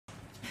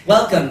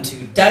Welcome to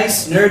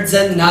Dice, Nerds,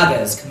 and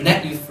Nagas, coming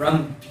at you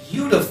from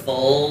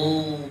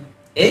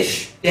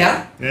beautiful-ish,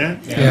 yeah? Yeah.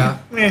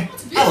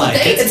 I like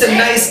it. It's a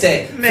nice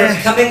day.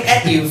 Coming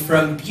at you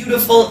from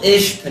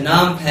beautiful-ish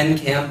Phnom Penh,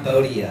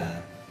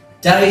 Cambodia.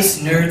 Dice,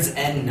 Nerds,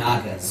 and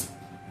Nagas,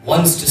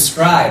 once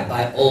described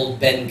by old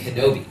Ben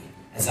Kenobi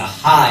as a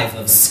hive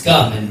of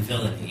scum and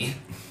villainy.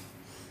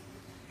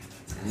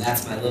 And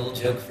that's my little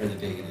joke for the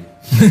beginning.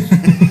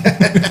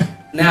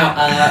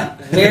 Now,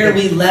 where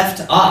we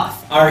left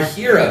off, our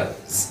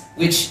heroes,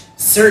 which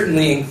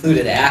certainly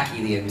included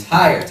Aki the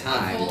entire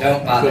time. Cool.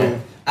 Don't bother.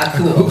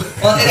 Cool.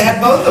 Well, it had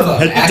both of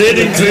them. It did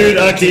include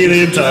Aki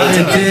the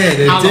entire time.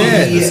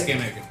 It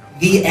did.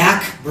 The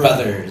Ak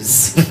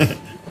brothers.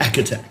 Ak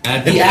Attack.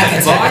 The Ak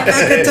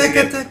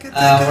Attack.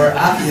 Were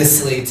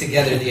obviously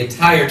together the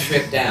entire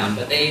trip down,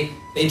 but they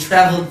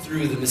traveled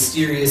through the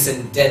mysterious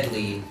and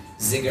deadly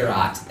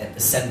ziggurat at the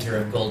center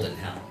of Golden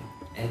Helm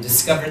and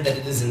discovered that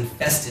it is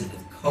infested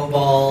with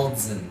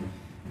kobolds and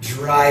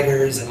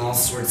driders and all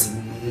sorts of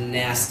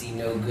nasty,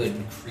 no-good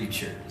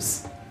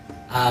creatures.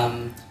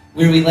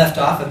 Where we left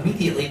off,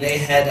 immediately they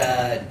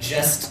had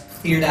just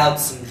cleared out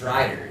some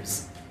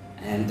driders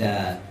and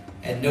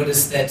had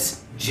noticed that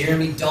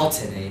Jeremy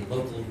Dalton, a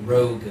local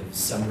rogue of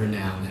some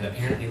renown, had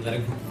apparently led a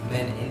group of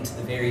men into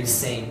the very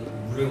same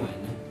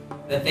ruin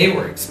that they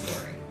were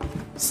exploring.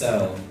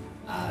 So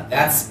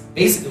that's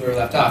basically where we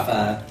left off.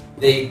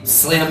 They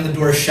slammed the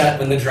door shut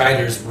when the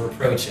driders were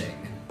approaching,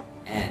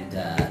 and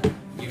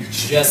you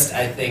just,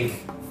 I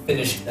think,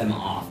 finished them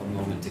off a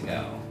moment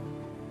ago.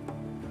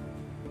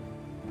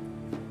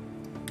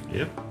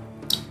 Yep.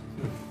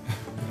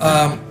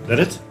 That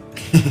it?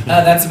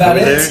 That's about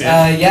it. There,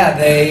 yeah. Yeah,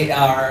 they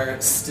are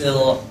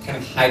still kind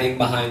of hiding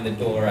behind the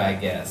door, I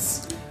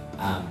guess.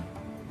 No,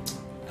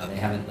 they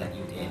haven't let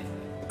you in.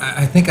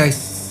 I think I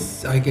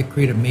get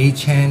create a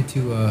mage hand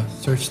to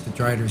search the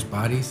driders'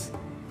 bodies.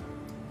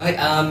 They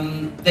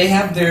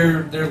have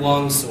their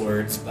long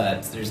swords,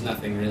 but there's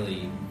nothing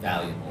really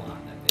valuable on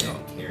them. They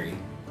don't carry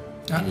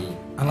I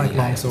like any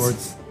long items.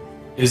 swords.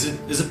 Is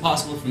it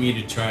possible for me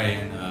to try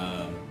and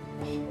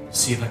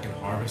see if I can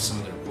harvest some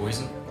of their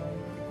poison?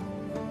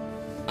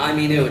 I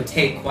mean, it would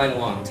take quite a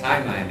long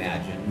time, I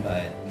imagine,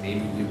 but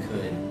maybe you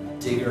could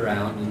dig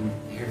around and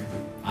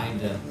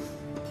find a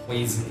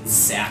poison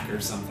sack or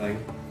something.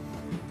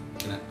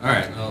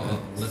 Alright,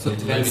 let me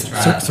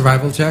try.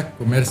 Survival check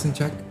or medicine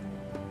check?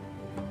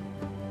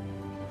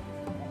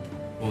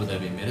 What would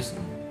that be,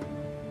 medicine?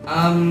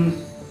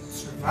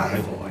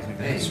 Survival, I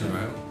think.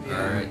 Survival?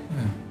 Yeah. Alright.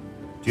 Yeah.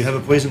 Do you have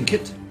a poison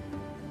kit?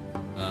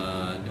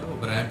 No,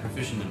 but I am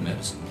proficient in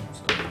medicine,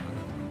 so...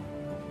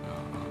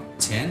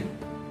 10?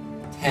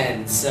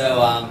 10. So,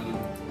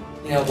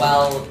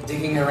 while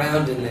digging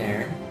around in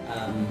there,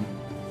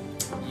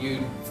 you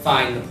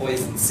find the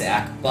poison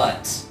sack,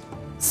 but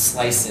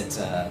slice it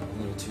a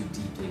little too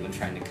deeply when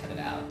trying to cut it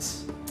out.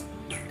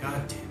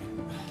 God damn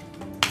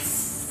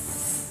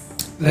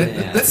Yes.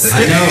 it.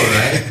 I know,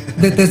 right?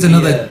 There's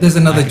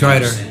another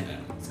drider.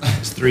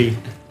 It's 3.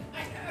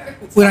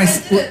 When I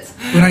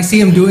see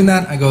him doing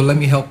that, I go, "Let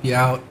me help you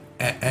out."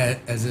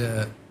 As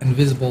a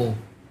invisible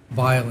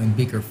vial and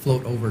beaker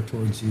float over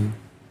towards you.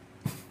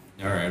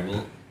 Alright,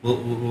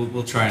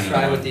 we'll try another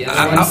Try one. with the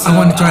other one.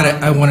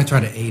 I want to try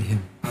to aid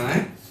him.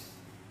 Alright.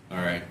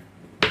 Alright.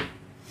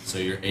 So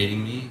you're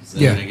aiding me? Is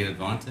that Yeah. gonna get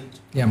advantage?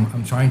 Yeah,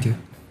 I'm trying to.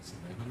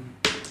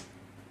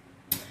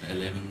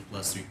 11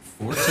 plus 3,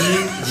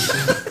 14?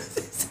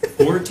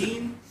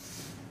 14?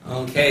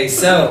 Okay,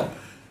 so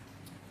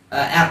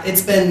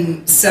it's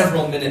been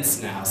several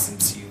minutes now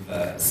since you've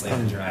slayed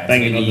the drive.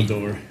 Banging on the Maybe-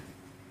 door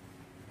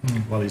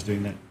while he's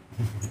doing that.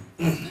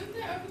 Didn't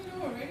they open the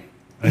door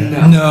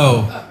already?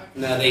 No.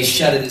 No, they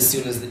shut it as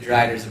soon as the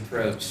driders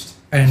approached.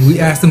 And we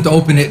asked them to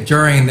open it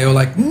during, and they were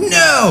like,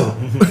 "No."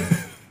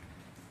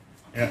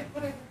 Yeah.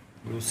 Whatever.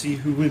 We'll see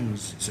who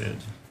wins, he said.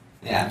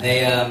 Yeah,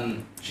 they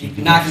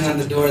knocking on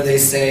the door. They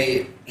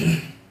say,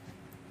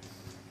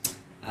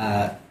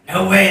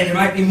 "No way! There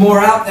might be more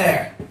out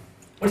there.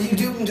 What are you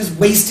doing? Just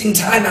wasting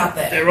time out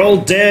there." They're all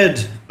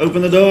dead!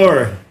 Open the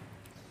door!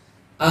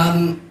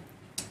 And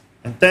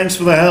thanks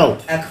for the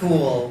help.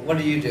 Cool. What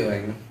are you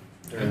doing?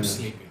 I'm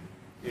sleeping.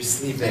 You're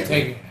sleeping.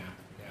 Taking a nap.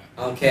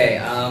 Yeah. Okay.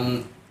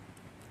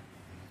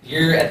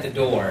 You're at the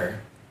door.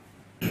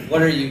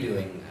 What are you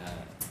doing,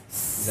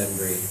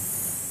 Zenbri?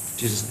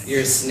 Jesus.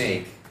 You're a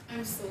snake.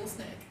 I'm still a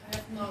snake. I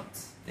have not.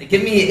 Hey,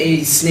 give me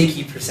a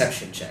snaky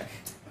perception check.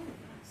 Oh,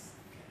 nice.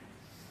 Okay.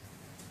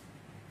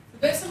 To the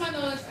best of my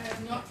knowledge, I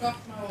have not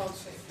dropped my wild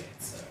shape yet,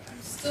 so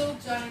I'm still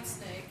giant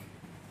snake.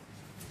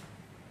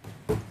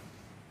 Oh,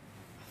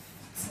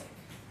 fuck's sake.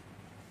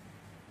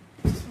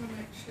 Just want to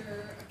make sure.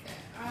 Okay,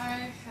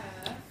 I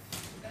have.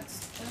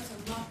 Those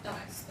are not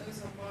dice. Those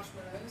are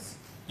marshmallows.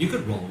 You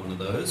could roll one of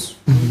those.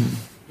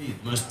 Be the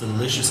most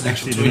delicious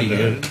actual Actually, 20 didn't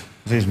here. do it.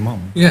 His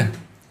mom. Yeah.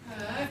 I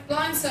have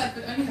blind sight,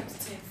 but only up to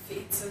 10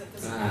 feet, so that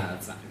doesn't.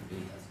 That's not going to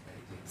be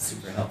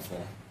super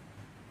helpful.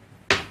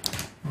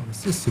 Oh,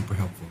 this is super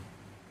helpful.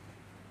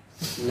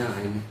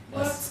 9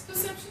 plus What's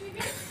perception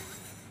again?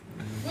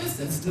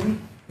 Wisdom.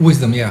 wisdom.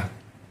 Wisdom, yeah.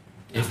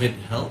 If it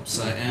helps,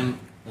 I am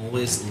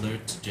always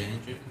alert to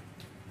danger.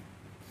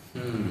 It's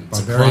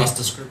a Barbarian. class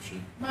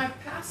description. My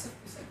passive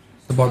perception.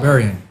 The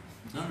barbarian.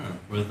 No,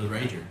 we're the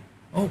ranger.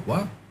 Oh,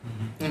 wow.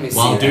 Let me see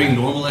While that. doing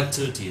normal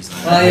activities,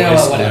 I'm Well, you know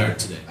always what, whatever. alert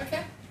today.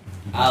 Okay.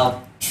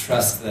 I'll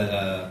trust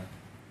that,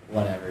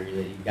 whatever, that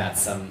you got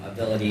some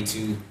ability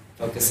to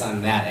focus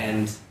on that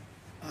end.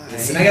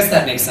 And I guess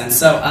that makes sense.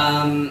 So,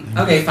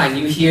 okay, fine.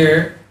 You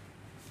hear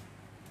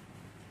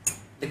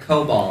the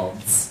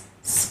kobolds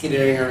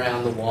skittering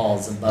around the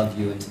walls above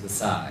you and to the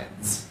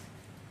sides.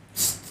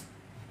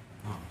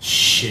 Oh,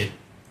 shit.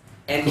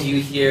 And you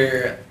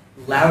hear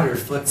louder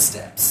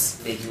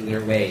footsteps making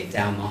their way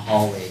down the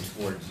hallway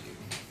towards you.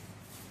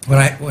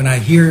 When I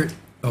hear,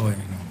 oh, wait,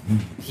 no.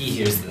 He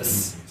hears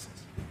this.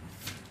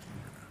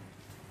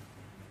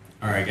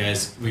 All right,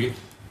 guys, we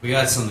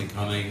got something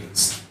coming.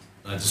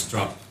 I just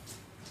dropped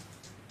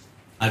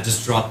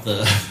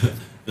the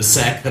the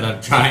sack that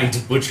I'm trying to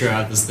butcher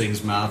out this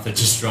thing's mouth. I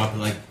just dropped it.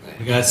 Like,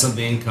 we got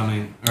something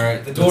incoming. All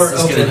right, The door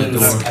let's get in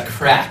opens the door. a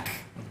crack.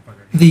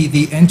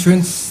 The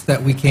entrance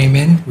that we came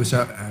in, which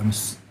I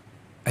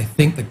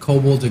think the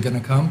kobolds are going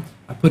to come,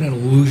 I put an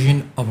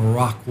illusion of a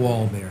rock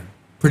wall there.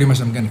 Pretty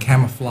much I'm going to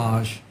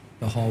camouflage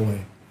the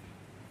hallway.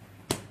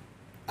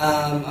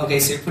 Okay,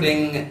 so you're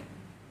putting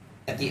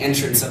at the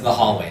entrance of the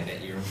hallway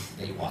that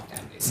you walk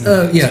down,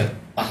 basically. Yeah. So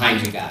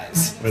behind you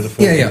guys. Where the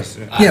fork Yeah, yeah. is.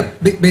 Yeah,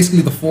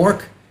 basically the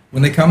fork,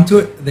 when they come to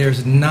it,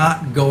 there's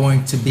not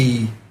going to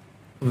be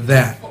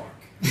that. Fork.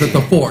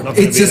 The fork. Not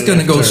gonna It's be just a going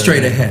to go left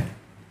straight turn. ahead.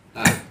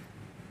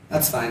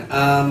 That's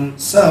fine.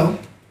 So,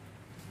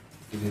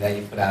 you do that,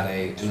 you put out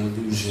an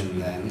illusion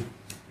then.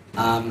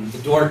 The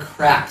door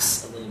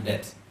cracks a little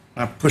bit.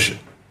 I push it.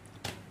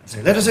 I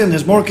say, let us in,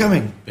 there's more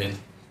coming. Ben,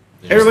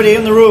 there's- Everybody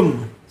in the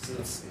room. So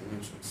let's see,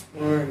 we should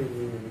explore,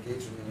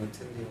 engage in an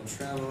activity while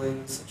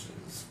traveling, such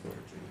as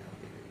foraging,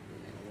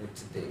 navigating, alert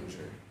to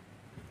danger.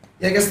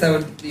 Yeah, I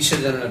guess you should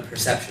have done a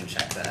perception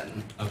check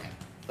then. Okay.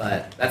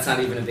 But that's not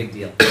even a big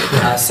deal.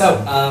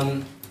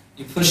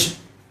 You push.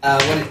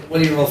 What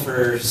do you roll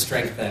for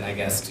strength then? I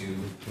guess to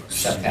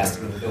shove past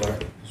through the door.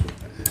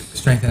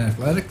 Strength and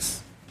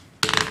athletics.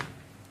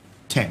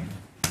 10.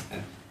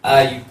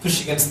 You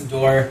push against the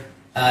door.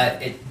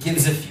 It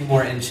gives a few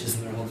more inches,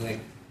 and they're holding it.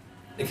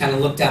 They kind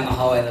of look down the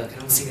hallway. They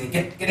kind of see.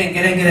 Get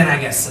in.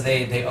 I guess so.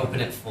 They open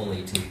it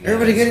fully to you.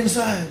 Everybody get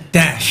inside.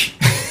 Dash.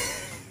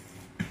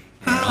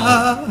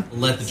 I'll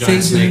let the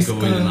giant snake go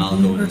in and I'll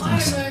go in I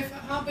last. don't know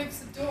how big's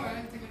the door. I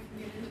don't think I can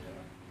get in the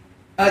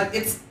door.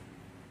 It's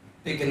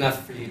big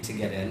enough for you to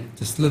get in.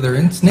 To slither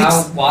in. Snakes.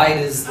 How wide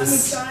is I'm a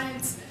this?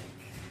 giant snake.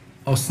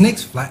 Oh,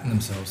 snakes flatten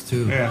themselves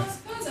too. Well, Yeah. I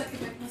suppose I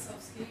can make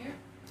myself skinnier.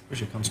 Where's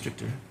your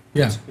constrictor?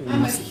 Yeah.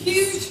 I'm a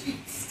huge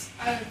beast.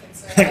 I don't think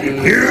so.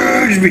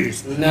 Huge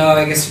beast. No,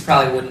 I guess you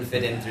probably wouldn't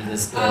fit in through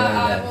this door.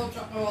 I but- will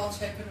drop my wall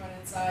shape and run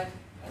inside.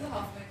 As a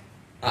halfling.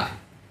 Ah.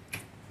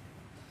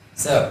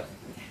 So,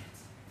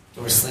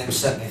 door slams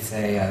shut and they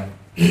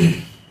say,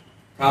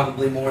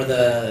 probably more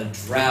the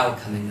drow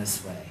coming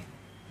this way.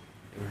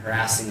 They were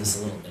harassing us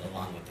a little bit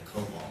along with the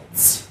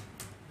kobolds.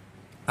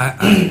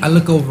 I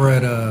look over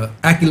at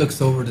Aki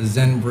looks over to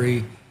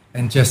Zenbri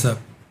and Jessup.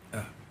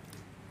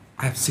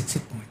 I have 6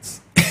 hit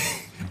points.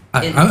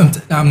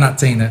 I'm not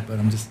saying that, but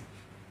I'm just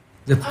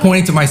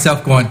pointing to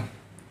myself, going,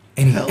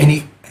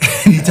 any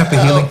type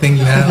of healing thing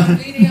you have. I'm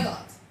bleeding a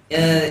lot.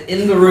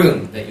 In the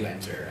room that you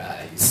enter,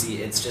 you see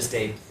it's just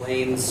a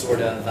plain sort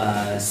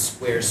of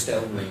square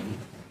stone room.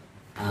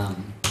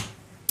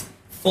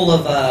 Full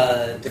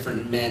of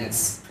different men.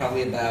 It's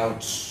probably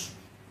about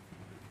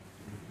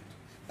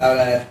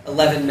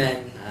 11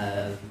 men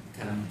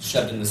kind of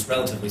shoved in this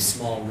relatively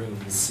small room.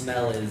 The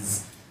smell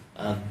is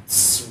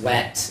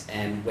sweat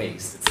and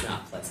waste. It's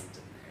not pleasant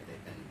in there.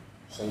 They've been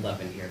holed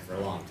up in here for a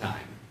long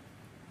time.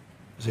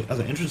 Is there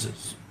other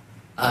entrances?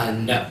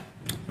 No.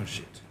 Oh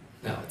shit.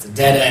 No, it's a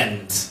dead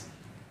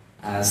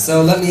end.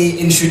 So let me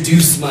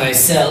introduce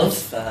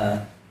myself.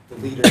 The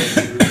leader of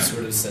the group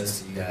sort of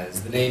says to you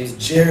guys, the name's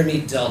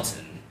Jeremy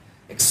Dalton,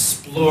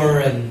 explorer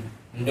and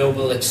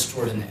noble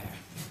extraordinaire.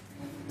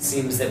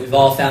 Seems that we've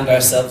all found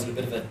ourselves in a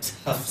bit of a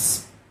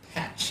tough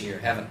patch here,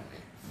 haven't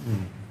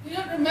we? You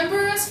don't remember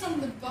us from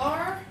the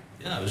bar?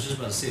 Yeah, I was just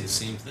about to say the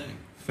same thing.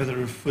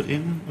 Feather foot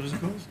in? What is it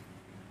called?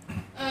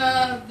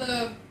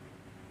 The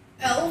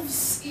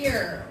elf's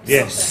ear. Or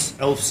Yes,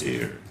 something. elf's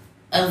ear.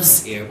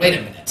 Elf's Ear. Wait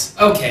a minute.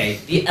 Okay,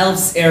 the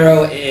Elf's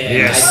Arrow Inn.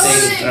 Yes,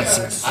 I think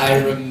that's it. I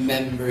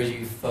remember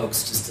you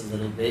folks just a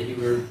little bit. You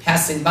were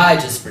passing by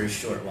just for a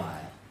short while.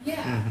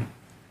 Yeah.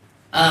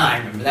 I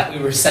remember that. We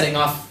were setting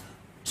off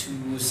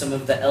to some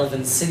of the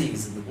elven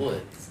cities in the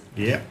woods.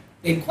 Yeah.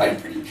 Made quite a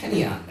pretty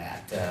penny on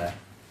that.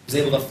 Was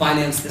able to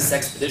finance this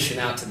expedition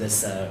out to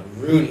this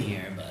rune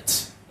here,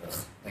 but I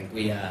think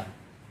we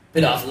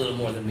bit off a little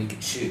more than we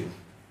could chew.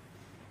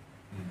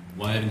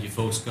 Why haven't you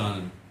folks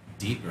gone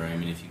deeper? I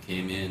mean, if you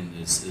came in,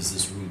 is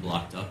this room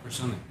blocked up or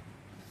something?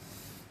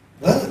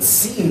 Well, it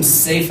seems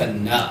safe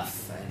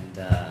enough,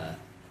 and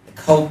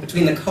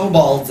between the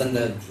kobolds and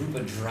the group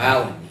of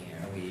drow in here,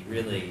 we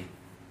really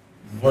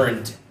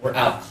were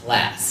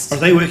outclassed. Are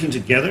they working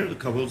together, the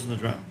kobolds and the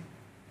drow?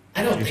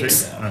 I don't You think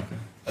so. Okay.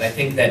 But I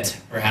think that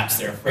perhaps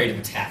they're afraid of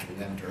attacking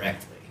them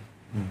directly.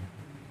 Hmm. And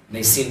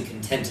they seem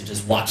content to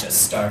just watch us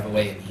starve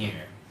away in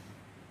here.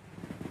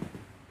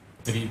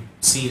 Have you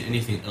seen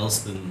anything else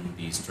than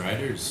these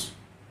Driders?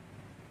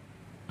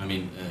 I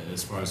mean,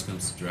 as far as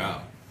comes to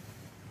drow.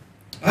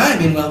 I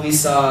mean, well, we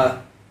saw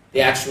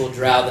the actual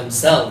drow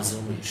themselves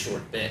only a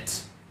short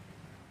bit.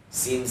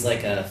 Seems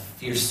like a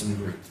fearsome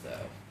group,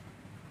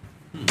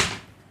 though.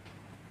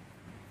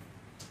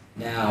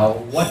 Now,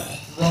 what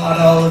brought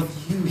all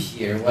of you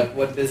here?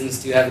 What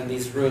business do you have in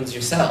these ruins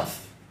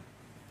yourself?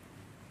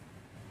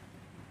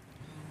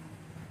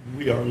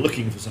 We are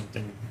looking for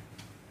something.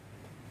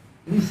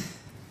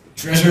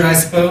 Treasure, I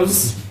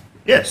suppose?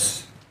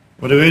 Yes.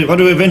 What do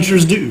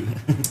adventurers do?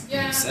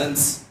 Yeah. Makes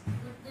sense.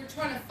 We're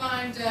trying to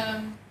find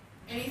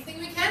anything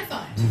we can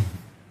find.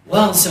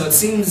 Well, so it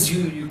seems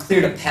you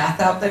cleared a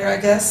path out there, I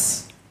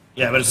guess?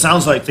 Yeah, but it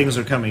sounds like things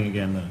are coming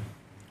again,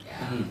 though.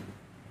 Yeah. Hmm.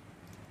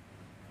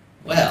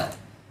 Well,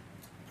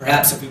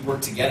 perhaps if we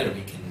work together,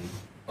 we can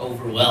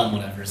overwhelm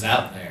whatever's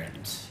out there,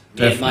 and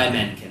me and my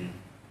men can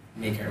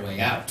make our way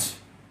out.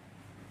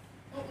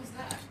 What was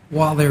that?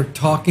 While they're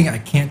talking, I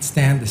can't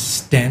stand the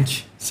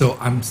stench, so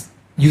I'm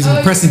using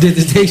Oh,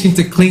 prestidigitation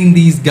to clean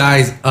these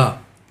guys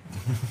up,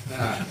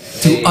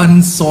 to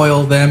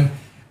unsoil them,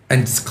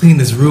 and just clean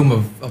this room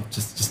of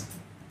just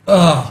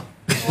All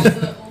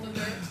the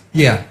dirt.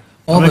 yeah.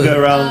 I'm All going to go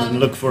the around and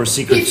look for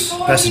secret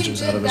Before passages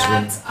he out did of this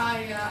room. that,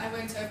 I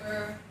went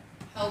over,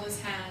 held his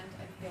hand,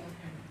 and healed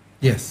him.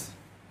 yes.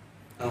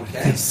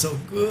 Okay. It's so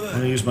I'm good.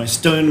 going to use my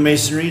stone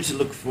masonry to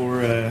look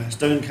for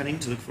stone cunning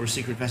to look for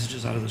secret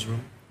passages out of this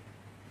room.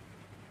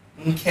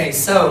 Okay,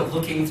 so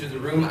looking through the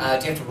room, do you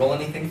have to roll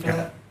anything for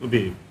that? Would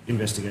be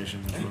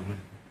investigation, probably.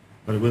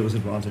 But it will with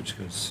advantage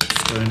because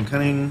stone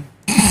cunning.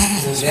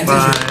 Is it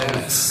advantage or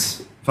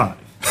bonus? 5.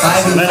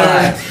 5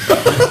 and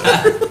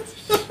 5.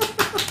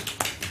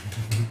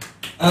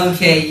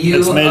 Okay, you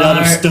It's made out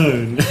of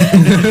stone.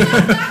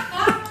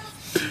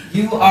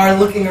 You are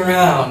looking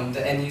around,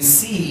 and you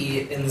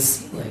see in the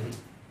ceiling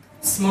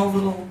small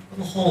little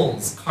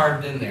holes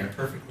carved in there,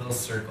 perfect little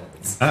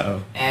circles,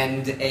 Uh-oh.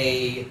 and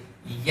a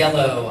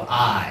yellow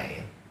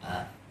eye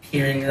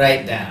peering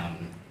right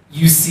down.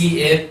 You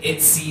see it;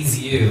 it sees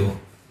you,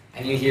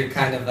 and you hear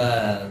kind of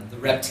the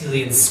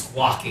reptilian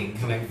squawking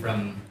coming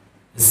from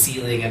the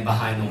ceiling and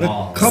behind the The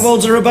walls.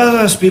 kobolds are above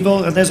us,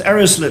 people, and there's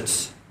arrow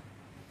slits.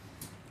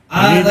 We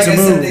need Like to I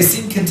said, move. they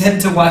seem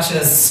content to watch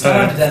us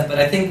starve to death, but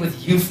I think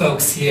with you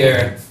folks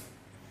here,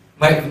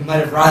 might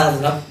have riled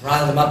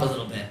them up a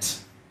little bit.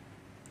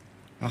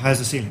 How high is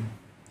the ceiling?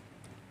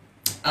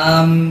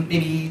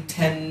 Maybe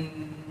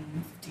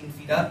 10, 15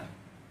 feet up.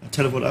 I'll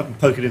teleport up and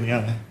poke it in the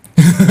eye.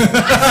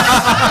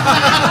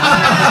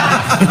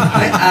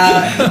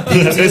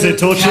 Is it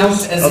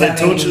torches? Are there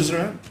torches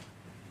around?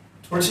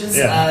 Torches?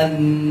 Yeah.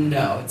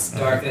 No, it's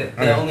dark. The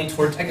Okay. only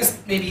torch, I guess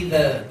maybe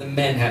the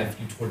men had a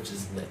few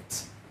torches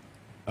lit.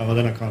 Oh, well,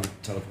 then I can't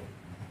teleport.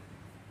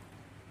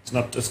 It's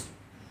not just...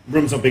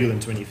 Room's not bigger than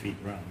 20 feet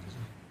around, is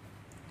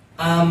it?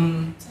 To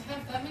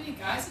have that many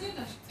guys in it,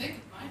 I should think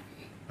it might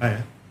be. Oh,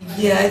 yeah.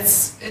 Yeah,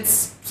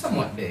 it's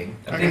somewhat big.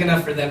 Okay. Big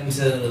enough for them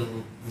to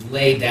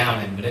lay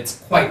down in, but it's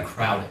quite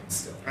crowded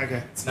still.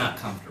 Okay. It's not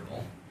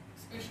comfortable.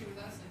 Especially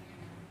with us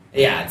in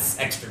here Yeah, it's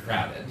extra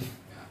crowded.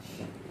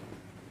 now.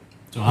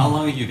 So how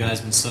long have you guys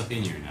been stuck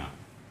in here now?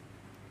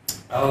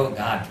 Oh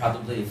god,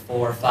 probably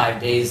 4 or 5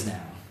 days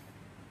now.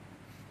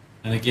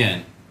 And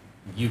again,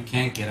 you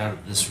can't get out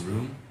of this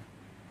room?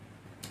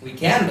 We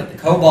can, but the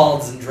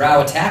kobolds and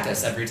drow attack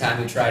us every time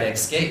we try to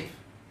escape.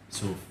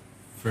 So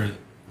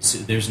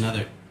there's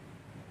another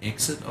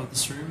exit of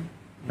this room?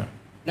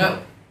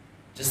 No,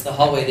 just the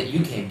hallway that you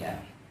came down,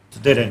 It's a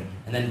dead end.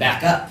 and then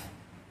back up.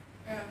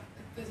 Yeah,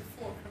 there's a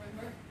fork,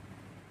 remember?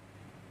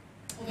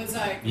 Well, there's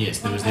like Yes,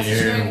 there one was passage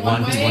there going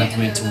one way, went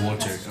and then another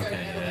towards passage her. going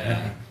Okay, the other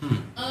yeah. way.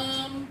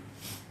 Hmm.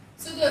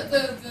 So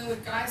the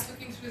guys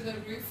looking through the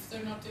roof,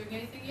 they're not doing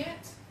anything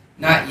yet?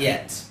 Not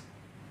yet.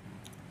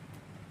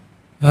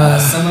 Uh,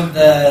 Some of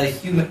the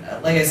human,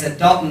 like I said,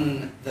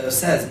 Dalton though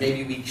says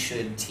maybe we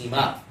should team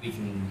up. We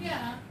can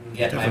Yeah.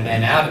 get my Definitely.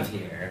 men out of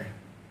here,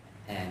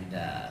 and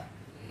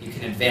you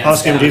can advance.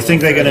 Ask him, down do you a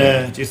think little they're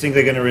further. gonna... Do you think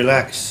they're gonna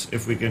relax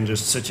if we can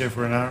just sit here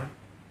for an hour?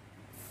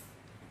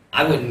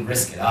 I wouldn't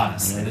risk it,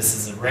 honestly. Yeah. This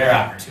is a rare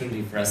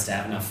opportunity for us to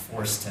have enough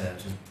force to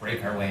just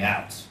break our way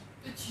out.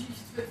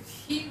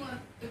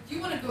 But you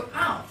want to go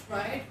out,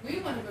 right? We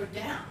want to go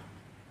down.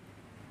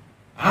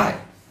 Aye.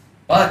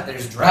 But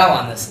there's drow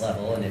on this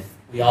level, and if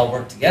we all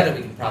work together,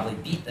 we can probably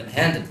beat them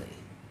handedly.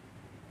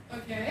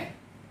 Okay.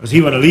 Does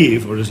he want to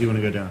leave, or does he want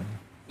to go down?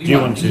 We Do you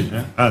want want to? leave.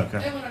 Yeah? Oh, okay.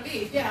 They want to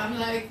leave. Yeah, I'm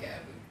like,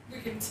 we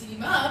can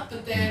team up,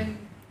 but then,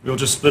 We'll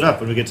just split up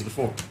when we get to the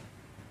fork.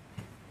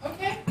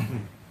 okay.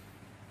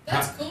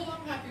 That's cool.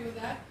 I'm happy with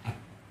that.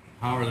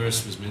 How are the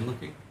rest of his men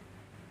looking?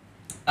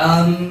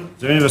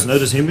 Has any of us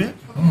noticed him yet?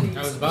 Probably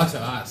I was about to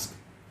ask.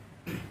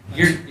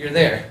 You're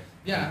there.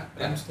 Yeah,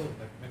 but I'm still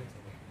like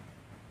meditating.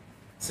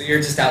 So you're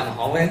just out in the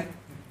hallway?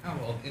 Oh,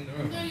 well, in the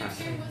room. No, you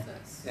came with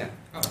us. Yeah.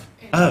 Oh.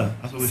 Oh,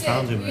 I thought we Sid,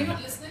 found him. were you Then.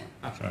 not listening?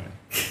 Sorry.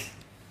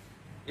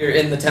 You're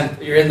in the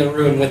You're in the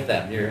room with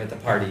them. You're at the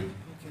party.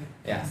 Okay.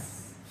 Yeah.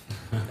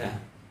 Yeah.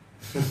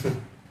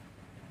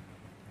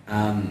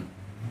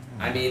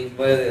 I mean,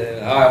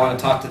 I want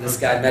to talk to this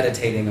guy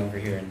meditating over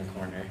here in the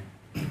corner,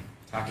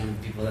 talking to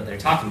the people that they're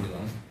talking to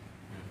him.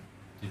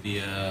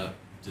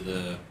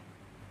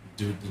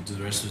 Do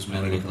the rest of his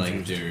men look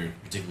like they're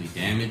particularly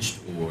damaged,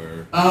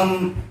 or?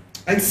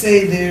 I'd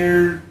say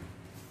they're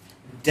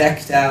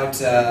decked out.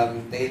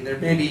 They're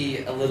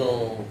maybe a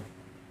little,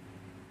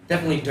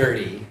 definitely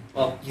dirty.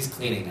 Well, he's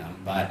cleaning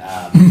them, but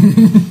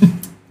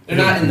they're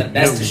not in the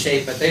best of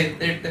shape. But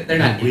they're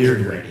not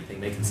injured or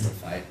anything. They can still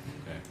fight.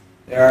 Okay.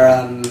 There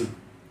are,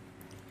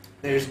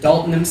 there's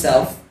Dalton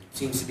himself.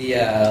 Seems to be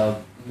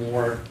a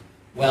more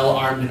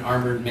well-armed and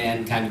armored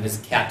man, kind of as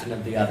captain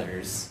of the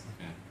others.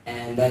 Okay.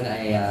 And then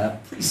a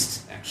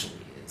priest actually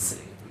is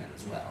sitting with the men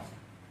as well.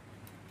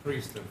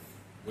 Priest of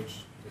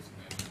which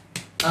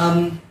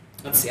discipline?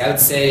 Let's see. I would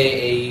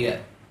say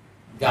a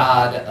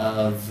god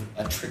of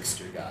a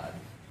trickster god.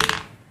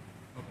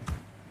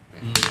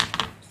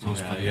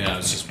 Yeah, I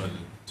was just about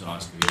to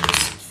ask if he was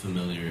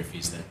familiar, if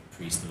he's that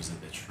priest that was at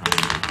the shrine,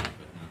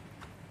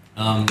 but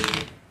no.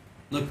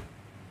 Look,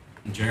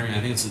 Jeremy,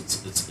 I think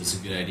it's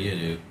a good idea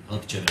to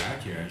help each other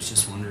out here. I was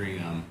just wondering,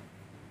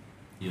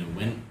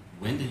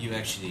 when did you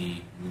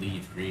actually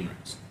leave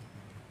Greenrest?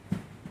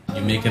 Did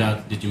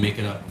you make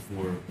it out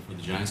before the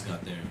Giants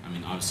got there? I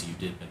mean, obviously you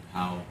did, but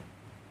how?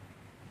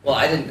 Well,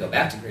 I didn't go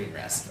back to Green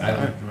Rest. I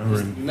remember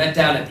him. We met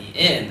down at the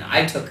inn.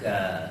 I took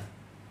Go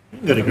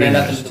to ran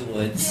up Greenrest. into the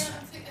woods. Yeah,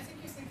 I think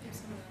you're thinking of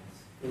someone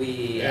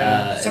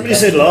else. We Somebody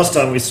said last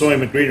time we saw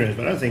him at Greenrest,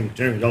 but I don't think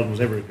Jeremy Dalton was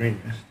ever at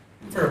Greenrest.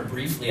 for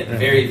briefly at the Yeah.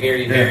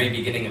 very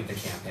beginning of the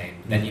campaign.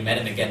 Then you met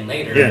him again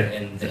later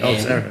in the Oh,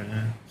 inn. Sarah,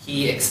 yeah.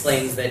 He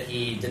explains that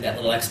he did that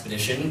little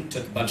expedition,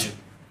 took a bunch of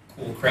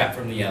cool crap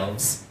from the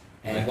elves,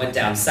 and went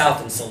down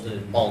south and sold it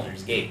in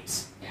Baldur's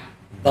Gate. Yeah.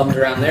 Bummed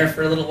around there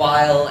for a little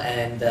while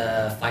and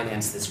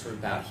financed this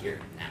group out here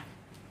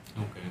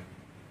now. Okay.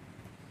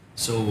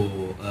 So,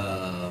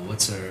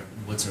 what's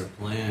our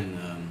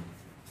plan?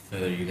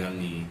 Feather, you got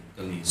any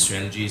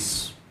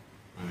strategies?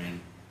 I mean,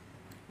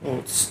 Well,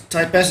 it's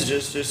tight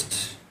passages.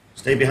 Just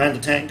stay behind the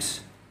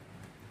tanks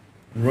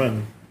and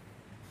run.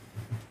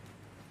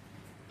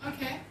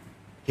 Okay.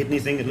 Hit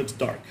anything that looks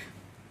dark.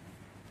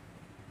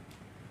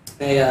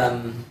 They,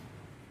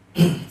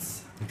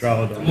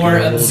 Draw the more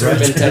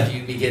observant of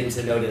you begin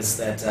to notice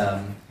that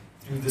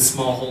through the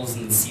small holes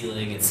in the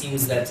ceiling, it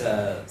seems that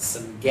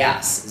some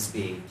gas is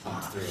being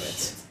pumped through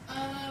it.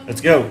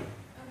 Let's go.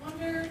 I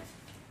wonder.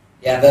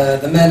 Yeah,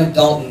 the men of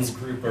Dalton's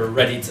group are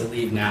ready to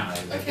leave now.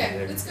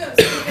 Okay, let's go.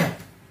 Let's go.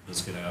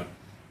 let's get out.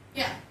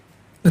 Yeah.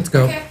 Let's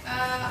go. Okay.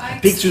 I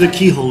Peek through the expect-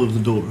 keyhole of the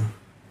door. Want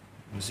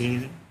to see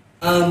anything?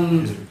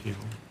 Is it a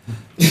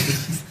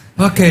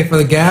keyhole? Okay, for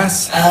the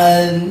gas.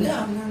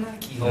 No, not a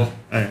keyhole.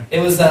 Oh, yeah. It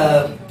was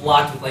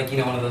blocked with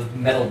one of those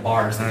metal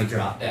bars that you Okay.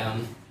 drop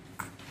down.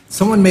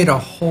 Someone made a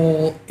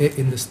hole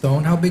in the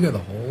stone. How big are the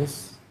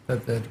holes?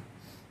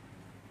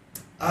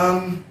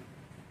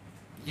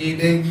 Yay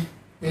big,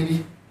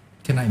 maybe?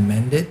 Can I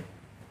mend it?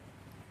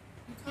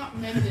 You can't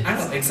mend it. I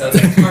don't think so.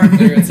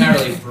 It's not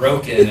really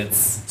broken.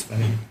 It's It's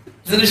funny.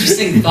 an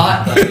interesting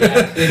thought, though.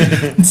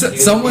 Yeah.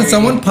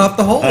 Someone popped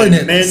a hole in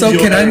it. Mend So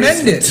your can I errors.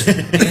 mend it?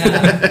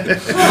 Yeah.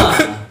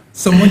 Huh.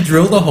 Someone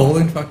drilled a hole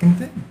in fucking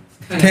thing.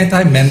 Can't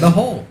I mend the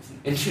hole?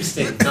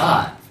 Interesting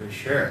thought, for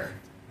sure.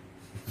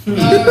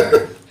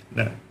 No.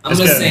 No. I'm Let's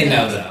gonna go. say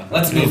no, though.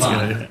 Let's move Let's go,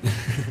 on. yeah.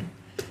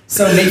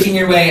 So, making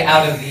your way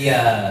out of the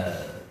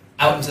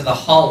out into the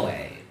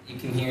hallway, you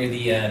can hear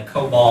the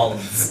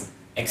kobolds'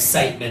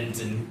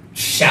 excitement and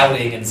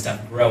shouting and stuff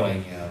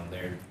growing.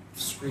 They're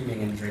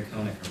screaming in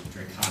draconic.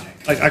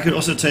 I could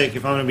also take,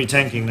 if I'm going to be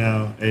tanking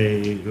now,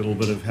 a little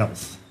bit of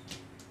health.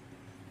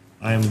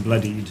 I am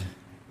bloodied.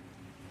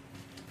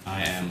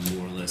 I am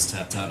more or less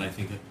tapped out. I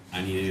think that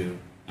I need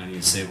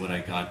to say what I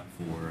got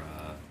for.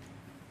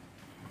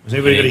 Has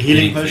anybody got a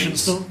healing Hitting potion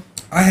things. still?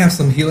 I have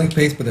some healing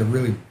paste, but they're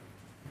really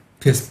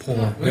piss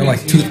poor. They're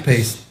like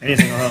toothpaste.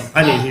 Anything will help.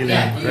 I need healing.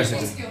 Yeah, you recipe.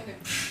 can skill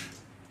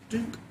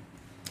him.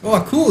 Oh,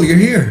 cool! You're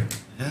here.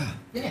 Yeah.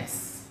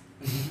 Yes.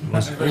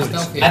 Was I'm very always.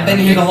 stealthy. I've been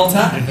here the whole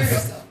time. Very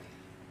stealthy.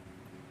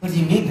 What do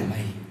you mean, am I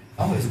here?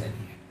 I've always been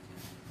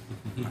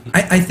here.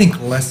 I think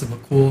less of a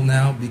cool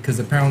now because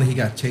apparently he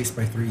got chased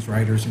by 3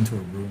 riders into a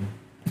room.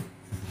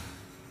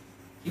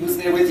 He was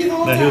there with you the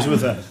whole No, time. he was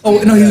with us. Oh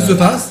no, he was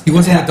with us. He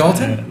wasn't with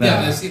Dalton. No.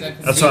 Yeah, I see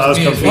that. That's why I was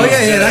confused confused. me as Oh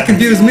well. yeah, that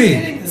confused I'm me.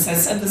 kidding. I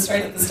said this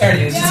right at the start.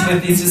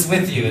 He's just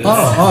with you.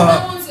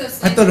 Oh, No one's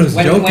I thought it was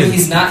When joking.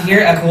 he's not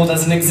here, Akul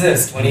doesn't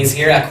exist. When he's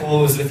here,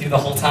 Akul was with you the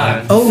whole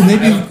time. Oh,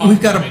 maybe I have a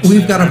we've got a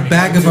confirmation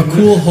bag of that a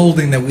cool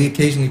holding that we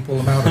occasionally pull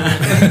him out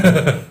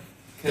of.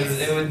 Because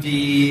it would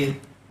be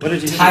What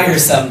did you do?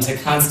 tiresome to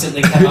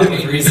constantly come up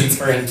with reasons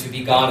for him to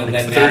be gone and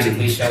then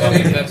magically show up I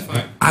think again. that's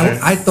fine.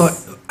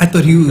 I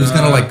thought he was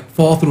gonna like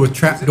fall through a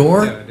trap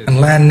door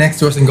and land next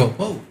to us and go,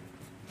 whoa.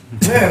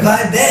 Where have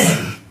I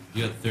been?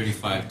 You got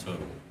 35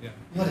 total.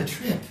 What a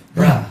trip,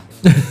 bruh.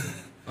 5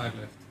 left.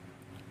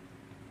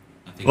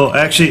 I think. Well,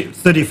 actually,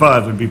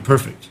 35 would be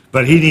perfect,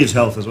 but he needs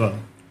health as well.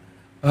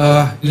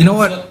 You know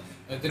what?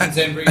 Didn't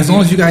Zenbri As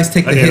long as you guys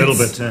take the Okay, hits, a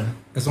little bit.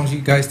 as long as you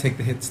guys take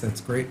the hits,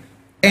 that's great.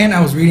 And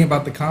I was reading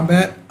about the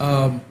combat.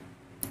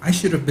 I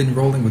should have been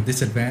rolling with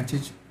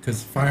disadvantage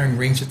because firing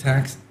range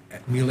attacks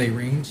at melee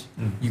range,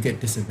 you get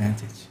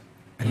disadvantage.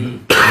 I didn't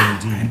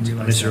Indeed, realize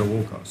unless you're a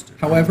that. warcaster.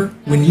 However,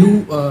 when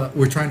you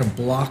were trying to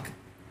block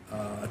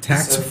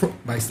attacks So-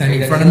 by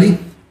standing in front of me,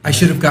 I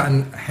should have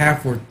gotten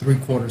half or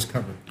 3/4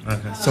 covered.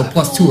 Okay. So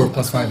plus 2 or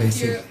plus 5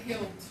 AC.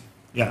 Healed.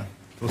 Yeah.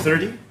 For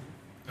 30?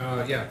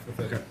 yeah, for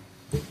 30. Okay.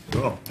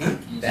 Cool. Can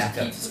you Back just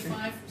up keep the the stream.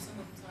 5 for some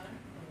of the time?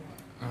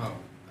 Or what?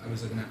 Oh, I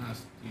was going to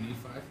ask, do you need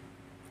 5?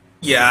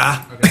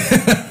 Yeah.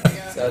 Okay.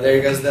 Yeah. So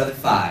there goes the other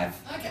 5.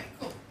 Okay,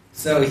 cool.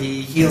 So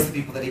he heals the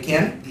people that he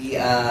can.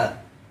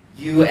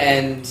 You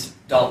and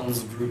Dalton's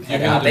group head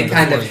You're out. gonna They do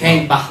kind before of as hang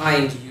well.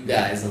 behind you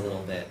guys a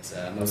little bit.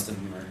 Most of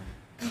them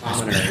are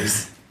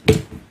commoners.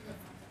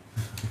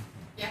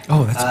 Yeah.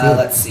 Oh, that's good.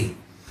 Let's see.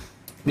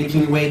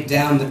 Making your way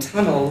down the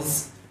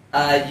tunnels,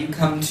 you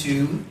come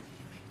to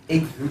a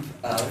group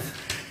of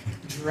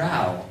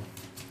drow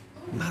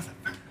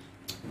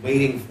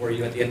waiting for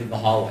you at the end of the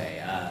hallway.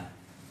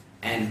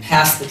 And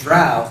past the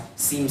drow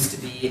seems to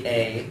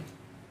be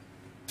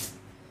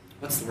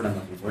what's the word I'm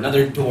looking for?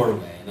 Another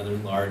doorway, another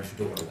large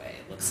doorway.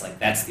 It looks like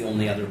that's the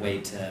only other way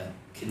to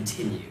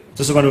continue.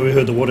 This is the one where we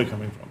heard the water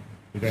coming from.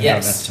 We're going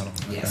Yes. down that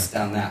tunnel. Okay. Yes,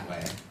 down that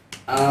way.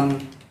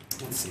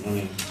 Let's see. Let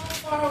me. How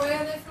far away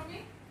are they from me?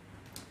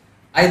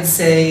 I'd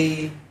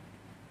say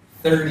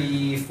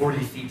 30, 40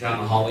 feet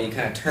down the hallway. You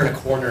kind of turn a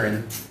corner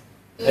and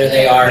there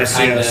they are. They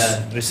see us.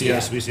 Kinda, They see yeah.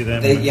 us. We see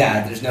them.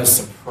 Yeah, there's no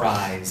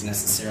surprise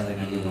necessarily in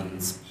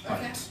anyone's part.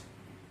 Okay.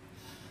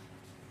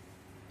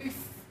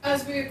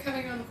 As we're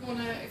coming around the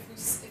corner,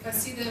 if I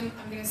see them,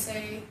 I'm going to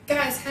say,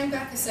 guys, hang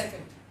back a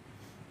second.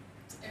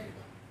 To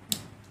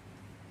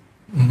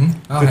everyone.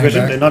 I'll Quick hang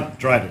question, back. they're not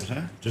driders,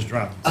 huh? Just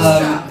drow.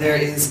 There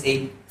is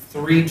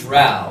 3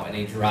 drow and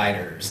a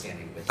drider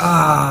standing with you.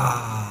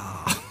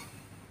 Ah.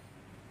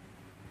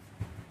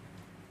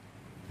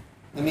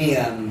 Let me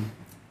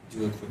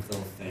do a quick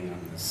little thing on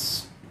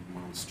this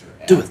monster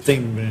app. Do a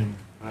thing, man.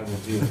 I will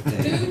do a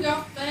thing. Do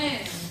your thing.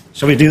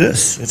 Shall we do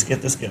this? Let's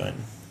get this going.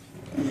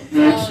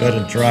 Got a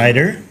Uh,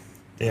 drider.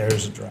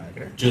 There's a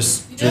drider.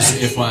 Just you don't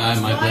need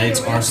FYI, my drider,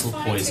 blades we're are still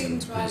fighting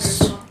poisoned. driders,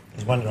 'cause- not-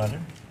 There's one drider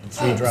and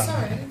 3 Oh, drow.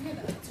 sorry, I didn't hear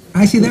that.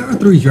 Actually, there are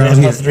 3 drows There's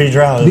here. about 3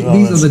 drow as Th- well.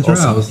 these are That's the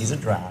awesome. drows. These are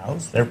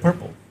drows. They're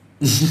purple.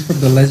 From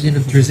the Legend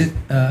of Drizzt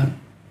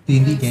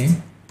D&D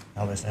game.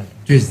 How they stand.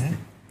 Drizzt.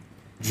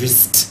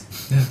 Just.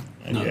 Yeah.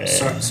 No, Okay.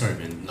 sorry,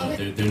 Ben. No,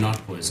 Okay. they're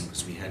not poisoned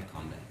because we had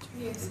combat.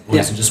 Yes.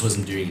 Poison just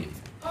wasn't doing anything.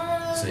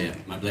 Uh, So yeah,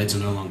 my blades are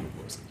no longer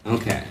poisoned.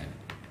 Okay.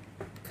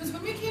 Because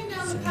when we came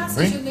down the Same passage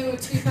ring? and there were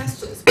 2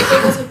 passages,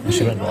 there was a She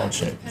room, went right? wrong With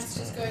the shape.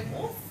 passages going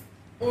off?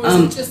 Or is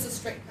Um, it just a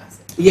straight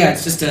passage? Yeah,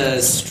 it's just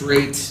a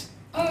straight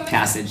Oh, okay.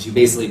 passage. You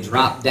basically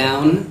dropped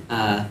down,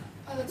 Oh,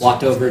 that's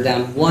walked right. over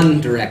down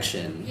one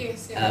direction,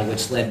 Yes, yeah.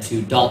 which led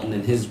to Dalton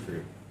and his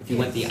group. If you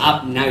went Yes.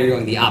 now you're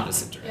going the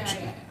opposite Yeah, direction.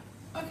 yeah,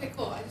 yeah. Okay,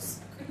 cool. I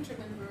couldn't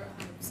remember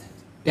 100%.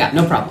 Yeah,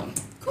 no problem.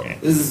 Cool. Okay.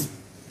 This is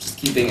just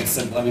keeping it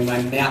simple. I mean,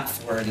 my map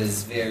for it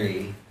is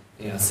very,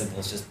 simple.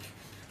 It's just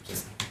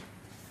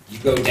you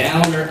go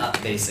down or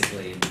up,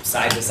 basically,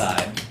 side to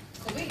side.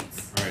 Cool beans.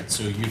 All right,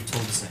 so you've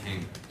told us to hang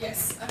back.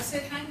 Yes, I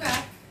said hang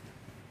back.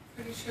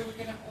 Pretty sure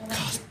we're gonna all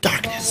have to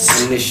darkness.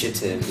 roll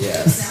Initiative,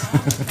 yes.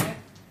 now. Okay.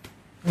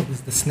 What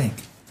is the snake?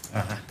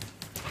 Uh-huh.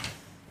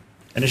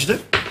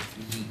 Initiative?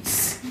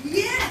 Yes.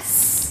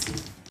 Yes!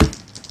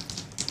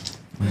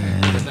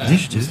 What's that?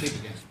 Initiative? Sleep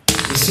again.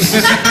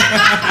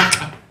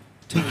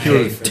 Take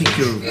your- take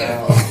your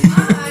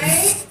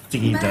I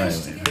thingy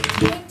managed to die.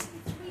 get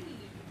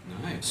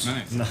 23. Nice.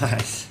 Nice.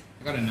 Nice.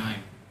 I got a 9.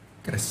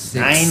 Got a 6.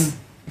 9.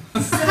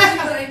 Exactly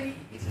what I need.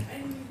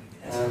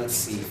 Let's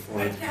see, for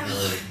your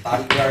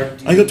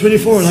bodyguard. I got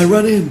 24 and I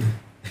run in.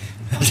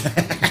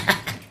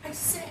 I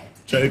said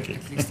Joking.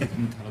 At least I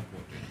can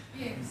teleport.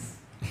 yes.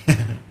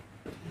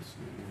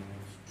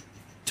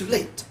 Too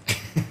late.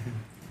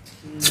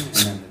 And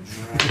then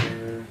the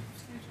driver.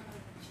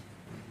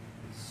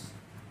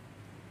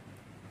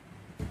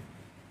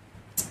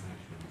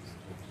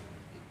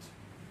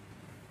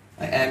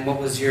 And what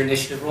was your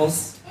initiative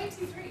rolls?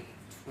 23.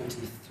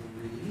 23.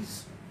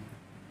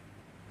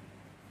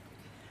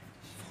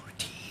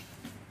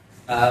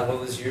 14. What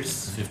was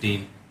yours?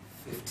 15.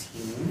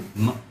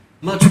 15.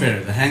 Much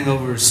better. The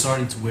hangover is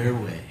starting to wear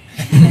away.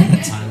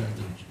 Time of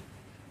the dungeon.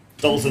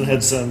 Dalton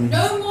had some.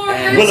 No more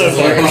And Willow hands.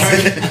 fire.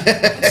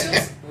 What's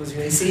yours? What was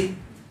your AC?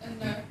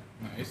 No.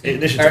 Nice. Or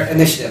Initiative.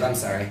 initiative, I'm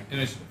sorry.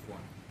 Initiative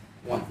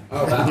 1. 1.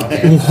 Oh, wow,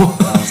 okay.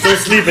 Still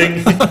sleeping.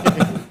 You want to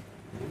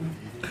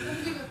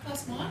give it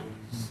 +1?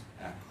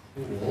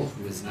 Cool,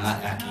 who is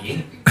not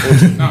Aki.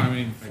 No, I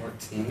mean, like,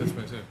 14 that's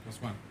what I said.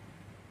 +1.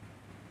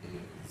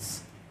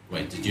 is,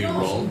 Wait, did you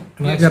roll?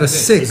 And I Yes, got a I did.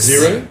 6.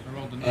 0? I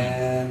rolled a 9.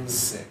 and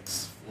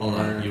 6. Hold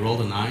on. You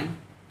rolled a 9?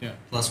 Yeah.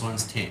 Plus 1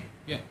 is 10.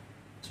 Yeah.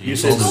 So So You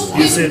told said us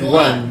you said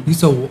one. You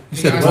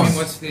said asked me one.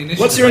 what's the initiative.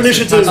 What's your I said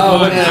initiative? +1.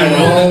 Oh,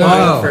 yeah, roll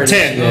wow. for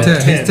 10.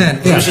 initiative. 10. 10.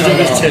 Yeah. Initiative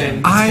is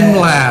 10. I'm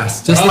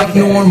last, just like Okay.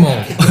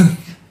 normal.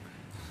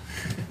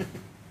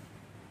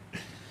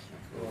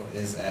 Cool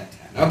is at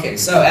 10. Okay,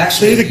 so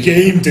actually. Play the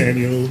game,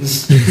 Daniel.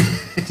 Just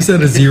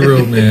at a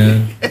 0,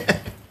 man.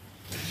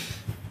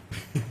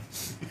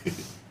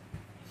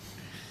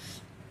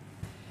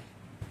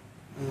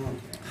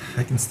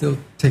 I can still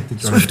take the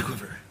drive. Swift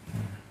quiver.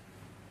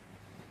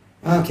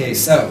 Okay,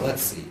 so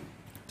let's see.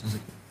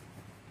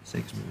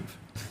 Six move.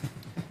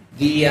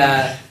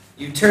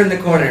 You turn the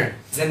corner.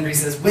 Zenbri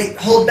says, "Wait,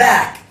 hold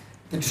back!"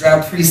 The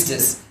Drow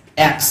Priestess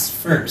acts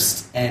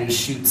first and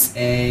shoots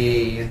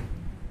a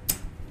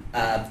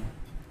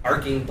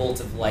arcing bolt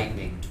of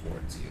lightning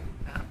towards you.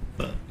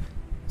 Fuck.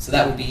 So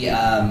that would be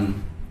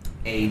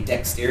a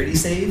dexterity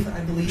save, I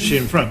believe. Is she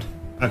in front?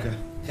 Okay.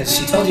 Because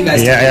she told you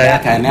guys Yeah, to be yeah,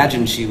 back. yeah. I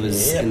imagine she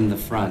was Yep. in the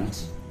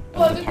front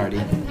Well, of the party.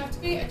 I didn't have to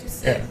be, I just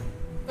said. Yeah.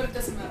 But it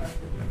doesn't matter.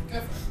 Go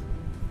for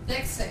it.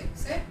 Next save.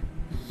 Say?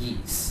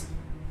 Yes.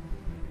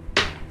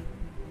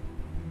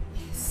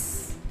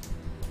 Yes.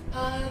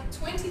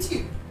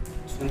 22.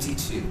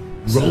 22.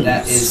 So Rolls.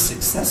 that is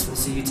successful,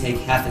 so you take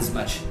half as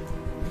much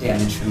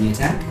damage from the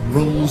attack.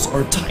 Rolls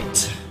are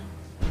tight.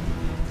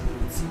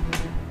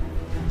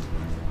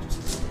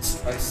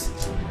 Twice.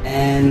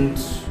 And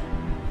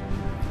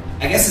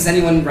I guess is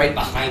anyone right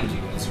behind you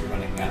as you're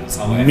running down this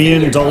hallway? I Me think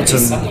and there probably is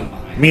someone Dalton.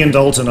 behind Me you. and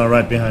Dalton are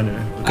right behind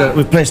her.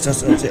 We've placed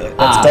us. That's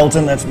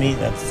Dalton. That's me.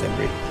 That's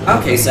Zenbri.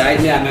 Okay, so I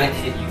might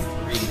hit you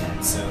 3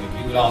 then, so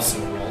you would also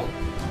roll.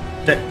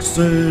 Dex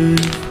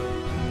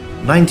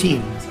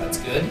 19. So that's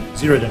good.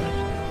 0 damage.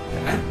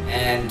 Okay.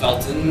 And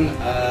Dalton, he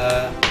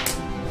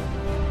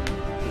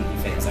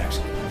fails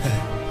actually.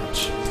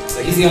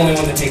 So he's the only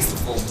one that takes the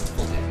full damage.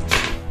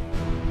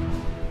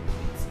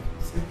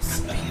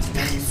 6,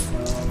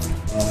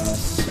 12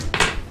 plus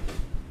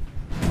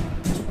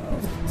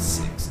 12 plus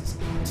 6 is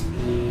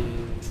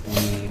 18,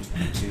 20,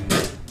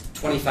 22,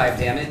 25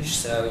 damage.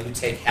 So you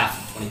take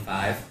half of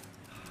 25,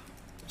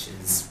 which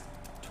is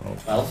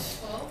 12. 12,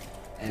 12.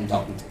 and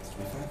Dalton takes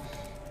 25.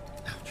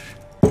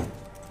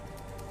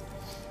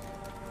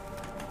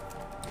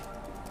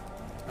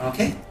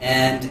 Okay,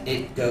 and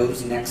it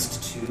goes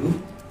next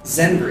to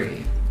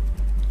Zenbri.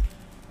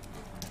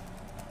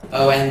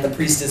 Oh, and the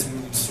priestess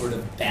moves sort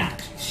of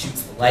back. She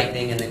shoots the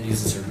lightning and then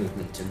uses her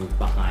movement to move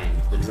behind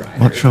the driver.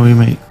 What shall we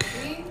make?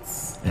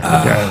 Queens. Okay,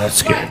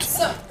 that's Right, good.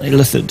 so,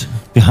 Illicit.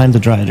 Behind the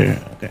drider.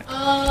 Okay.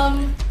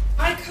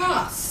 I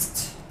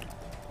cast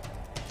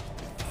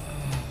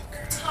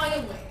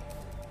Tidal Wave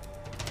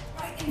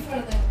right in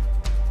front of them.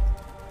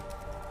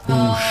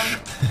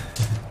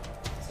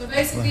 So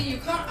basically,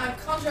 I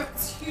conjure up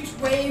this huge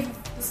wave,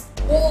 this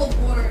wall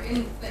of water in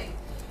the thing.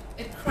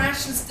 It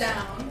crashes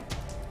down.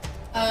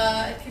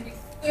 It can be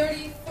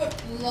 30 foot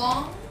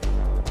long,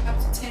 up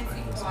to 10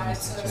 feet wide.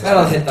 So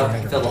That'll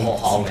fill the whole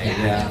hallway.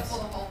 yeah, Yeah. fill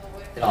the whole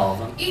way. Hit all of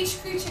them. Each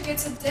creature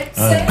gets a dex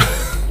save.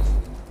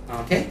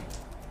 Okay.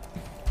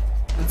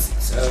 Let's see.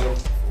 So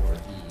for the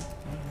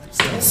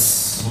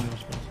priestess, she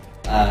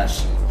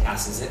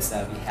passes it, so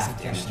that would be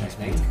half damage, I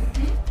think.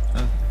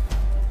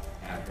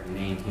 Have her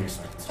name here,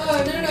 so I can start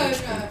Oh, taking no.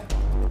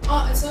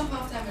 It's not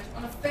half damage.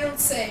 On a failed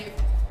save,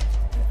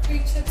 the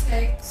creature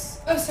takes.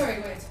 Oh, sorry,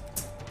 wait.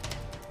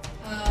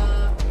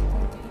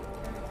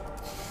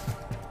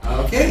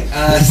 Okay.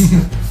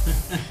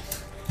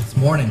 It's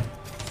morning.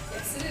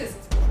 Yes, it is.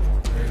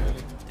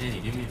 Danny,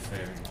 do me a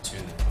favor and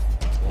turn the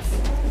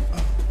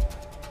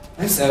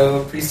off.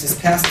 So priestess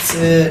passes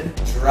it.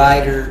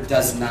 Drider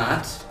does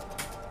not.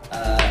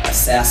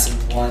 Assassin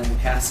 1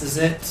 passes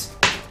it,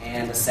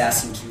 and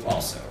assassin 2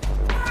 also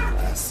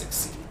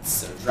succeeds.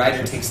 So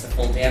Drider takes the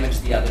full damage.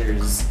 The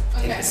others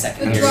take Okay. the The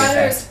secondary driver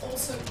effect. is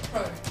also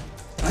prone.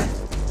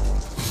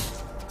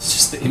 It's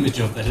just the image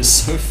of that is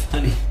so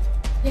funny.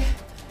 Yeah.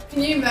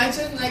 Can you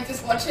imagine, like,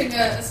 just watching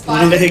a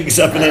spider? Legs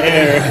up in the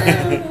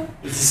air.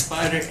 It's a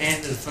spider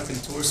and a fucking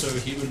torso,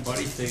 human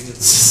body thing.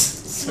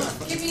 It's Come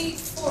on, give me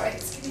 4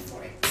 8s. Give me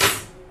 4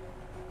 8s.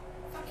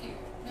 Fuck you.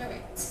 No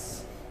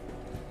 8s.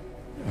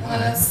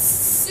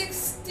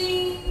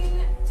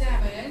 16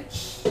 damage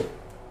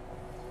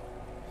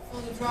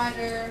for the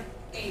drider,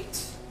 8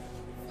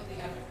 for the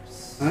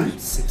others. Alright,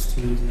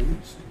 16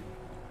 damage.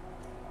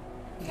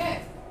 Okay.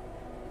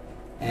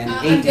 And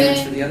Uh, 8 and damage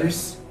then- for the others.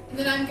 And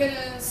then I'm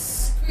gonna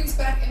squeeze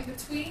back in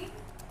between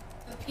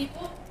the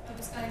people that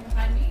are standing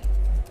behind me.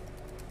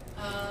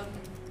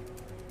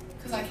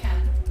 Because I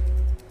can.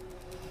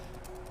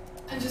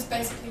 And just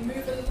basically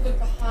move a little bit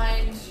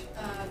behind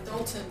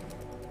Dalton.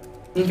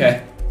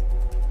 Okay.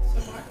 So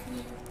Mark, can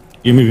you...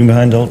 You're moving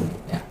behind Dalton.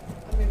 I'm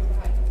moving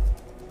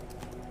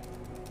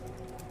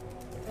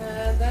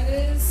behind. That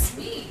is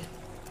me.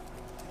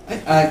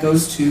 It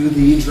goes to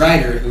the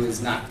Drider, who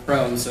is not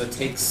prone, so it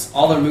takes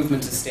all their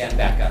movement to stand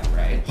back up,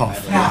 right?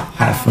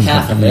 Half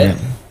of it.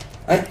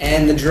 Right,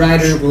 and the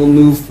Drider will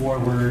move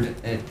forward.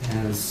 It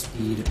has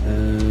speed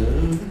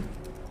of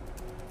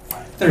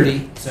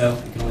 30, so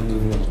it can only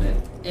move a little bit.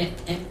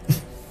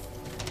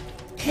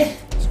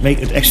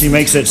 it actually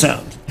makes that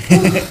sound.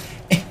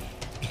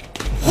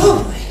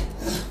 Oh boy,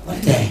 what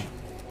a day.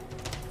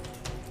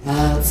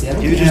 Let's see, I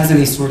don't You think it just- has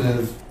any sort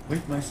of...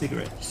 With my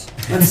cigarettes.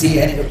 Let's see,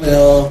 and it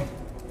will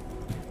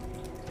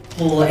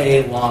pull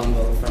a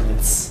longbow from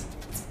its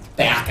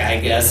back, I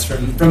guess,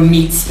 from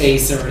meat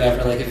space or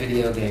whatever, like a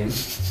video game.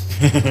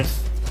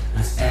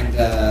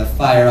 And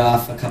fire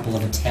off a couple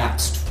of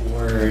attacks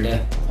toward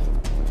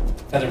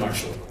Feather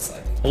Marshal, it looks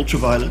like.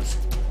 Ultraviolet.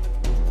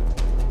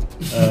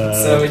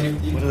 So you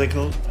What are they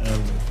called?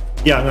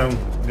 Yeah, no,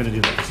 I'm gonna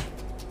do that.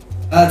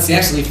 let's see,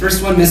 actually,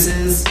 first one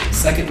misses,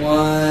 second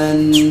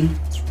one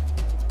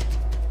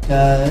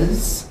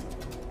does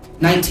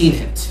 19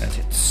 hit. That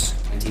hits.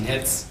 19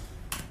 hits.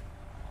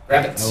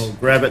 Grab it. I'll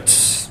grab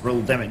it,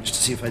 roll damage to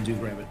see if I do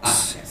grab it.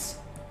 Ah, yes.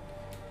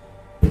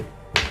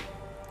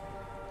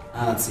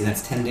 Let's see,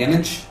 that's 10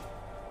 damage.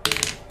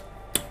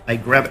 I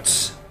grab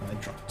it, I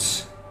drop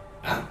it.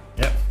 Ah,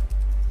 Yep.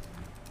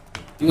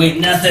 you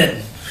ain't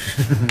nothing.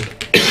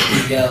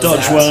 He yells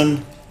Dodge out.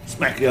 one,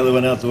 smack the other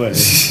one out the way. Are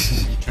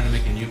you trying to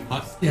make a new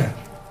putt? Yeah.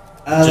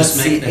 Let's Just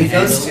see, make the it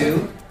goes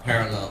handle to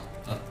parallel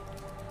up.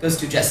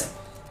 Jessup.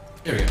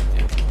 There we go.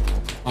 Yeah.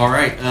 All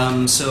right.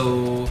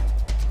 So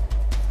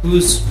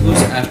who's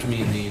after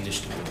me in the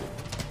initiative?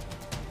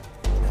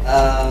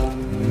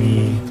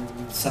 Me.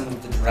 Some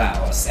of the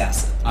drow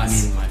assassins. I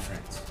mean, my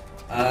friends.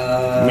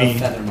 Me.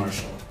 Feather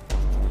Marshal.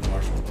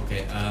 Marshall.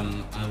 Okay.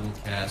 I will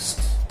cast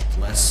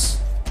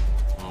Bless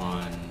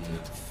on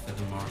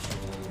Feather Marshall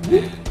and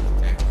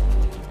Echo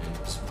and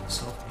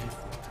myself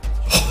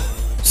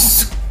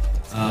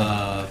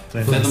and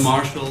Feather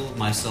Marshall,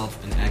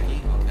 myself, and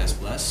Aki. I'll cast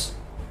Bless,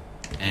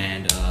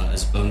 and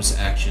as a bonus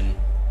action,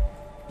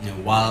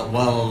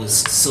 while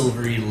this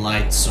silvery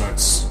light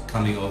starts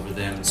coming over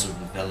them and sort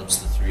of envelops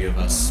the three of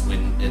us,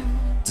 when it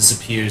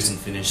disappears and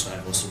finished,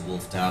 I've also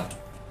wolfed out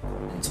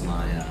into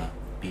my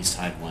beast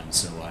hide one,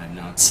 so I'm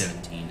now at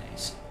 17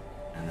 AC,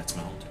 and that's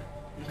my whole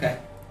turn. Okay.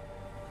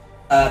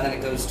 Then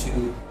it goes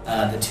to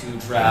the two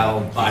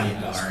drow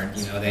bodyguard.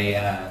 They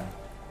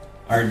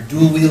are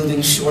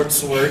dual-wielding short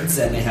swords,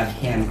 and they have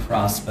hand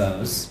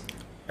crossbows.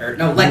 Light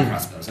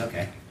crossbows,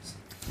 okay.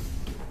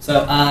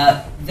 So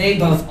they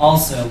both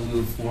also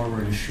move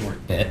forward a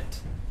short bit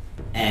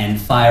and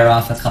fire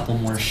off a couple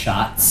more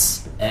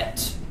shots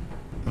at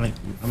I'm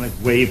like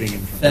waving in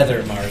front.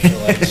 Feather Marshal.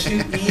 Like,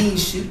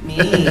 shoot me.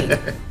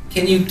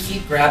 Can you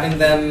keep grabbing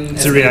them?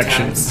 It's as a many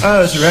reaction. times?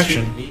 Oh, it's a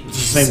reaction. Shoot me. It's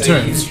the same So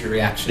turn. you used your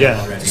reaction Yeah,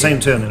 already. it's the same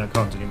turn and I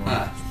can't anymore.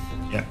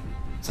 Ah. Yeah.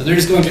 So they're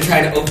just going to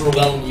try to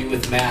overwhelm you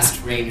with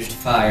massed ranged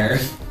fire.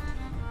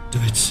 Do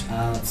it.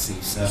 Let's see.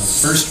 So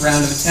first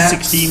round of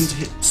attacks. 16 to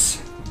hit.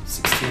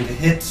 16 to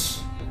hit.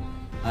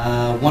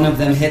 One of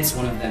them hits,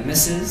 one of them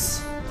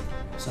misses.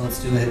 So let's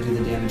do ahead and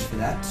do the damage for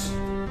that.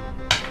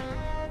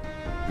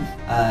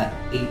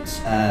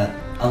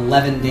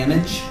 11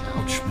 damage.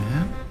 Ouch,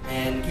 man.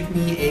 And give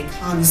me a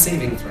con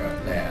saving throw,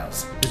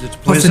 Leos. Is it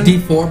Plus a poison?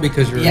 D4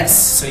 because you're. Yes,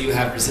 so you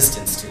have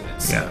resistance to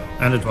it. So, Yeah,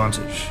 and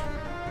advantage.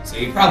 so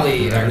you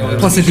probably are going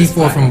Plus to a be just D4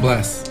 fine. from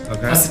Bless. Okay.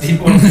 Plus a D4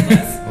 from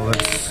Bless. Well,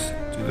 let's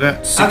do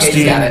that. 16. Okay,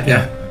 you got it.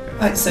 Yeah.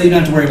 Alright, so you don't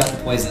have to worry about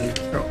the poison.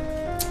 Sure.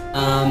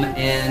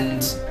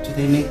 And do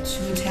they make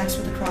 2 attacks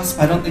with the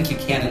crossbow? I don't think you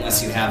can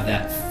unless you have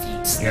that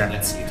feat that Yeah.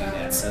 lets you do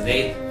that. So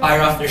they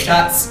fire off their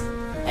shots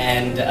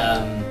and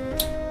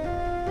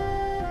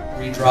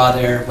redraw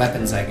their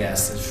weapons, I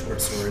guess, as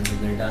short swords, and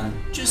they're done.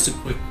 Just a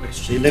quick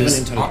question. 11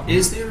 intelligence.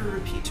 Is there a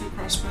repeater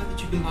crossbow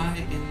that you can buy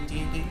in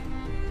D&D?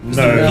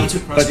 No,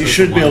 but you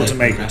should be able to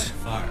make it.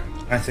 Fire.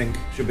 I think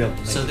should be able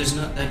to make So it. there's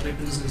not that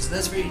weapon isn't. So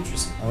that's very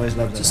interesting. I always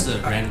love that. Just a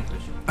random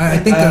question. I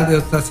think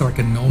that's like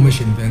a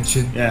gnomish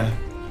invention Yeah.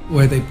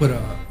 where they put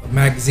a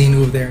magazine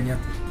over there and you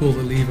have to pull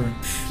the lever. And,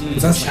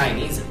 It's that's a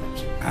Chinese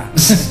invention.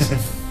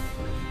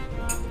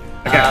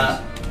 Okay.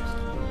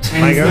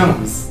 Chinese go?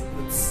 gnomes.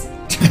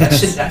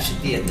 That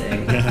should be a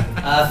thing.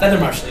 Feather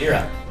Marshal, you're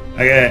up.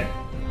 Okay.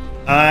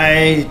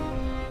 I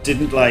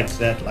didn't like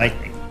that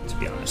lightning, to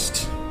be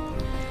honest.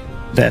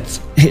 That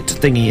hit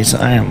thingy is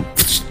I am.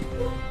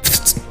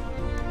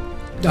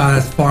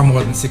 that's far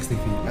more than 60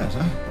 feet. Yes,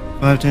 huh?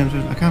 5, 10,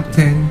 15, I counted.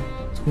 10,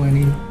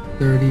 20,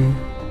 30,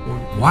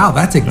 40. Wow,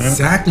 that's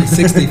exactly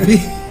 60 feet.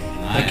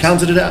 I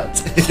counted it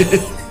out.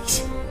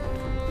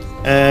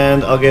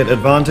 And I'll get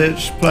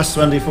advantage plus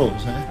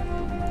 1d4s,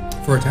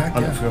 huh? For attack,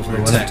 On yeah. for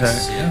one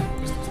Attacks, attack.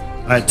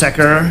 yeah. I attack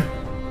her.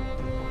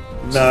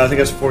 No, I think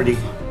it's 40.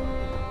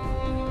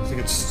 I think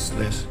it's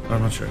this.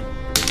 I'm not sure.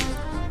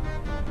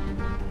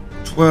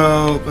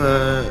 12.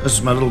 This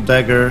is my little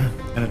dagger.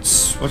 And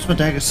it's. What's my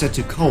dagger set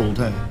to? Cold,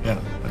 huh? Yeah,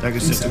 my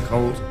dagger's set to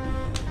cold.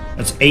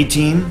 That's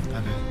 18.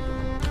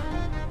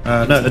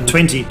 Okay. No,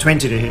 20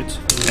 to hit.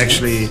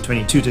 Actually,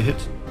 22 to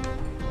hit.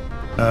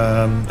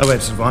 Oh wait,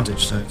 it's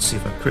advantage, so let's see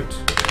if I crit.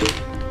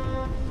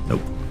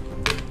 Nope.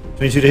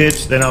 22 to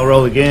hit, then I'll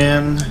roll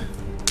again.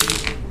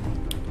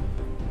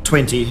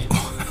 20.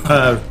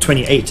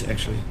 28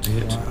 actually to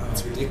hit.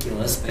 That's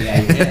ridiculous, but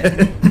yeah, you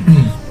hit.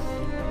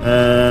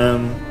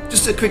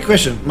 Just a quick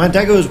question. My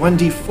dagger is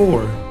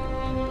 1d4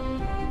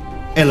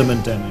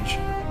 element damage.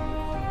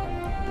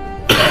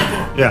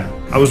 Yeah,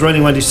 I was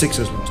rolling 1d6s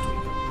last week.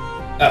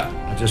 Oh.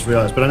 I just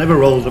realized, but I never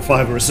rolled a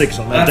 5 or a 6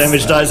 on that That's-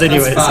 damage dice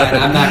anyway. That's fine. so-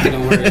 I'm not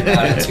going to worry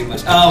about it too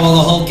much. Oh, well,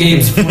 the whole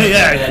game's flipped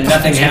Yeah. and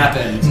nothing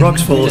happened.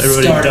 Rocks fall, We just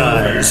everybody start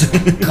over. dies.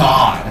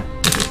 God.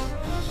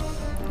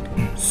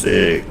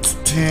 6,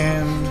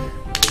 10,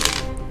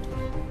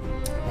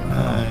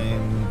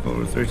 9,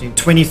 4, 13,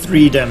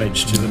 23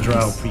 damage to the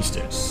Drow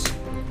Priestess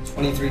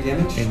 23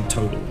 damage? in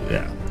total,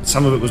 yeah.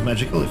 Some of it was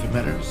magical, if it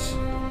matters.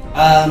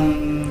 I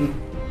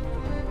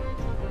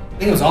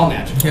think it was all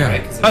magical, Yeah.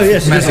 right? 'Cause it Oh, was-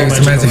 yes, it is all Magic,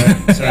 it's magical.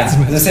 magic. right? So- Yeah, I was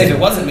going to say, if it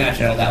wasn't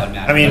magical, Yeah. that would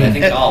matter. I mean, but I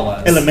think it all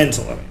was.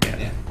 Elemental, I mean, yeah.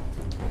 Yeah.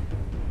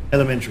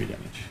 Elementary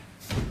damage.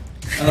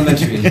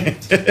 Elementary.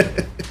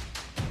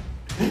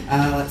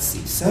 Let's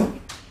see. So,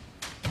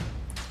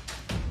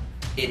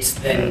 it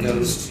then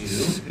goes to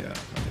Yeah.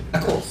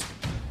 Akul.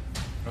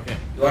 Okay.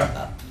 You are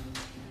up.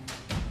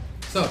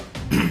 So,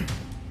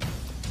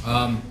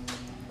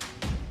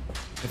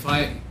 if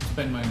I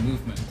spend my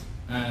movement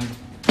and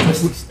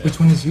Which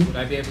one is you? would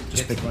I be able to Just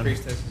get pick to the one.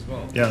 priestess as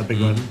well? Yeah, the big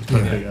one. It's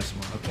quite a Okay. big ass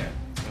one. Okay,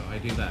 so I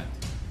do that.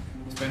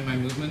 Spend my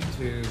movement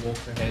to walk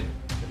ahead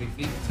 30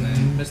 feet, and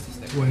then Misty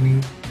Step,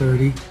 20,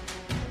 30.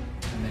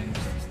 and then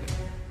Misty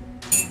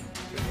Step.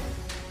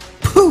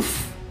 Poof!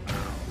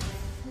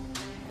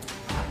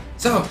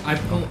 So I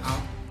pull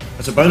out.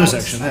 That's a bonus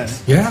action there.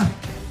 Yeah,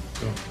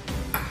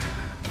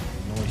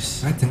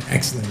 Nice. that's an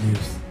excellent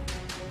use.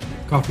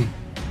 Coffee.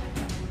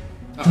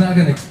 It's not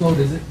gonna explode,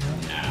 is it?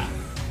 No.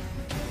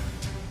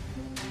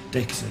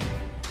 Dex save.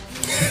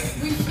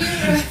 We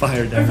hear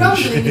Fire a damage.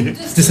 rumbling in the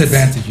distance.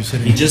 Disadvantage, you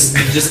said He it. just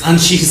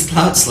unsheathes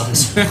Cloud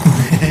Slice. Yeah,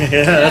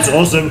 that's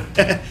awesome.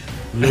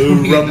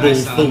 Low Yeah, rumble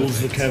nice sound fills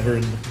the effects.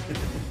 cavern.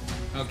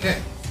 Okay,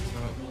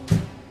 so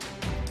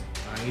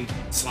I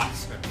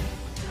slice her.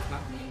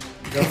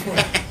 Go for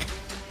it.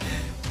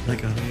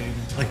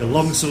 Like a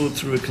long sword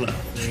through a cloud.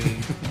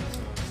 3, so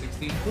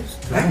 16.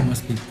 Drow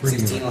must be pretty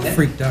 16 on it.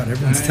 freaked out.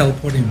 Everyone's Alright.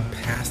 teleporting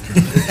past her.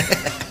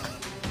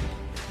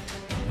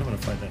 I want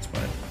to fight that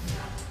spider.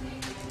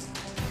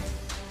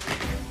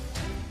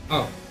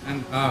 Oh,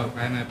 and I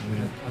have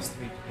plus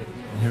 3 to hit it.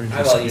 Inherent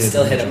Ah, well, you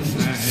still hit him.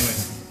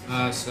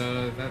 Anyway,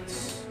 so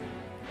that's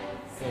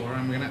 4.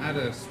 I'm gonna add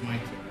a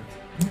smite to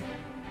that.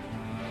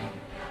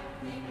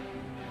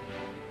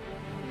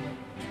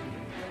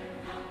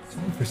 It's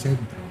only for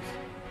saving throws.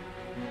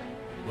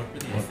 What were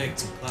the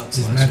effects of Cloud This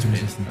is Slice? magic made?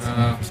 resistance. It's Uh,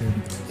 only for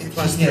saving throws.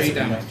 Plus He has 3 a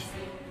damage. range.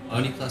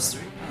 Only plus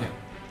 3? Yeah.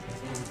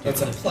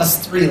 It's a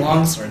 +3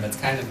 longsword. That's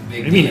kind of a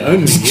big What do you mean deal.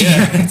 only?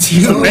 Yeah. It's It's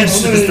the you.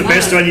 best, it's the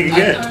best one you can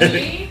get.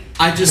 Only?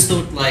 I just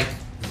thought, like,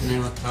 you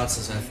know what Cloud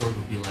Slice, I thought it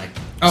would be like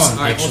Oh, some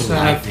I extra also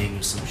have- lightning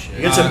or some shit.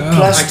 It's I a can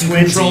plus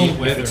 20 control if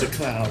weather. it's a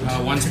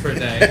cloud. Once per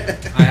day.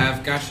 I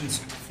have Gashin's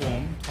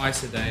form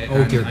twice a day, Oh,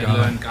 and dear I God.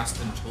 learn Gust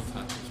and Chill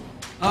Touch as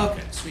well.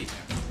 Okay, sweet.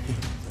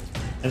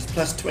 And it's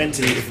plus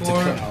 20 if it's a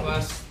 4 cloud.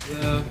 plus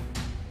the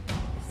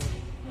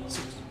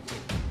 6,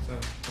 so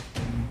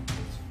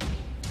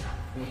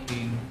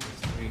 14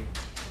 plus 3,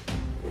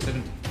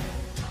 17.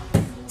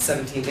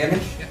 17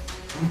 damage? Yeah.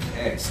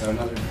 Okay, so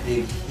another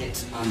big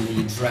hit on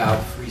the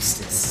Drow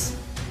Priestess.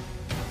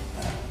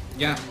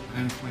 Yeah,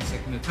 and my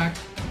second attack.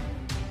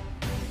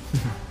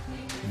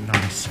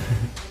 Nice.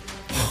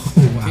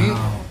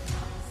 Wow.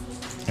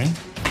 Okay.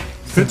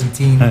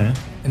 17 Oh, yeah.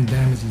 and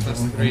damage is Plus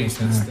almost 3,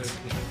 that's max.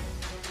 13.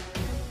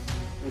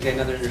 Okay,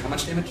 another, how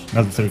much damage?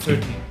 Another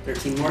 13. 13.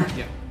 13 more?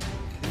 Yeah.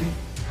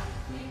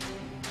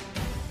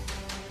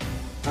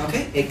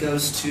 Okay, it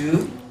goes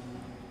to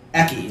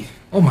Aki.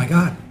 Oh my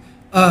god.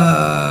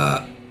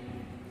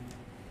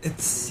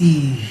 Let's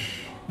see.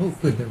 Oh,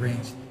 good, they're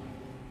ranged.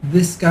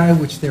 This guy,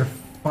 which they're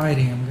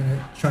fighting, I'm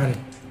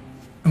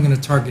gonna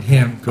target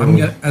him. Cool. I'm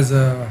gonna, as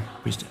a.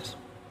 Priestess.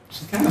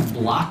 She's kind of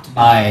blocked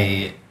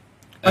by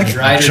a Okay.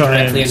 Drider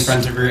directly in Giants.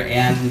 front of her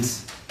and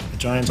The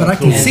giants But are I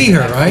can cool. see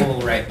her, a right?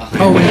 Cole right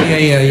behind Oh, her.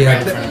 yeah.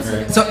 Right in front of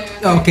her. So,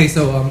 okay,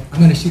 so I'm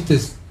gonna shoot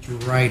this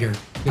Drider.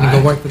 I'm gonna go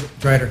Alright. right for the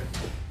Drider.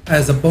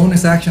 As a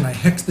bonus action, I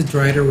hex the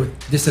Drider with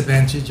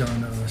disadvantage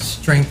on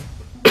strength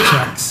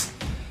checks.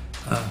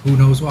 Who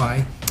knows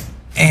why?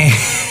 And,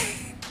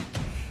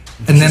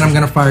 and then I'm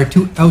gonna fire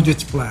 2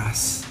 Eldritch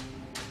Blasts.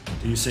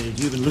 Do you say,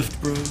 do you have a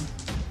lift, bro?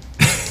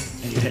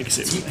 And you hex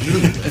it.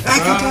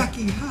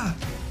 Aki, ha!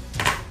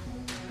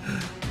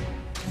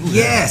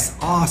 Yes,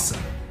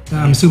 awesome.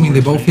 I'm assuming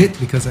they both hit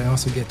because I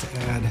also get to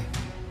add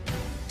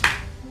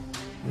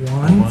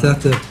 1. So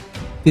that's a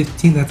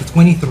 15. That's a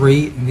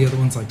 23, and the other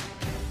one's like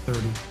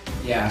 30.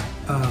 Yeah.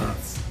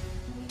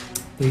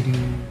 They do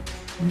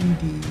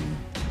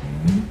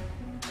 2d10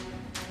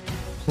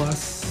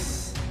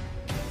 plus.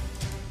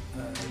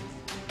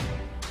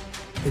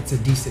 It's a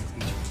d6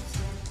 each.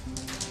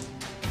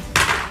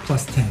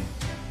 Plus 10.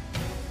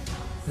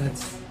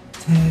 That's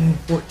 10,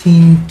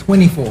 14,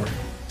 24.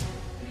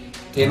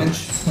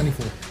 Damage?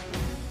 24.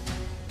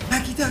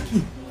 Aki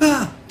Daki!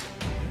 Ah!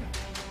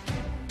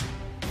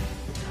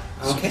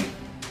 Okay.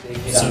 Big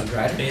hit So, on the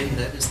Drider. Ben,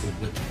 that is the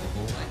width of the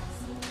whole line.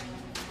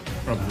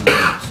 Probably.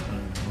 Yes.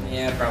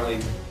 Yeah, probably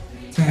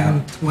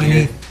 10,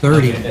 20, I'll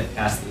 30. get a bit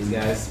past these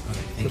guys. Okay, So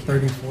thank you.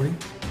 30, 40.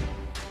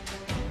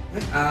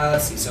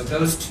 Let's see. So it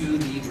goes to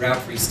the Drow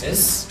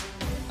Priestess.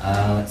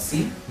 Let's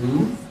see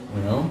who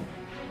will.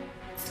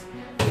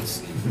 Let's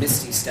see.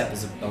 Misty Step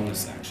is a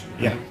bonus action.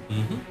 Right? Yeah.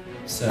 Mm-hmm.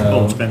 So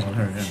Oh, it depends on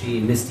her, yeah. she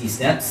Misty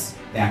Steps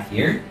back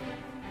here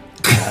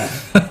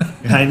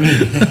Behind me.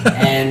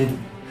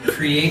 and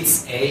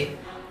creates a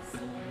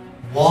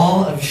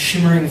wall of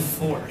shimmering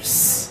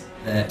force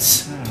that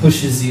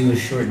pushes you a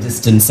short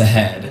distance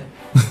ahead.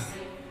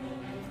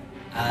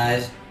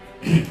 Nice.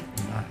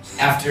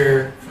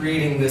 After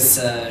creating this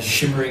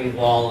shimmering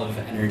wall of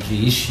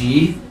energy,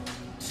 she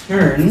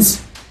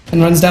turns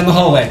and runs down the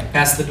hallway,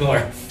 past the door.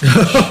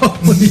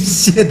 Holy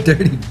shit,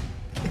 dirty.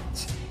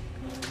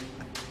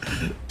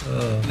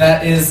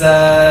 That is,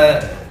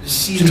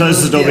 she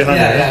closes the door behind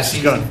her, Yeah, yeah?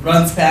 she Go on.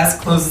 runs past,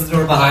 closes the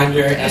door behind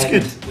her, That's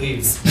and good.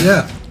 leaves.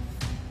 Yeah.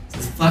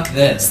 Says, fuck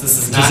this. This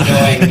is not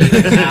going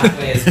even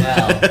halfway as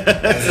well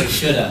as it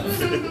should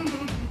have.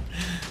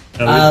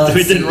 We let's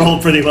did see. roll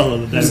pretty well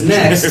on the Who's damage.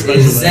 next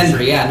is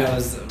Zenbri. Yeah, no, it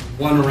was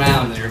one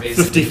round and you're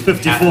basically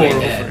 54. halfway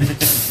dead. Okay.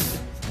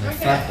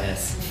 Fuck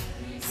this.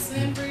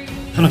 Sandbury.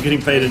 I'm not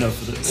getting paid enough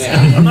for this. Yeah.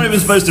 I'm not even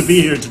supposed to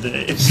be here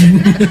today. This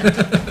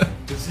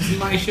is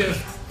my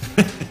shift.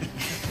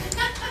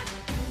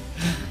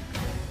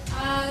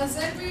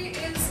 Zedri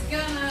is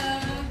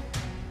gonna.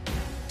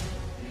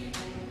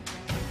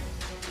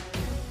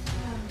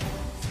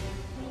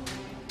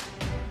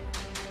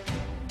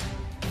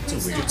 It's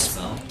a weird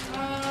spell.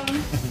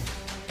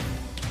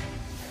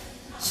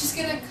 She's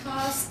gonna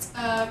cast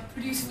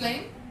Produce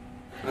Flame,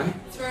 Right?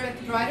 throw it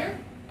at the rider,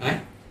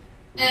 Right?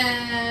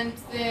 and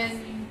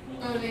then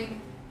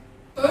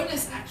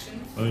bonus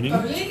action. Boning?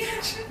 Bowling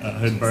action? I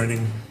heard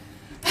burning.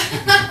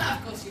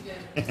 Of course you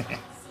did.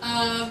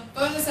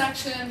 Bonus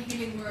action,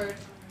 healing word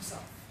on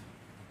herself.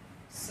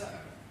 So,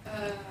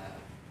 let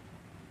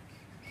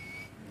me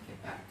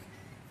get back.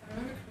 If I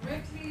remember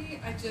correctly,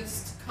 I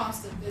just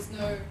cast it. There's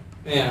no,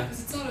 Yeah.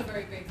 because it's not a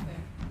very big thing.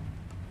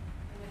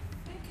 And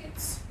I think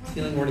it's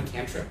Healing word of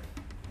cantrip.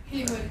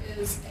 Healing word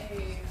is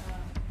a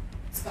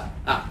spell,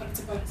 Ah. but it's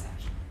a bonus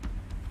action.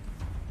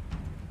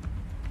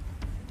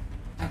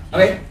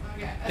 Okay.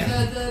 Okay.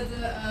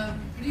 The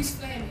produce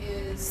flame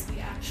is the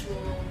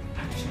actual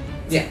action.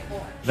 It's Yeah. a whole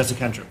action. That's a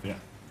cantrip, yeah.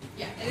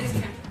 Yeah, it is a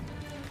cantrip.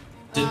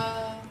 Did-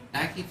 Uh,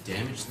 Aki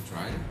damage the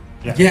Drider?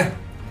 Yeah. Yeah.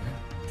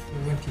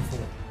 24.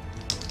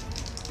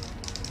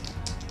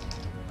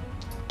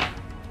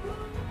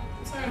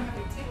 sorry, I'm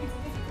having technical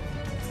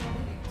difficulties. It's not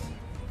working.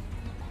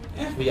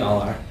 Yeah, we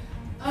all are. Wait,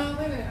 I've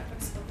got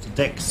to stop. It's a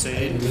deck I didn't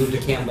save. move to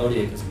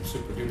Cambodia because I'm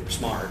super duper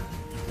smart.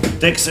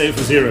 Deck save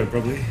for 0,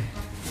 probably. No,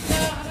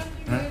 I don't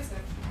think Huh? it is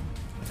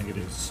actually. I think it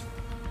is.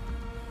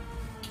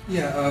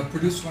 Yeah,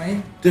 produce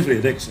flame. Definitely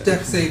a deck save.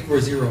 Deck save for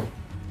 0.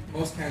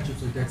 Most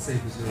cantrips are deck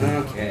save for 0.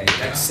 Okay,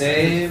 dex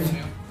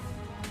save.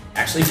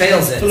 Actually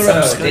fails it, Fill her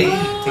up, so Scott.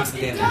 Dave takes the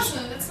It damage.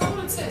 doesn't. That's not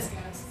what it says,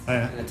 guys. Oh,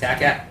 yeah. An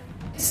attack at.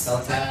 It's, Spell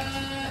attack?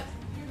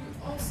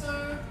 You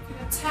also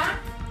can attack.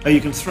 Oh,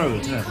 you can throw When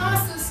it, you yeah.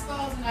 cast this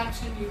spell as an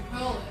action, you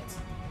roll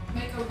it.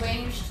 Make a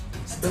ranged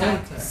Spell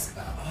attack attack.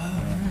 spell.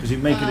 Because you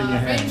make it in your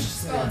Ranged hand.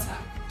 spell attack.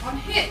 On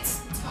hit,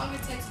 the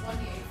target takes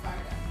 1d8 fire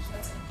damage.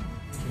 That's it.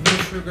 No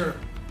sugar.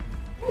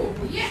 Ooh,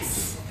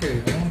 yes!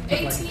 Okay, I want to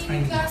put like a 18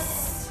 tiny.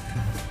 plus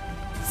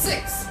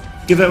 6.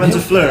 Give that one to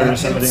Fleur or That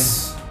somebody.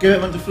 hits. Give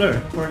that one to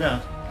Fleur. Pour it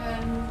out.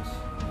 And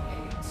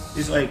 8.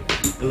 He's like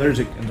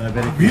allergic and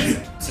diabetic. Really?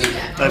 2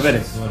 damage.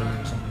 Diabetic or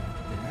whatever or something.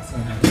 That's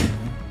not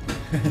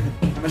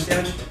happening. How much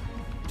damage?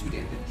 2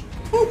 damage.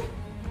 Okay.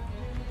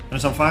 And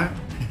it's on fire?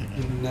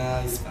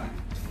 No, it's fine.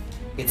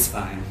 It's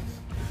fine.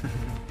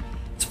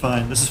 It's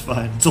fine. This is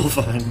fine. It's all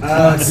fine.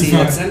 Let's see.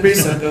 That's Zenbri,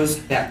 so it goes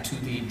back to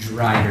the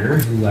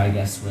Drider, who I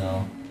guess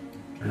will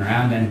turn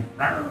around and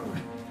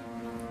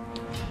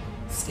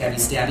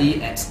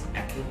stabby at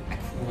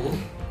Akul.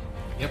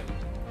 Yep.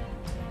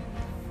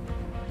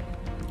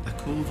 I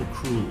call the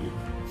cruel.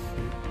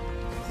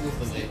 Cool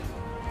for late.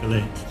 The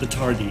late. The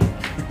tardy.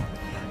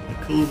 I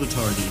call the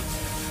tardy.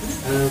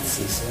 Let's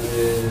see. So it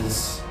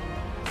is.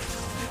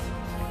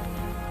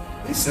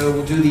 Okay, so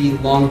we'll do the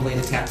long blade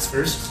attacks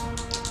first.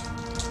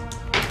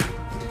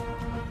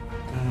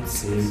 Let's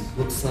see.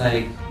 Looks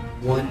like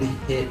 1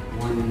 hit,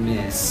 1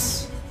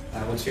 miss.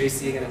 What's your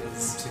AC again? It was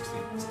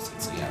 16.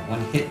 So yeah, 1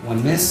 hit,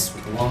 1 miss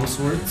with the long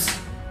swords.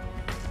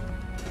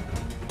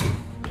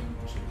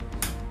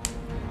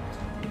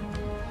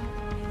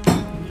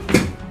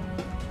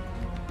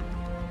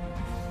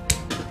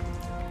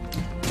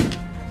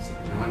 So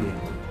now I need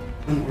one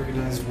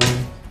unorganized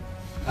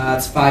one.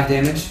 It's 5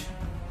 damage,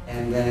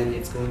 and then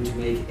it's going to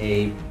make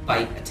a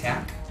bite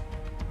attack.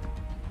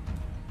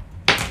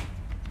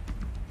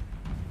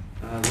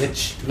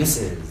 Which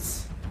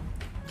misses.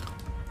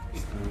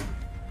 So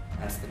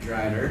that's the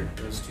Drider.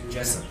 Goes to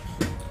Jessup.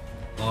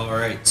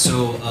 Alright,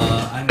 so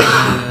I'm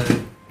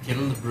gonna get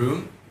on the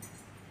broom.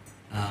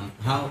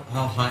 How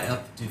high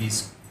up do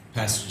these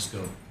passages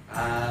go?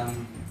 I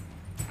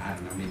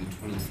don't know, maybe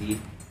 20 feet.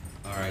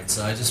 Alright,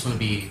 so I just want to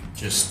be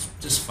just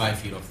 5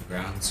 feet off the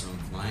ground, so I'm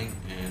flying,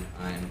 and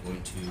I'm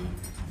going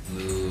to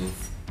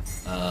move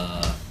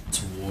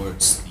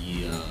towards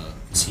the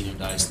casino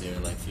dice there,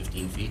 like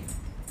 15 feet.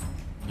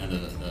 No, the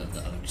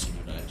other casino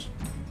dice.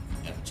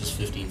 Yeah, just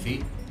 15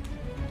 feet.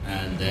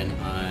 And then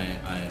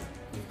I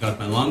got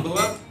my longbow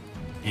out,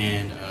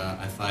 and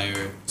I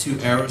fire 2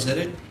 arrows at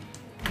it.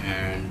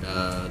 And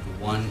the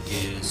one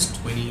is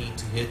 20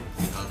 to hit,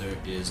 the other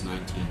is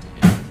 19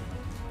 to hit.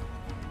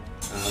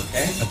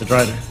 Okay. At the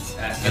Drider.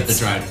 At the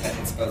Drider. That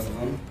hits both of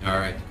them. All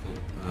right,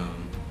 cool.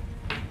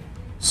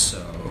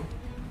 So.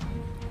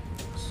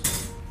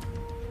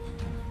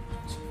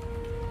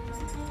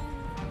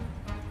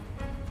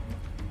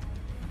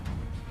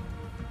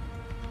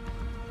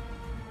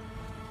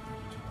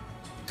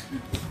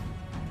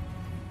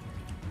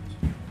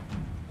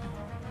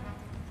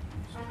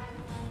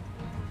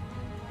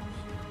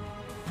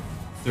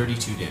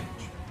 $32 damage.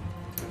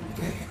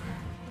 Okay.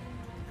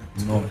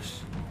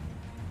 Nice.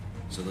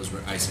 So those were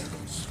ice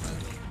arrows. by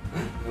the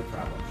way. No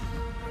problem.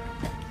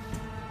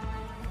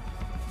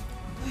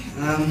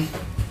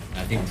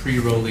 I think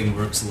pre-rolling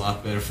works a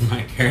lot better for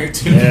my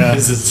character. Yeah,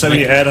 because it's so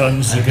many like,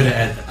 add-ons. I gotta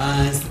add the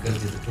eyes, I gotta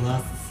do the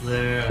Colossus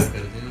Slayer, I gotta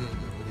do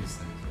all these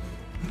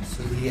things.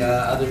 So the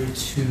other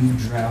 2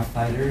 drow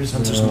fighters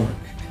Hunter's will Mark.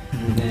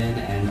 move in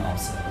and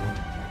also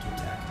try to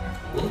attack.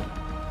 Cool.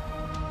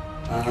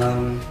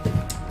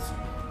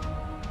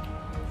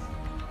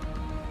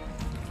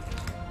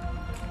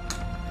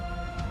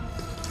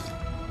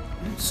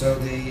 So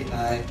they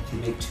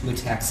can make 2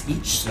 attacks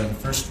each. So the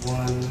first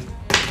one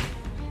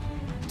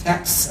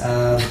attacks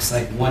looks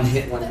like 1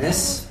 hit, 1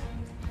 miss.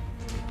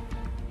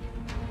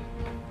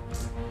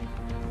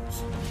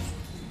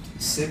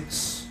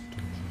 6.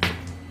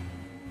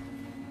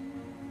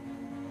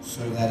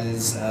 So that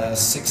is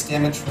 6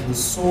 damage from the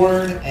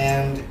sword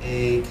and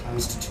a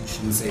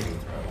Constitution saving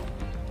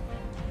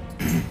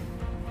throw.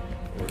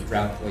 Or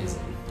drow poison.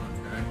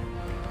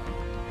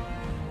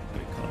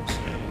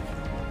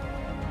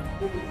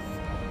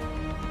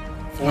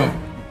 Four.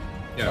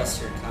 Yeah.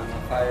 Plus your con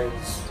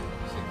modifiers.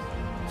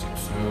 6.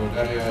 So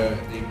that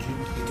they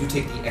do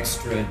take the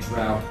extra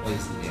drow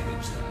poison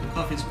damage The then.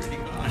 coffee's pretty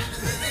gone.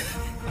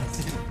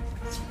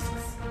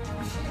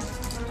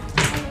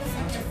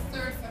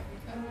 Third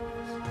fucking cup.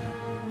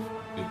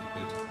 Good,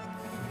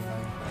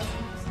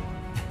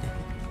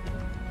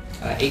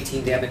 good.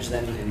 18 damage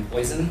then in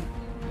poison.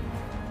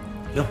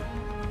 Yeah.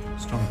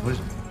 Strong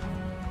poison.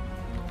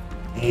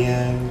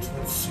 And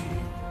let's see.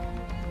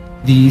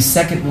 The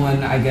second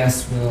one, I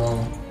guess,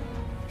 will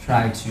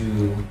try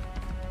to.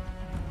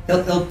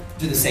 He'll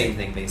do the same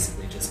thing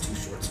basically, just 2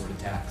 short sword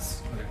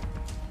attacks.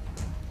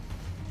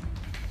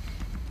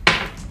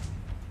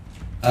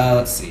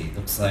 Let's see.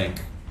 Looks like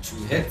 2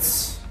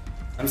 hits.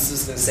 I'm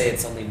just gonna say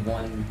it's only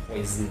 1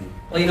 poison.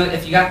 Well, you know,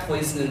 if you got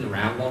poison in the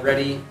round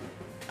already,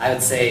 I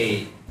would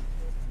say,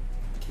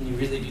 can you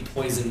really be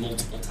poisoned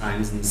multiple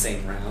times in the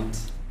same round?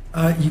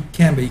 You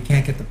can, but you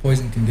can't get the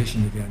poison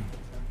condition again.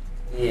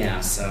 Yeah.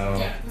 So.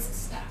 Yeah, this is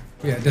staff.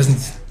 Yeah, it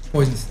doesn't.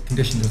 Poison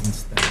condition doesn't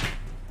stay.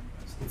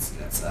 Let's see,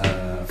 that's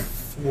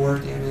 4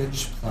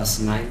 damage plus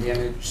 9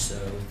 damage, so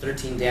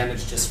 13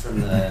 damage just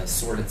from the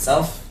sword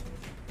itself,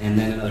 and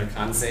then another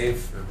con save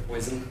for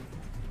poison.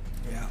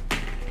 Yeah.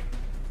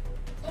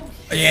 Oh,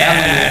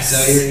 Yes!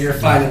 So you're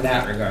fine in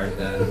that regard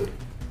then.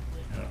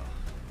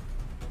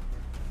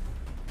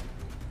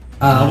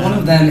 One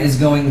of them is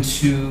going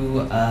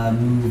to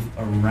move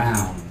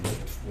around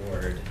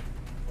toward.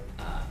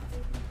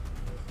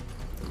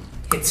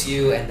 Hits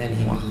you, and then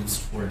he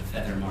moves toward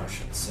Feather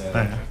Marshal. So. Oh,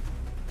 yeah.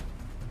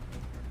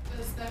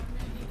 does that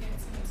mean he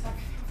gets an attack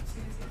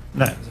opportunity?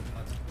 No,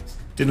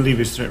 didn't leave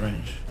his threat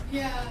range.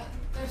 Yeah,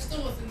 they're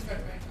still within threat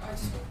range. I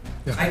just want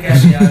Yeah. I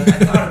guess, yeah,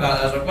 I thought about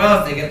it. I was like,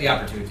 well, if they get the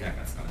opportunity attack,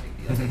 that's not a big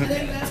deal. I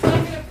think that's what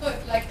I'm gonna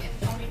put like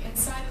on the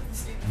inside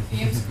of the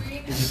game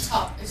screen, and the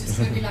top is just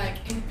gonna be like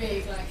in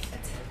big like attack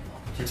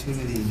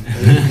Opportunity.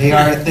 They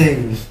are a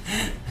thing.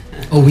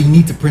 Oh, we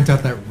need to print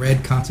out that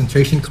red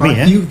concentration card. Me,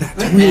 eh? You,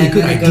 that's a really And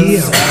good then it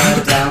idea.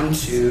 goes, down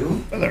to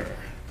Feather.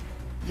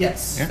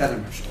 yes, Yeah. Feather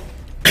Marshal.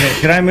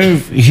 Can I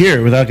move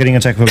here without getting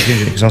attack of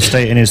opportunity? Because I'll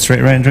stay in his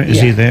threat range, right? Is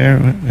he Yeah.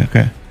 there?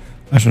 Okay.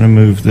 I just want to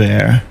move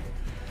there.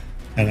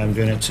 And I'm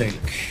going to take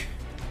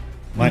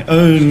my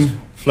own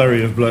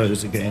flurry of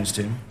blows against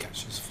him.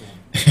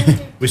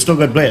 We still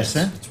got Bless,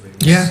 eh?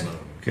 Yeah,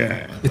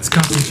 Okay. it's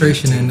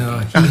concentration, and he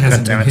God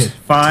hasn't damn been it. hit.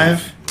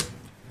 5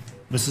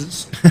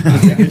 misses.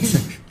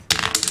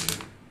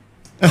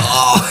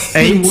 Oh,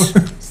 8.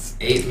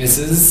 8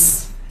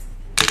 misses.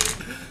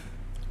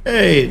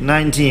 Hey,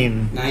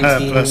 19.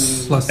 19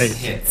 Plus 8.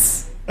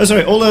 hits. Oh,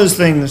 sorry, all those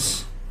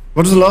things.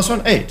 What was the last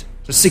one? 8.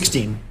 So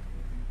 16.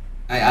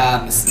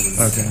 Misses.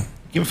 Okay.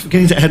 I'm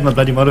forgetting to add my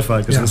bloody modifier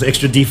because Yeah. there's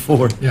extra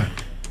d4. Yeah.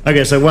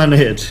 Okay, so 1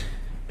 hit.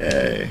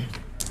 Yay.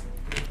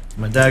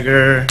 My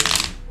dagger.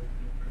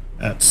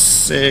 That's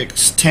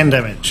 6. 10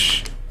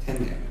 damage. 10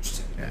 damage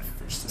to Yeah.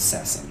 the first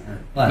assassin. Or,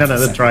 No, that's no,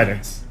 the second.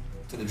 Drider.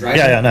 To the Drider?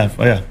 Yeah, no.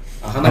 Oh, yeah.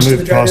 How I much to the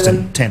moved Drider past then?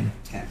 him. 10.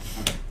 10.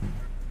 Okay.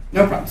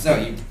 No problem. So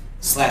you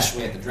slash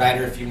away at the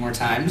Drider a few more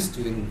times,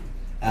 doing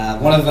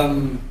one of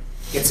them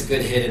gets a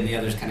good hit, and the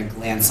others kind of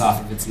glance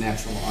off of its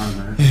natural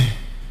armor.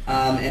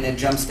 And it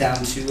jumps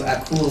down to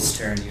Akul's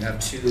turn. You have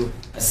two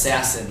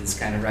assassins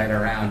kind of right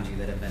around you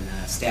that have been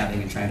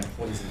stabbing and trying to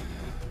poison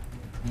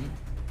you.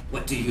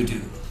 What do you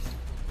do?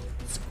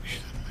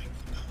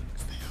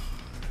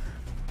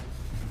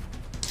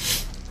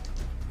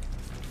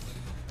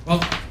 Well,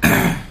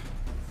 I'm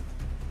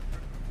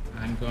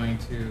going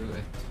to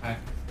attack.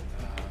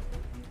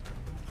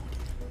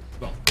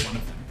 Well, one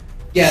of them.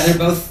 Yeah, they're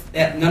both.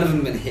 None of them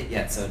have been hit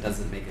yet, so it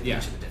doesn't make Yeah.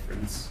 much of a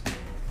difference.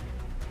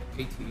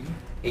 18.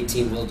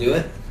 18 will do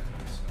it.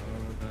 So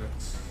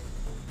that's.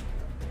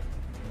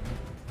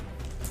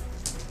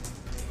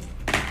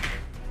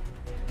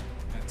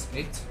 That's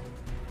 8.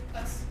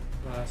 Plus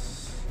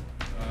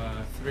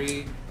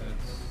 3.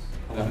 That's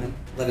 11.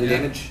 11 Yeah.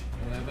 damage.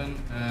 11.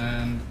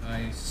 And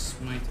I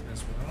smite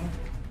as well.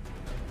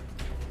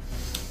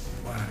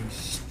 Wow.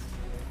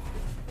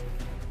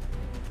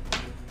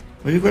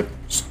 Well, you've got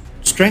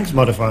strength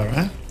modifier,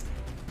 huh?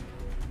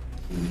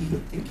 I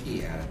think he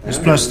had It's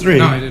that. +3.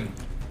 No, I didn't.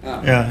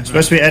 Oh. Yeah, it's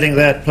supposed to be adding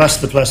that plus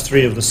the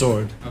 +3 of the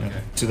sword Okay.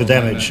 to the Well,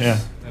 damage, yeah,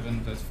 that's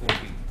 11, that's 14.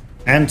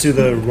 and to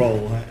the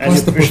roll, and Plus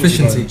your the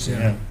proficiency, bonus,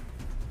 yeah.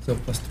 So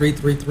plus 3,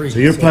 3, 3. So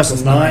you're plus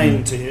plus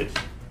 9 to hit,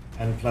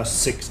 and plus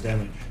 6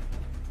 damage.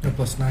 No,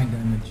 plus 9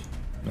 damage.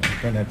 No,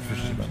 don't add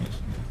proficiency bonus.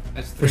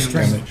 That's For 3 on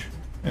strength. the Damage.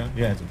 Yeah,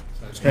 yeah, it's So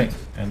it's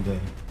strength and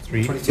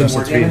 3 22 plus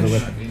more the 3 of the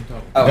damage? weapon. in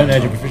total. Oh, Don't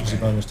add your total, proficiency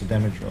okay. bonus to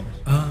damage rolls.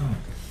 Oh.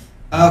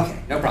 Okay,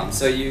 no problem.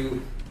 So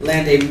you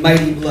land a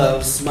mighty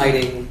blow,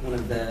 smiting one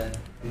of the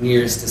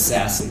nearest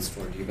assassins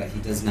toward you, but he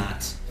does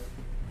not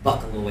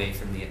buckle away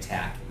from the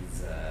attack.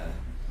 He's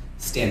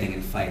standing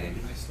and fighting.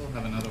 I still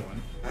have another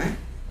one. Alright.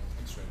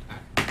 Extra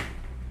attack.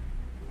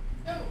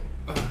 Oh.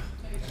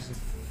 This is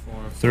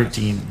for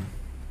 13.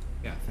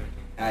 Yeah,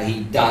 13.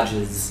 He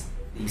dodges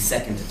the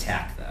second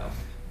attack, though.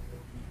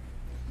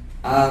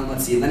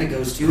 Let's see. Then it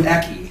goes to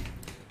Aki.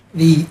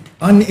 The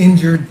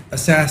uninjured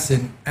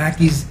assassin,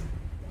 Aki's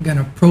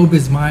gonna probe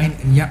his mind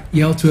and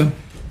yell to him,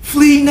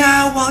 "Flee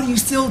now while you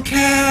still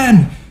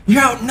can!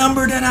 You're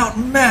outnumbered and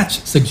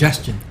outmatched!"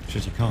 Suggestion.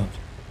 Shit, you can't.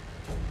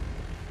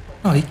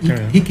 Oh, he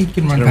Carry on.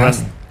 can run Gonna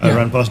past. Yeah.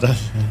 run past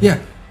us. Yeah.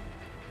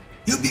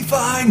 You'll be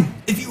fine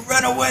if you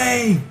run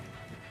away!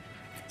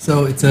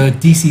 So it's a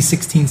DC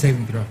 16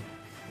 saving throw.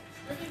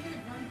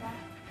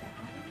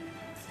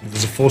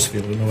 There's a force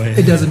field in the way.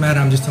 It doesn't matter,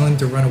 I'm just telling him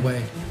to run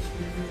away.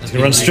 That's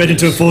You run straight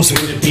into a force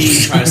The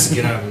bee tries to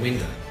get out of a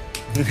window.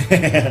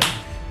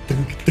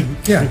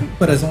 Yeah,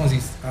 but as long as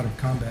he's out of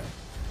combat.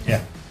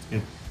 Yeah.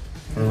 Good.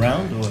 For a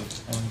round or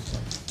what?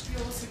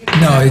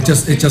 No, it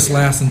just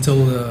lasts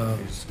until the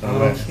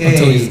Okay.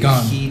 Until he's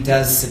gone. He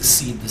does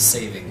succeed the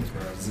saving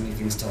throw. Does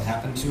anything still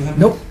happen to him?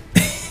 Nope.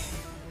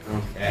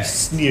 Okay.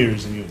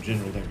 Sneers in your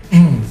general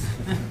direction.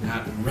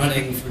 Not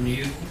running from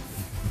you.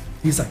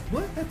 He's like,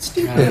 what? That's A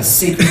stupid.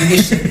 sacred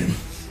mission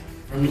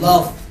from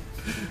Lolth.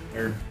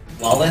 Or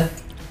Lolith?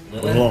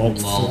 Lilith? Lolth.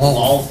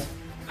 Lolth.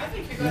 I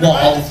think you're going to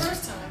right the Lolth.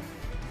 first time.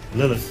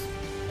 Lilith.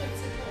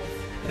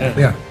 Yeah.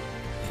 Yeah.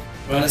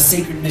 We're on a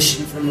sacred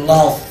mission from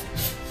Lolth.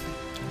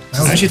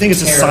 I actually think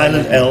it's a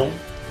silent L.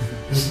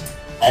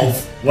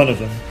 Lolth. One of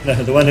them. No,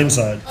 the one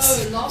inside.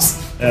 Oh,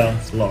 lost. Yeah,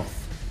 it's Loth.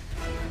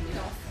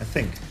 No. I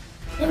think.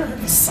 Never heard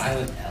of a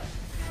silent L.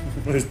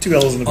 Well, there's 2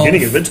 L's in the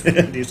beginning of it.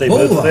 Do you say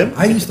both Oh, of them?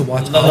 I used to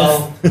watch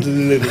Alf. Lolth.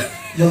 Lilith.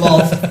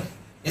 Lolth.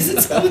 Is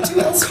it spelled with 2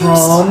 L's?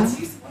 Calm. You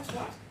used to watch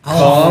what?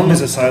 Calm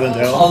is a silent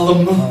L.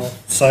 Column.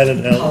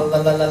 Silent L.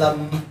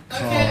 Calalalalum.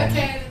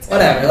 Okay, let's go.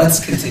 Whatever, let's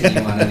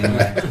continue on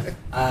anyway.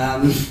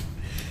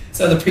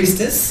 So the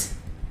priestess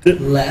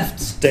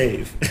left,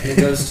 Dave. and it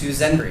goes to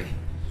Zenbri.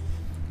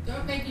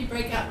 Don't make me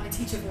break out my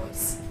teacher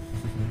voice.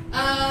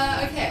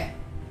 Okay.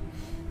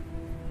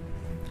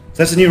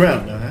 That's a new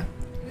round now, huh?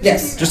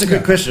 Yes. Just a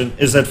quick question.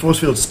 Is that force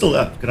field still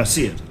up? Can I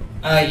see it?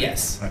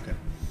 Yes. Okay.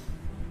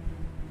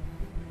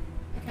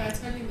 Okay, I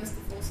totally missed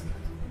the force.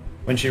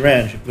 When she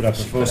ran, she put up a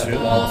force put up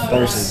field. a wall of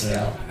Forces,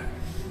 force,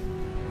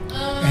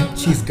 And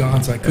she's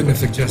gone, so I couldn't have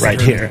suggested Right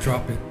her here. to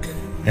drop it.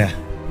 Yeah.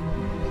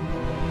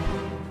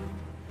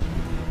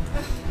 I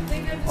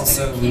think I'm just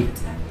Also, gonna keep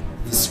attacking.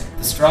 The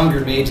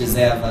stronger mages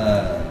have,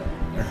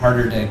 they're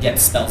harder to get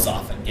spells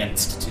off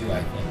against, too,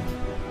 I think.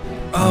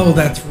 Oh,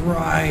 that's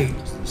right.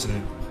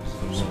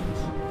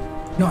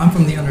 No, I'm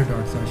from the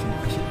Underdark, so I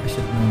should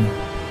have known that.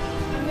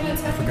 I'm gonna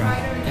attack the forgot.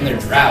 rider again. And they're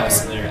drow,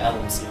 so they're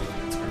elves, so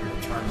it's harder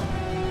to charm them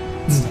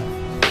and stuff.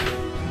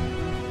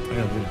 I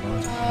got a bit of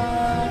bonus.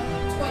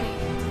 20 to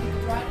hit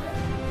the rider.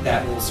 That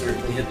will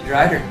certainly hit the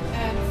Drider.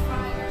 And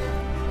fire.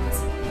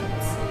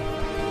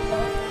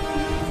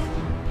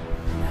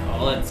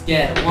 Well, let's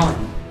get 1.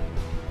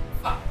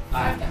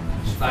 5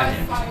 damage. 5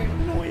 damage. Fired.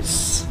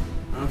 Noise.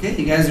 Okay,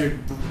 you guys are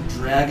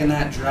dragging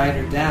that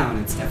Drider down.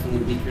 It's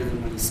definitely weaker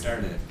than when you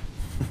started.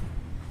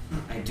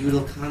 I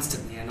doodle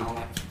constantly and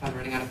I keep on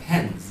running out of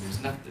pens.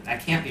 There's nothing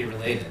that can't be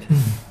related.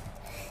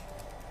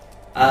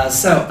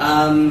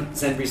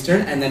 Zenbri's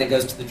turn, and then it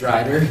goes to the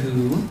Drider,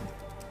 who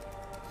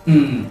I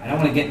don't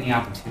want to get any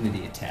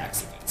opportunity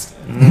attacks against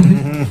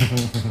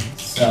it.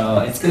 So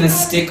it's going to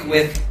stick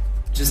with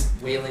just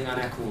wailing on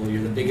Akul.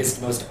 You're the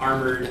biggest, most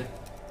armored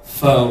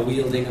foe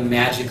wielding a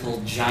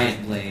magical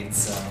giant blade.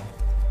 So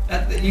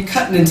you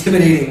cut an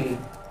intimidating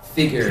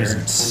figure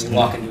when you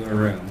walk into a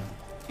room.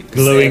 People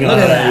Glowing say, Look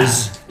at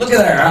eyes. that. Look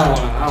at her.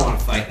 I don't want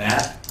to fight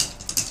that.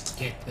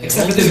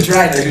 Except for this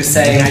Drider who's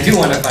saying, I do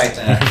want to fight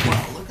that.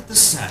 Wow, look at the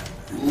sack.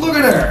 Look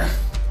at her.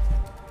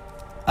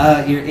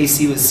 Your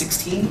AC was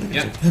 16?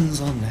 Yep.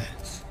 Depends on that.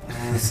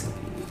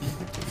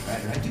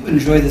 I do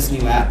enjoy this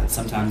new app, but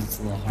sometimes it's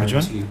a little hard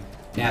Which to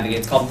navigate.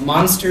 It's called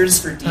Monsters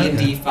for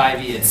D&D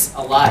 5e. It's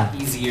a lot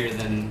easier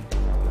than the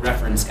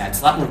reference guide.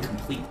 It's a lot more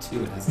complete,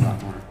 too. It has a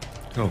lot more.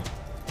 Cool.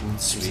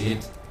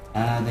 Sweet.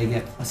 They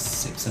get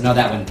 +6. So no,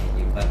 that wouldn't hit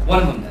you, but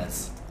one of them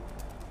does.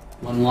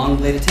 One long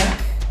blade attack.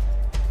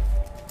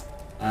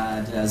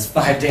 Does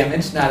 5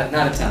 damage. Not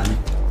a ton.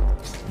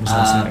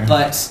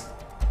 But...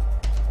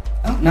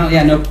 Oh, no,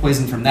 yeah, no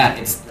poison from that.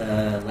 It's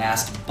the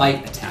last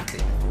bite attack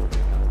that you ordered,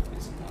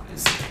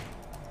 poison-wise.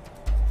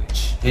 Which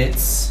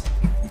hits...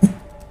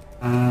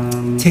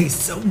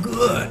 Tastes so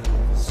good.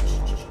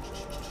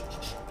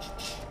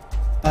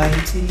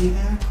 Biting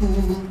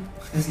Akul,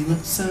 because he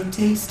looks so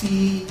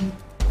tasty.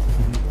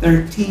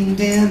 13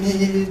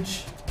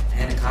 damage.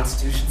 And a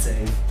constitution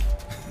save.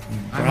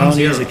 I'm on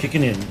Brownies 0. are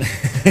kicking in.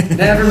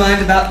 Never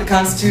mind about the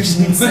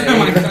constitution save.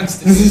 My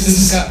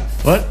constitution's up.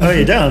 What? Oh,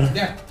 you're down?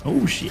 Yeah,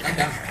 Oh, shit. I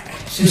got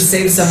Should have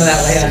saved some of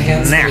that lay on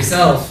hands for Nah.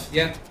 yourself.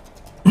 Yep.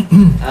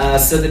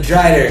 So the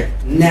Drider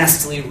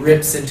nastily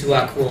rips into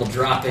Akul,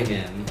 dropping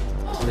him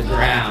to the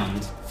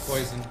ground.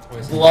 Poison.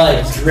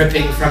 Blood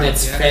dripping from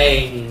its Yeah.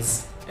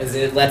 fangs as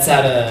it lets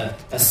out a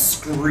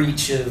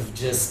screech of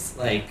just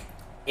like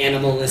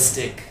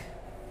animalistic.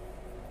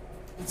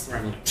 What's the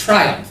right word?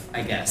 Triumph,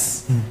 I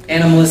guess.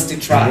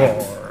 Animalistic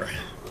triumph. Roar.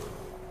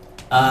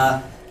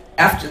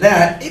 After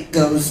that, it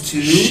goes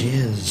to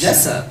Shiz.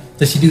 Jessup.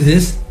 Does she do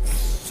this?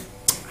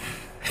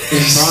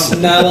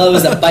 No, well, it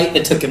was a bite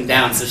that took him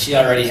down, so she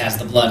already has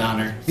the blood on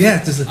her. Yeah,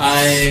 it's just a,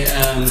 I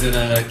am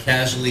gonna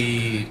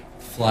casually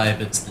fly a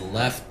bit to the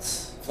left.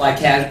 Fly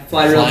real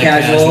Fly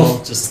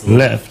casual. just to the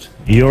Left.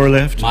 Your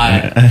left.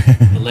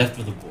 the left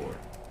of the board.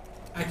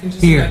 I can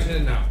just Here. imagine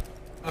it now.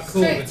 Oh,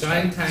 cool. Straight. The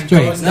giant tank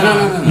Straight. goes No.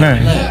 down. No.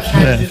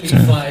 Casually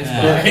flies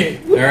by.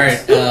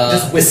 Alright,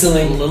 Just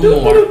whistling. a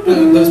little more.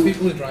 Those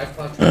people who drive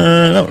cloud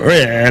Not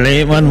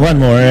really. One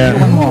more. Yeah.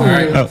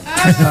 Alright. Oh,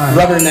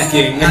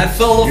 Rubbernecking. I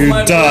fell off you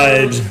my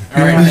died. board.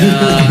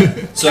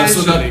 Alright, so I've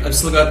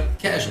still got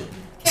casually.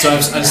 So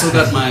I've still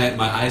got my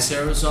ice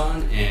arrows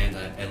on, and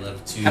I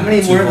left two. How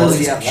many two more of those do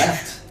you volleys. have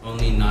left?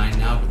 Only 9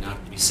 now, but now it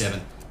could be 7.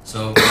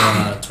 So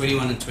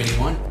 21 and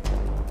 21.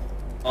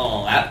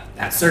 Oh,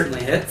 that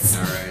certainly hits.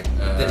 All right.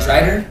 The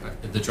Drider?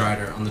 The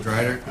Drider on the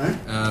Drider.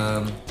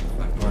 Alright.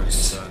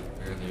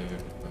 Earlier.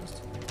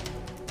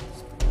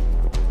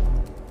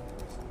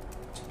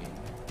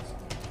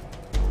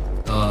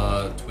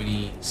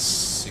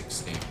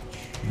 26 damage.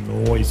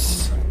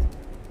 Nice.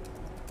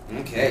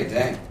 Okay,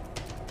 dang.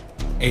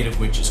 8 of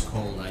which is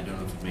cold. I don't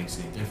know if it makes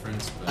any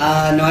difference.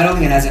 But No, I don't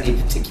think it has any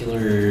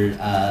particular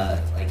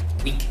like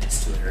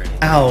weakness to it or anything.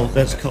 Ow,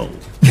 that's cold.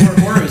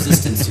 Or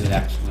resistance to it,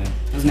 actually.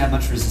 It doesn't have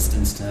much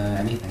resistance to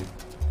anything.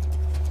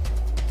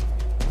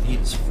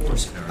 needs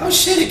force power. Oh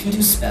shit, it can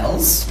do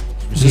spells.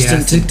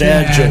 Resistant to Yes, it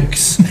dad can.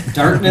 jokes.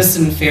 Darkness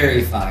and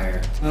Fairy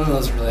Fire. None of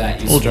those are really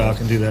that useful. Oldrow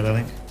can do that, I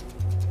think.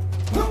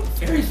 Well,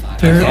 Fairy Fire.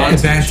 Fair Okay.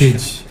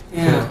 advantage.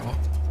 Yeah.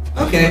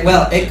 Okay,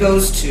 well, it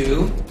goes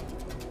to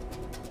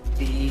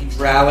the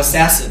Drow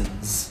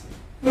Assassins.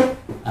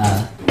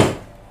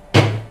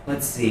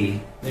 Let's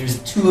see. There's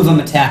 2 of them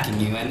attacking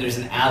you, and there's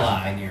an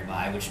ally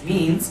nearby, which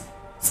means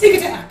sneak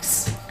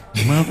attacks.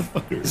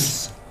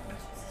 Motherfuckers.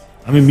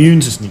 I'm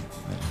immune to sneak.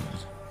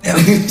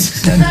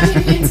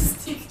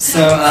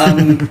 So,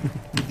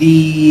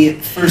 the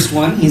first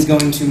one, he's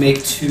going to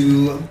make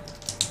 2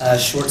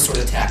 short sword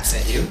attacks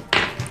at you.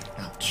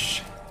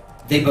 Ouch.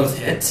 They both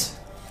hit.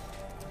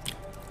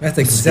 That's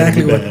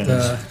exactly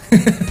gonna what be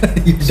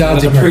you I'm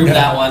dodged going to prove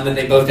that one, that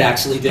they both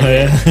actually did. Oh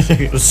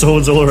yeah, the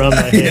swords all around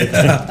my head.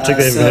 Took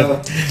that So,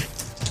 rip.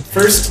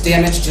 first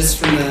damage just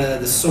from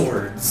the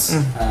swords.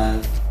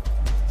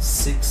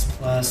 6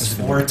 plus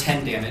 4,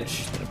 10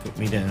 damage. Gonna put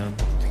me down.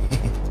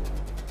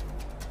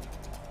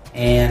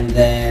 And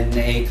then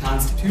a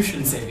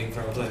Constitution saving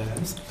throw,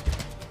 please.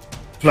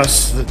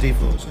 Plus the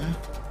d4s, eh?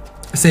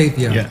 Save,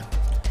 yeah. Yeah.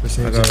 For I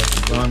save. got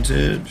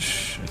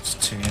advantage. It's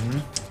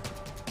 10.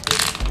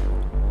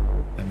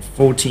 And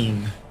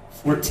 14.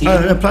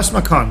 14. Plus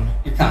my con.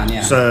 Your con,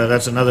 yeah. So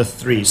that's another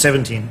 3.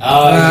 17.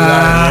 Oh,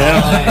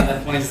 yeah.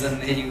 that point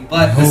doesn't hit you,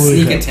 but the Holy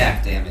sneak crap.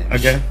 attack damage.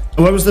 Okay.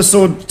 What was the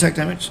sword attack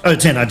damage? Oh,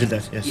 10. I did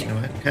that. Yes. Yeah.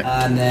 Anyway. Okay.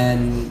 And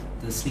then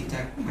the sneak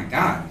attack. Oh my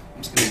god.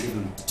 I'm just gonna give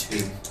him 2.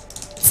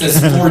 It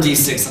says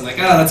 4d6. I'm like,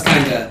 oh, that's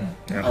kind of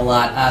Yeah. a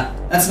lot.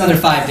 That's another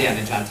 5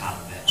 damage on top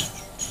of it.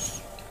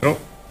 Oh.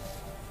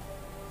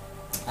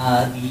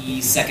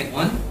 The second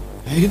one.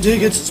 I can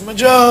take it. It's my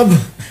job.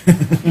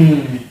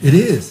 It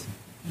is.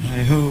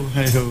 Hi ho,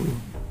 hi ho.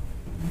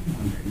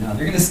 No,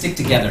 they're gonna stick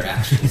together.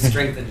 Actually,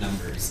 strength in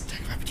numbers.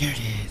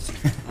 Opportunities.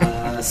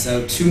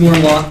 So two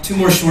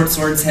more short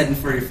swords heading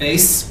for your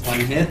face. One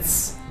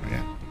hits.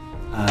 Okay.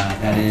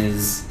 That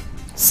is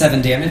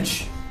 7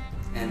 damage,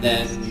 and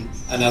then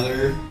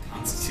another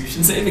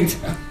Constitution saving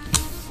throw.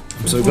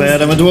 I'm so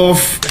glad I'm a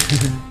dwarf.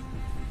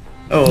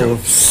 Oh,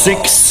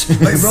 6.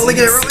 Wait, roll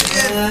again, roll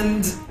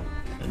again.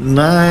 And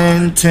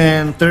 9,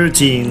 10,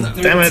 13.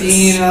 13. Damn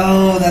it.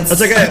 Oh, That's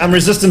okay. I'm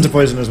resistant to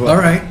poison as well. All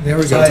right, there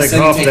we So, go. I'll take so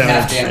you half take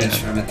half damage. damage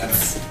from it.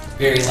 That's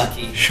very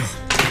lucky. Sure.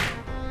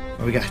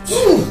 What we got?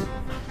 Ooh,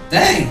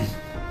 dang.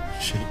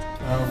 Shit.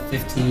 12,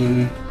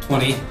 15,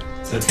 20.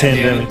 So 10 10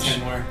 damage. 10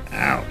 more.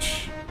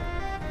 Ouch.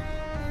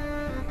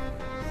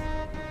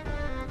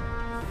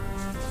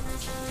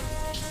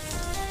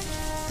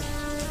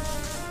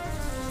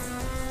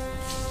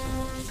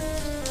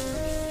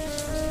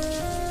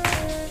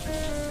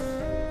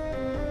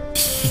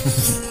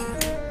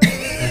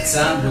 That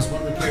sound was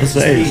one of the What's players'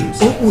 the age? screams.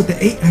 Oh,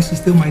 the 8 actually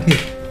still might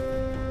hit.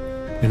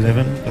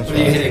 11. That's What are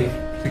you right. hitting?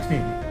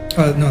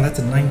 16. No, that's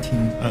a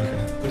 19. Okay. What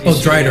are you Oh,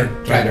 shooting Drider.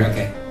 at? Drider,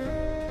 okay.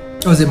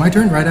 Oh, is it my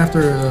turn right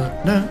after?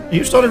 No,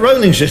 you started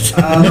rolling shit.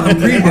 I'm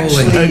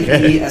pre-rolling. Actually,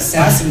 Okay. the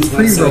assassin's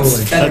one, so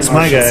Pre-rolling. it's Feather That's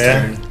my guy, Marshal's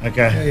yeah? turn.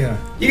 Okay. Yeah.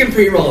 You can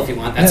pre-roll if you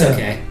want. That's Yeah.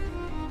 okay.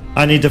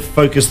 I need to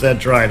focus that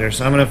Drider,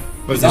 so I'm gonna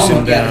He's focus him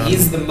almost, yeah, down.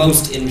 he's the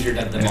most injured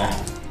of them Yeah.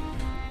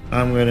 all.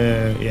 I'm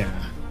gonna, yeah.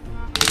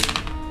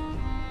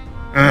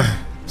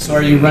 So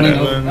are you running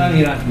over? 11. Oh,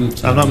 you don't have to move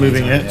too I'm not many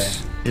moving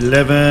times, yet.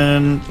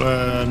 11,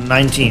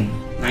 19.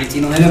 yeah.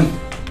 19 will hit him.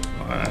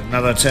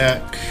 Another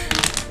attack.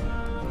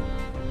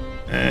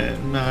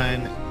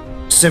 9,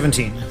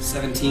 17.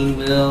 17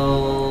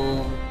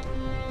 will.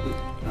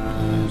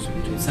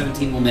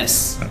 17 will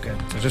miss. Okay,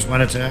 so just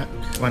one attack,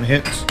 one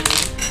hit.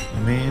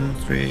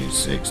 3,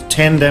 6,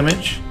 10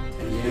 damage.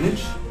 10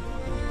 damage.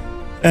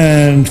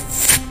 And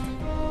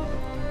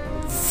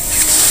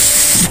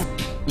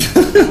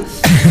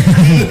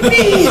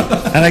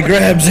and I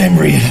grab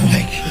Zembri and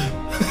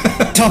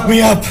I'm like, top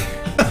me up.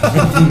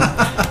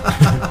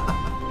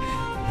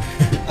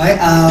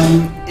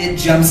 It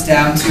jumps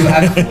down to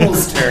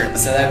Akul's turn,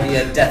 so that'd be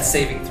a death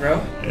saving throw.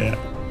 Yeah.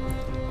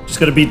 Just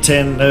gotta beat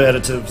 10, no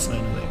additives, no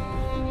nothing.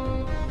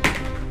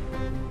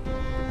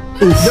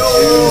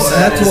 So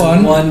that that's is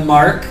one. one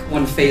mark,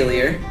 one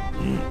failure.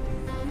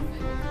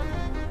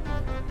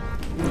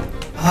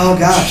 Oh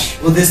gosh,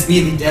 will this be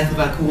the death of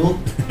Akul?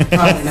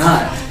 Probably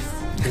not.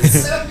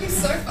 That would be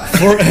so fun.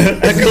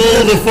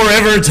 Akul the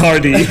forever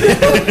tardy.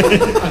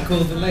 I call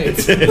the late.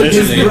 His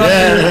Literally.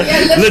 brother,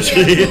 Yeah,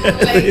 Literally.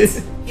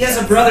 late. he has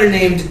a brother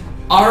named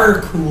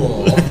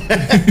Arkul,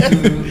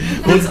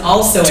 who is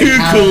also Too a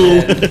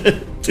paladin.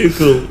 cool. Too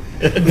cool.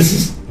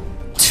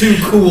 Too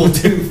cool,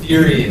 too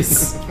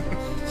furious.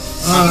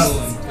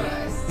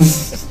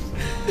 Nice.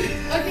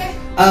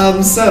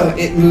 Okay. So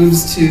it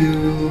moves to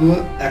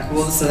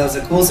Akul. So that was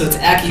Akul. So it's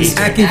Aki's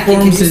turn. Aki Aki,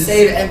 forms can you his-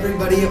 save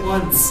everybody at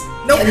once?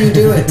 Nope. Can you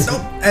do it?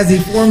 Nope. As he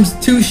forms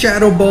 2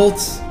 shadow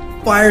bolts,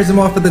 fires them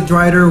off at the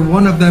Drider.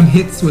 One of them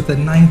hits with a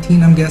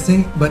 19, I'm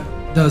guessing, but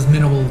does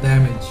minimal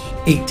damage.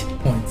 8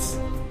 points.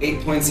 8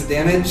 points of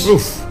damage.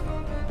 Oof.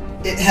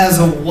 It has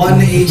a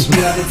 1 HP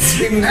on its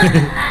screaming.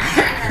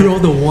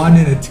 Rolled a 1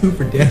 and a 2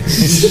 for damage.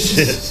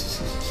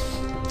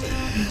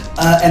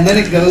 And then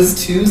it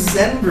goes to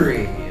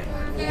Zenbri.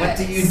 What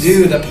do you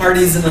do? The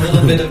party's in a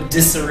little bit of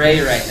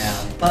disarray right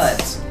now, but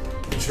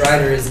the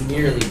Drider is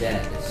nearly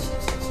dead.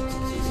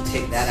 So you can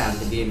take that out of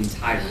the game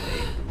entirely.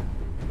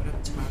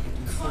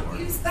 Can't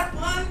use that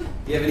one.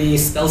 Do you have any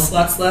spell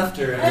slots left,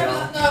 or are you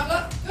all? No, I've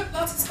got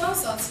lots of spell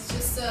slots.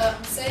 It's just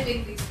I'm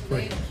saving these for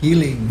later.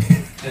 Healing.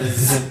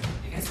 Because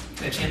you guys haven't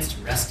had a chance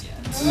to rest yet.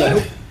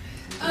 Nope.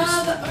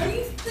 The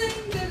only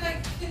thing that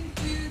I can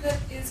do that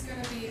is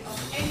going to be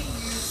of any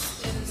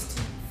use is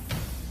to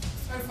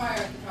throw fire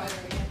at the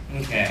Drider again.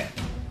 Okay.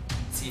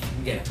 See if you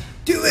can get him.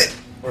 Do it!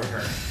 Or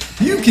her.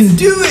 You can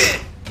do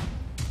it!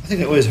 I think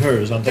they're always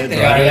hers, aren't they? They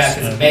are, yeah, Drivers?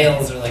 because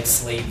males are like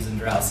slaves in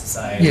Drow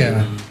society.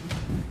 Yeah.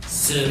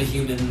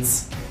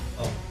 Pseudo-humans.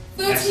 Oh,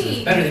 actually,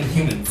 13. better than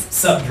humans.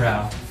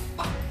 Sub-Drow.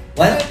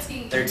 What?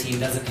 13. 13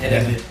 doesn't hit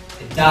him.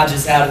 It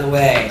dodges out of the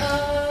way.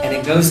 And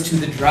it goes to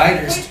the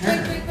Drider's wait,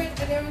 turn. Wait.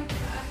 I have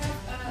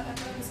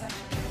a bonus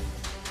action.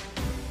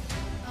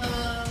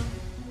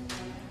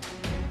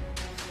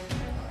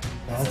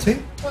 Bounty?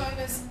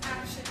 Bonus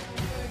action.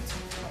 I'm going to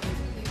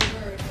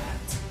probably word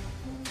that.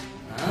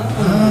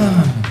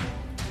 Ah.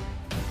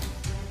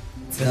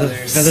 It's another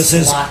Feather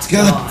says, slot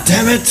God gone.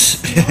 damn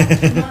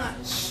it! Not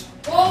much.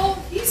 Well,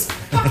 he's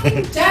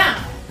fucking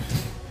down.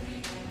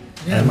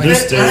 Yeah, I'm my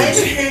just- But I'm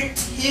hurt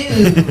too.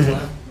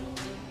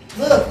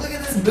 Look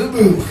at this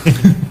boo-boo.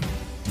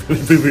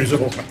 Boo-boos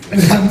all.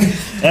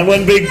 And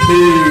one big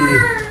boo.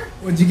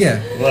 What'd you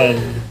get? 1.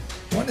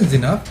 1 is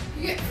enough.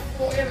 You get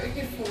 4, yeah, but you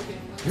get 4 hit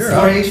points. You're 4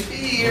 up.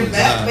 HP, you're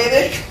back,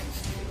 baby.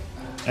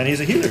 And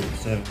he's a healer,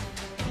 so.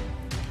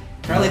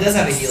 Probably does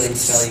have a healing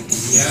spell you can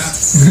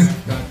use. Yeah,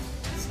 I've got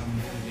some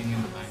living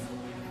in the bank.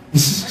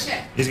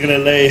 Okay. He's gonna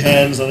lay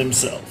hands on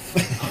himself.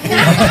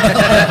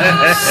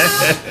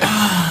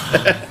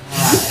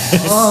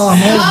 Oh,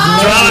 I'm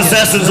all Drow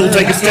assassins will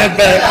take a step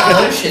back.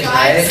 Lotion,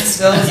 right?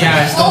 Still. Yeah,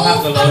 I still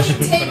have the Whole lotion,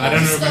 fucking but I don't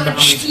table remember how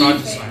many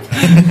started charges I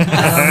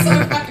have. so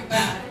fucking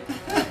bad.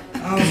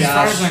 Oh As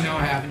far as I gosh. know,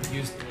 I haven't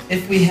used it.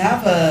 If we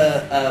have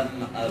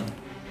a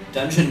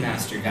dungeon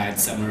master guide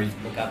somewhere, you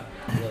can look up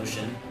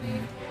lotion.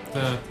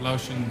 The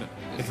lotion that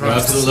it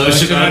Rubs rubs the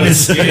lotion on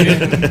his skin.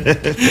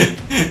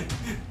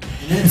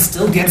 And then it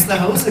still gets the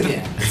hose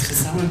again. It's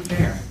just so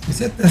unfair. Is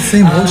it the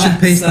same lotion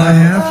paste so- I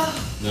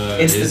have? No,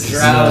 It's this the is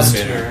drow's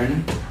better.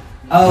 turn.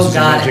 Oh This is a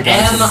god, magic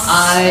am item.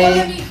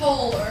 I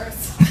Hole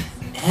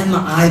Earth. am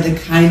I the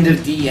kind of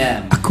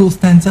DM Akul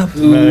stands up.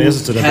 who yes,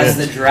 it's to the has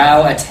bed. the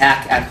drow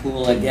attack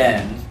Akul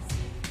again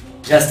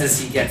just as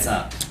he gets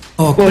up?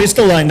 Oh, Well, he's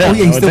still lying down, Oh,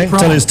 yeah, he's I still think,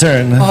 prone. till his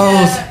turn. Oh,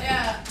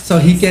 Yeah. so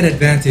he get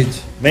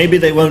advantage. Maybe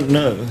they won't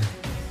know.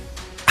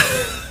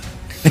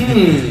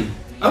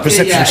 Okay,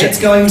 Perception yeah, check. it's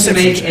going to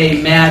Perception make check.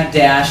 a mad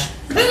dash.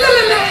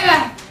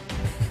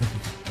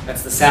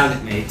 That's the sound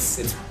it makes.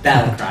 It's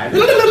battle cry. I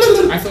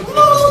thought that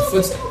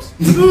was the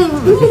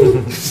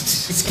footsteps.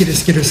 Skitter,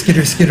 skitter,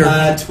 skitter, skitter.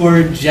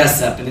 Toward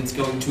Jessup, and it's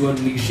going to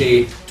unleash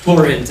a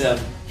torrent of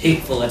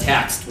hateful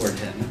attacks toward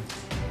him.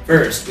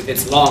 First, with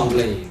its long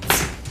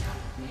blades.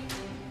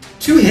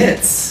 2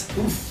 hits.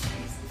 Oof.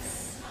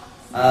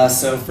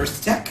 So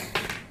first attack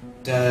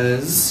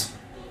does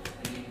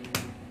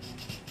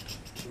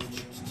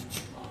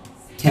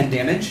 10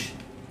 damage.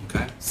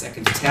 Okay.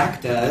 Second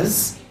attack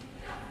does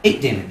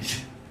 8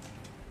 damage.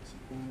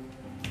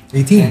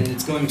 18. And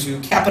it's going to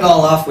cap it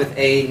all off with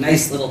a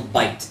nice little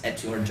bite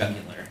at your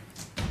jugular.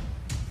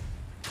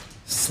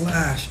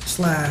 Slash,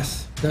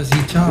 slash. Does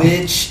he charm?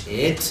 Which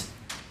it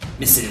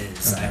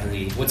misses, I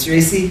believe. What's your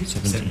AC?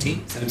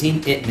 17.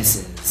 17. It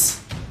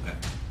misses. Okay.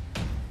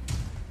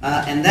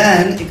 And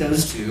then it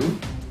goes to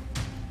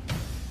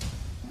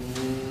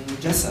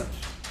Jessup.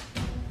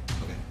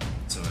 Okay.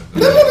 So I've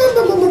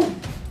got.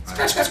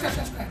 Scratch, scratch, scratch,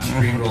 scratch, scratch.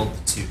 I re-rolled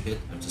the 2 hit.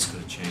 I'm just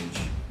gonna change.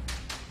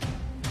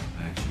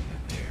 I actually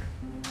have there.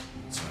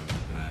 So I'm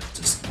gonna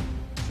just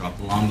drop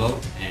the longbow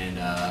and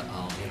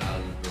I'll hit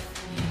out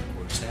with the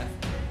quarterstaff.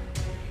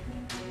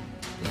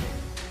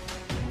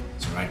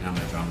 So right now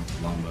my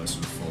longbow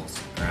sort of falls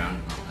to the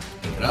ground. I'll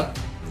have to pick it up.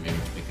 I'm able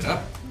to pick it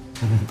up,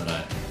 but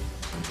I'm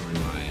throwing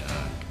my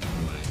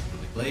one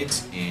of the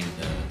blades and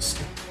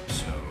stick.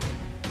 So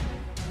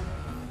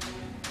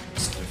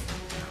it's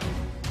different now.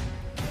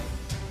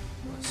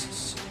 Plus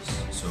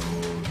 6. So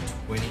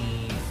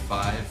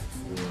 25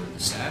 for the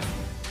staff.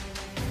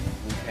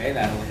 Okay,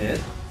 that'll hit.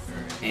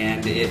 Alright.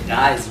 And it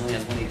dies. It only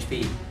has 1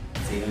 HP.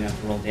 So you don't have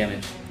to roll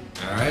damage.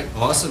 Alright,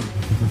 awesome.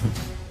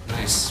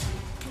 Nice.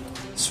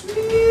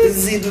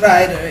 The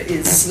rider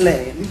is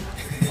slain.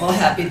 Oh,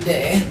 happy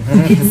day.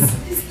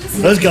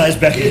 Those guys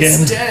back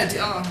again. dead.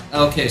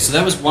 Oh. Okay, so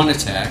that was one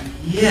attack.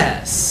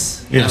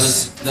 Yes.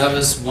 Yes. That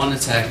was one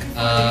attack.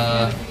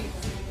 That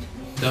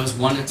was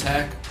one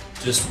attack.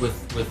 Just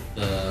with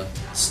the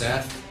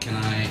staff. Can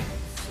I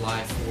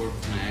fly forward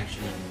with my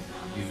action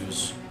and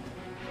use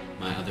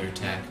my other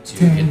attack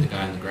to hit the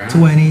guy on the ground?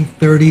 20,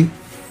 30,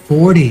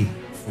 40.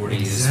 40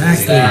 Is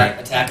Exactly. that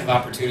attack of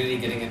opportunity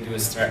getting into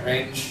his threat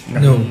range?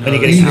 No, When he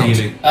gets leaving. out.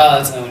 leaving. Oh,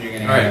 that's not when you're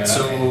getting All right, out.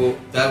 so Okay.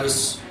 that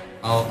was.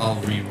 I'll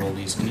re-roll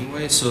these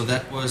anyway. So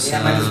that was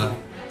Yeah, might as well.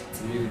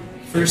 It's a new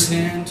first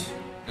hand.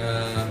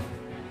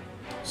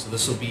 So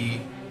this will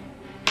be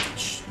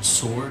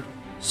sword,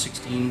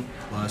 16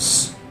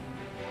 plus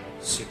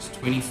 6,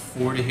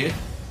 24 to hit.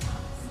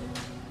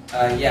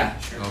 Yeah,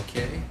 sure.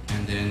 Okay,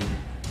 and then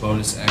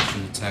bonus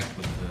action attack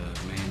with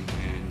the main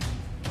hand.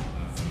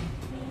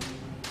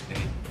 8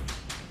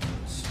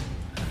 plus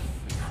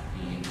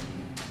 15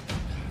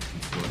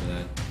 before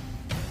that.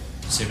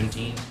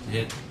 17 to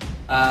hit.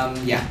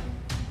 Yeah.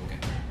 Okay. Alright,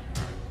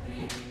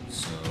 cool.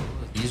 So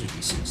these are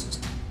d6s.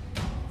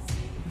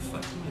 What the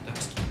fuck did my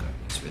dice do, guys?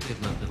 It's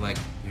really they're like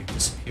they're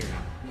disappearing.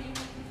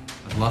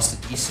 I've lost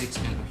a d6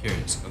 and oh, here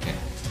it is. Okay.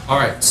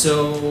 Alright,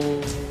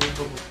 so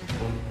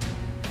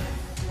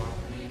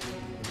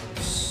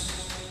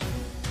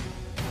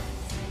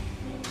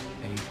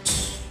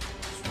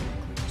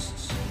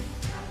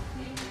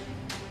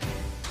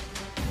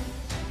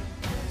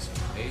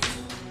eight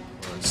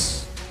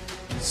plus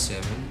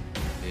 7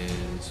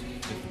 is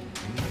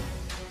 15.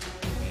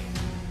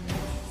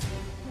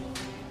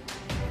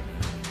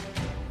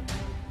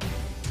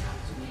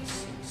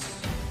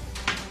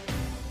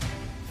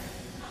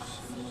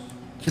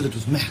 Kill it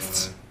with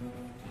maths.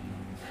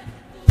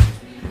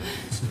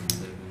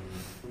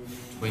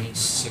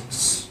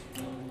 26,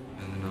 and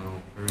then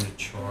I'll earn a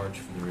charge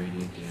for the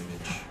radiant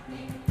damage.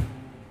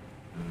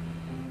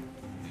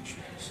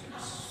 Actually,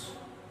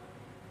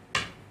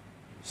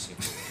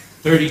 6.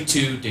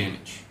 32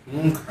 damage.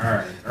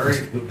 Okay. Very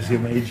It was your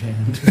mage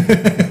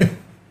hand.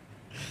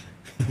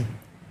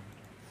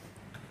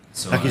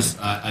 So Like he's-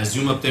 I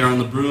zoom up there on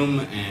the broom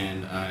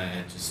and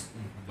I just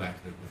whack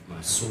it with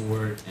my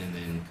sword and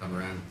then come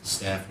around with the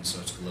staff and it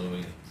starts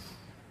glowing.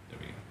 There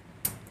we go.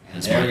 And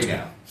That's there my we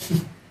turn.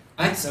 go.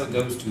 Alright, so it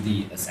goes to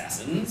the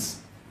assassins.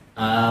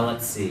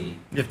 Let's see.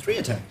 You have 3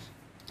 attacks.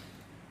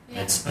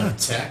 Yeah. It's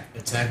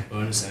attack,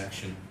 bonus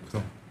action.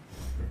 Cool.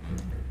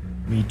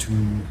 Me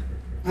too.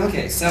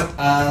 Okay, so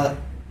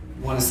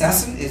one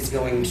assassin is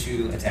going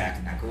to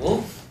attack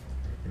Akul.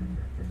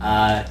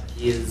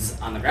 He is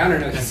on the ground, or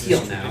no, he's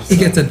healed now. He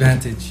gets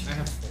advantage. I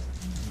have 4.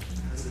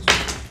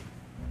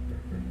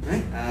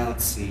 Right,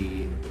 let's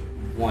see.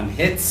 1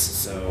 hits,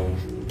 so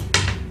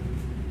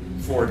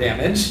 4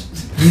 damage.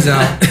 He's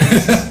out.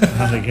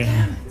 Not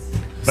again.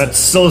 But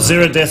still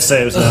 0 death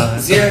saves. 0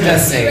 death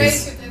Erase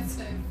saves. your death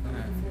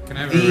save. Can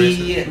I have a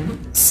razor?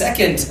 The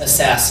second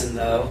assassin,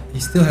 though, He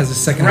still has a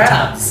second attack.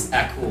 grabs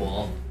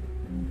Akul,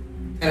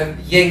 kind of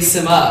yanks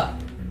him up,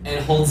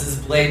 and holds his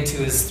blade to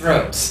his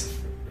throat.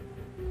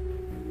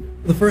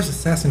 The first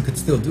assassin could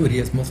still do it. He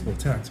has multiple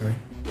attacks, right?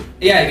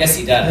 Yeah, I guess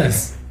he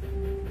does.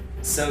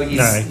 So No.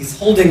 he's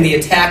holding the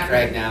attack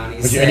right now, and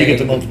he's But you saying, only get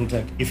the multiple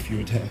attack if you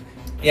attack.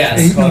 Yes.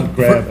 You He- can't no,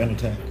 grab and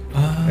attack.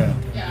 Ah. Yeah.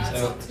 Yeah, it's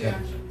So- not 2 yeah.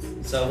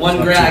 actions. So one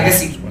Not grab, too I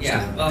guess much, he, much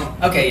yeah. too Well,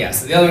 okay, yeah.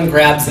 So the other one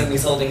grabs him.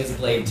 He's holding his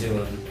blade to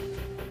him,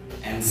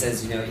 and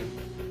says,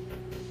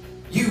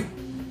 "You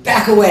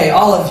back away,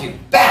 all of you,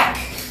 back,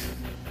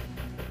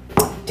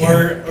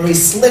 or he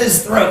slit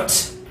his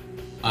throat."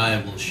 I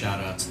will shout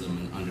out to them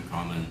in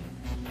Undercommon.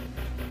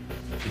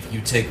 If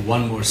you take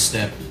one more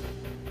step,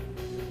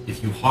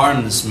 if you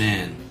harm this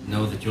man,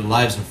 know that your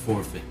lives are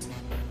forfeit.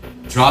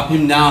 Drop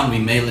him down, we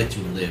may let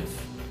you live.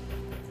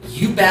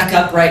 You back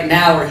up right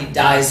now, or he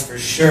dies for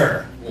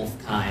sure,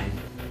 Wolfkind.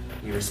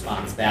 He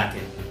responds back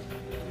in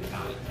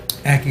common.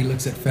 Aki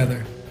looks at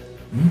Feather.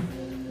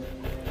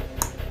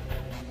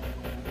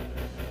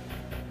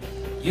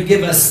 You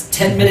give us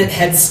 10-minute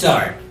head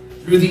start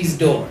through these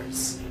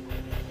doors,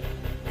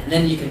 and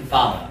then you can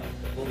follow.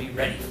 We'll be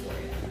ready for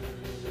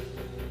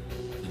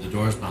you. To the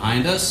doors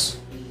behind us,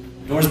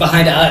 Doors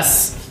behind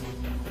us.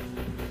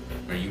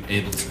 are you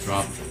able to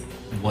drop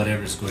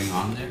whatever's going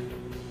on there?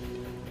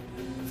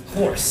 Of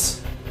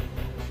course.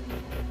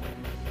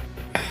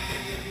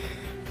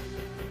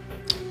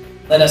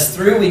 Let us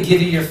through, we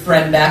give you your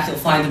friend back. You'll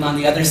find him on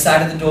the other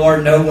side of the door,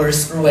 no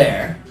worse for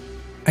wear.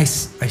 I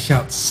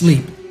shout,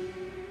 sleep.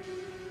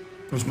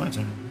 It was my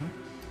turn.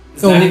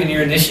 It's Oh. not even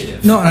your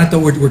initiative. No, and I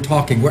thought we're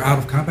talking. We're out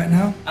of combat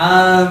now?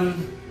 I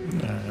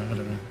don't know.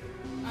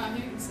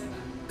 He didn't say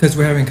that. Because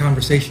we're having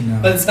conversation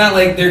now. But it's not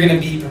like they're gonna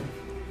be...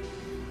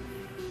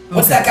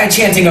 What's that guy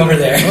chanting over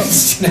there? I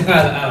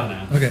don't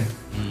know. Okay.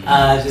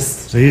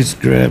 Just So he's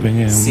grabbing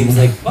him. seems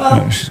like,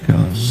 well, Oh, she's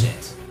gone.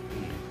 shit.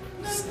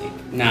 Sleep.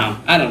 No,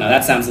 I don't know.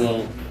 That sounds a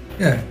little...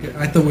 Yeah,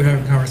 I thought we were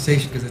having a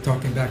conversation because they're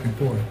talking back and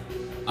forth.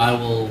 I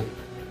will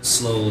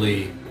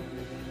slowly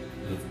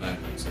move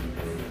backwards in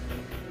the room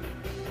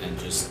and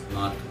just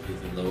not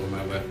completely lower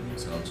my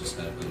weapons. I'll just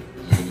have them a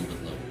little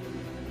bit lower.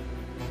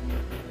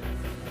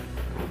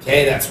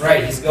 Okay, that's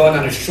right. He's going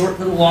on a short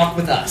little walk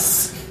with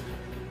us.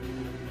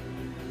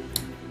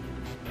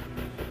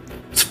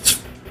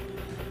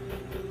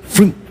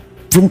 Vroom,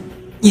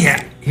 vroom.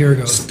 Yeah, here it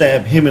goes.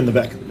 Stab him in the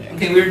back of the neck.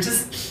 Okay, we were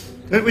just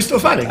We're still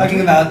fighting.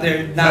 talking about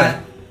they're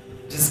not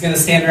just gonna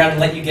stand around and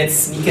let you get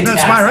sneak attacks. No,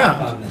 it's my up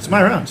round. on them. It's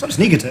my round. It's not a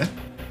sneak attack.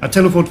 I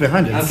teleport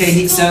behind him.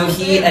 Okay, so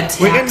he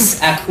attacks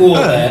Akul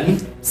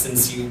then,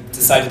 since you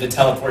decided to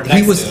teleport next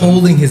He was to him.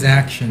 holding his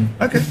action.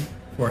 Okay.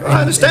 For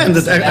I understand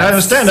that. I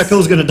understand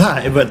Akul's gonna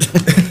die, but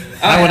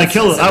I want to that's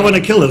kill. awesome. I want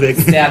to kill the thing.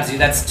 Stabs you.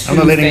 That's I'm two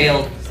not letting-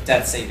 failed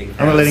death saving throws.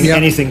 I'm not letting Yep.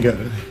 anything go.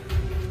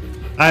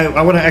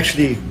 I want to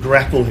actually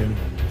grapple him.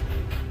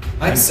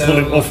 Right, and pull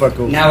him off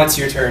Akul. now it's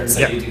your turn, so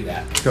Yeah. you do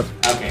that. Go.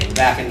 Okay, we're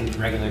back in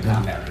regular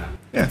combat round.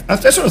 Yeah,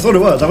 that's what I thought it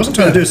was. I wasn't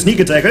trying to do a sneak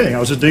attack or anything. I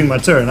was just doing my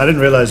turn. I didn't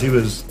realize he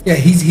was. Yeah,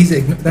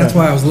 that's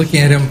why I was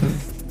looking at him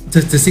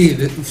to see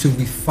if should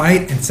we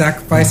fight and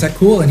sacrifice that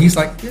cool, and he's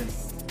like, yeah.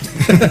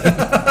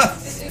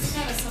 It's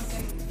kind of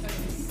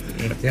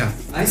something. Yeah.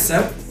 Nice,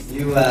 so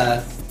you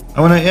I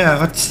want to. Yeah,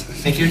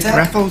 let's make your attack.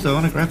 grapple. Do I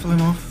want to grapple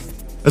him off?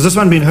 Has this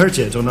one been hurt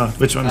yet or not?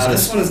 Which one is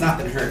This this? one has not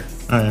been hurt.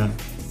 Oh yeah.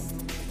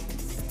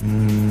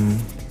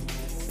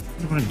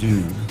 What do I want to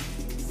do?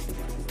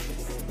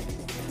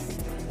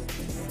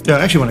 Yeah,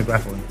 I actually want to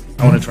grapple him.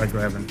 I want to try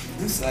grab him.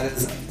 So that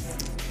is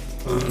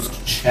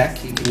opposed check.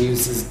 He can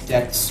use his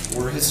dex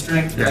or his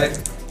strength, Yeah.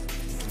 right?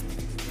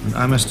 And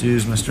I must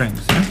use my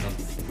strength. Yeah?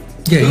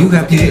 Yeah, you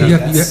have, Okay, you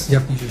that's-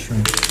 have to use your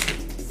strength.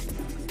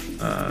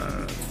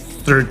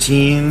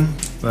 13,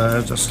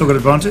 but I still got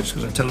advantage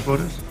because I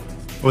teleported.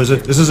 Or is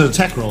it? This is an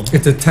attack roll.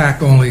 It's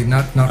attack only,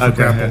 not for Okay,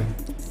 grapple. yeah.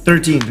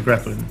 13 to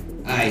grapple him.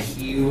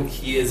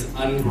 He is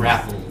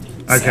ungrappled.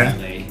 Okay.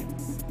 Sadly.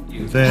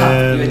 You,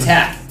 Then- you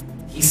attack.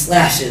 He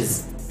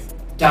slashes,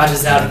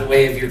 dodges out of the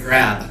way of your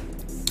grab.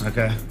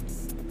 Okay.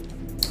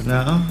 But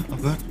now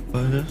I've got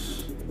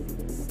bonus.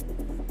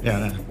 Yeah,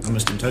 no, I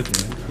missed him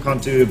totally. I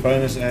can't do a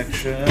bonus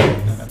action.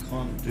 And I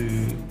can't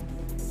do.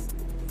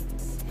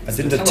 I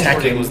didn't attack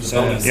teleporting him. was the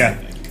So, bonus, I yeah,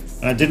 think.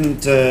 and I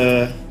didn't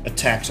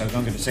attack, so I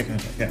can't get a second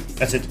attack. Yeah,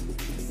 that's it.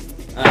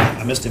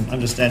 I missed him.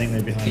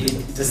 Understandingly behind He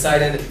him.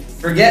 decided,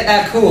 forget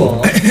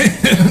Akul.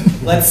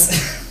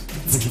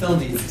 let's kill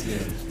these two.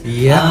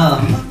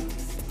 Yeah.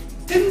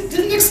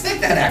 Didn't expect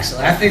like that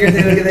actually. I figured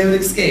they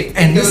would escape.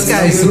 And this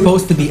guy is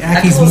supposed to be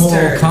Aki's Eccles' moral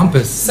turn.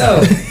 compass.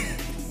 So,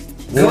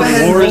 go War-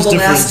 ahead and war roll is the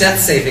last different. death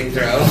saving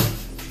throw.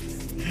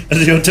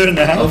 Is it your turn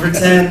now? Over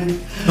 10.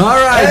 All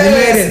right, you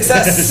Hey, made it.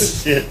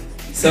 success. Shit.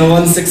 So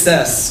 1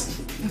 success.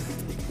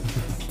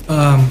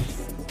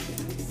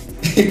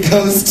 It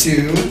goes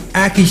to...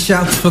 Aki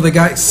shouts for the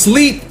guy,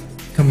 sleep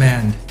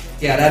command.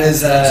 Yeah, that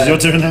is... Is it your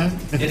turn now?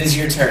 It is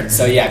your turn.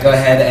 So yeah, go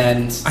ahead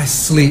and... I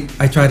sleep.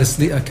 I try to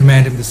sleep. I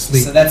command him to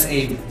sleep. So that's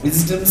a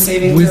wisdom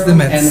saving Wisdom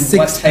throw. at And 6.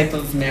 what type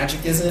of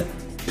magic is it?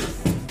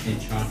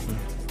 Enchantment.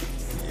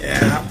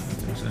 Yeah.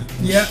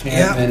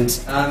 Yeah.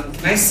 Enchantment.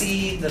 Can I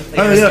see the Oh,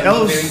 player's yeah, demo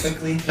elves. very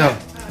quickly? No.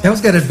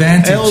 Elves got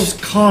advantage. Elves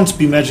can't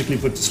be magically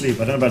put to sleep.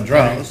 I don't know about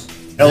drows.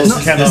 Elves No,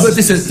 cannot. but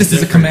this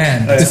is a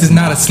command. Oh, yeah. This is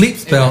not a sleep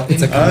spell.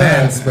 It's a Oh,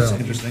 command that's spell.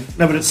 interesting.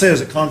 No, but it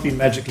says it can't be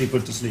magically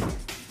put to sleep.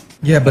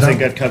 Yeah, but I think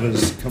that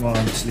covers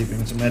command sleeping.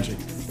 It's a magic.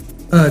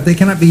 they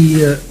cannot be.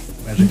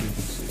 Magically put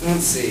to sleep.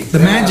 Let's see. The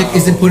magic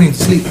isn't putting to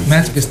sleep.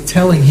 Magic is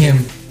telling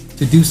him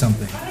to do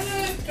something. I don't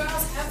know if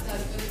girls have that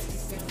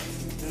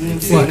ability, to be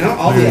honest. What? No,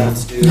 all the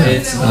elves do. Yeah.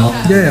 It's, They all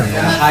have. Yeah.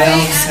 Yeah, high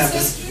elves have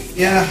this.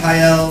 Yeah, high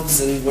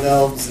elves and wood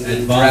elves and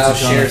drow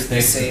Advantage on shares the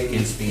effects same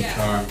against being Yeah.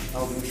 charmed.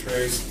 elven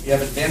traits. You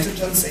have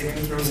advantage on saving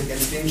throws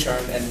against being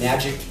charmed, and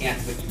magic can't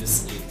put you to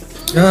sleep.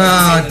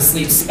 Ah, In the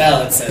sleep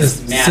spell, it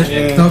says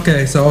magic.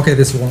 Okay,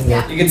 this won't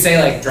work. You could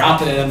say like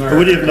drop it in him, or But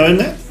would he have known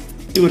that?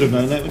 He would have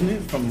known that, wouldn't he?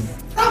 From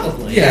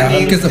probably. Yeah, I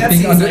mean, because of that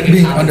being seems under- like a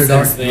being common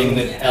Underdark. sense thing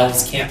that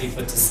elves can't be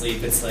put to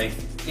sleep. It's like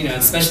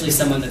especially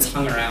someone that's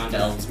hung around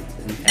elves in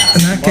the In past.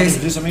 that wanted to case,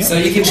 do something else. So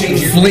you can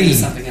change your Flee. to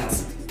something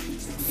else.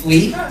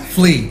 Flee.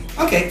 flee.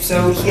 Okay,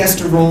 so he has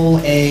to roll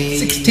a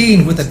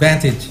 16 with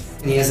advantage.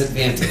 and he has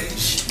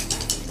advantage.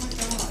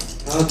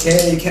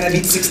 Okay, can I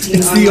beat 16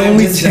 It's on the my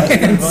only wisdom?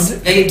 chance.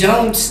 They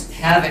don't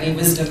have any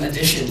wisdom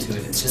addition to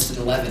it. It's just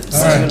an 11. So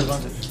Alright.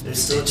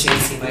 there's still a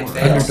chance he might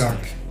fail. Underdark.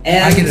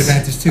 And, I get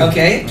advantage too.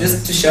 Okay,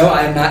 just to show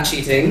I am not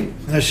cheating.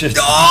 Oh shit. 18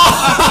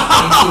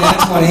 out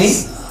of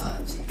 20.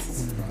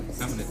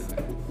 I'm gonna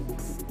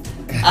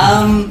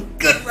die.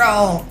 Good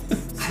roll.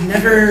 I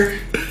never.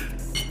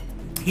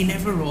 He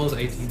never rolls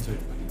 18 to 20.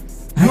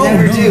 I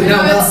never do. No, No,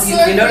 well, it's you,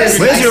 so you notice.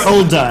 Where's I- your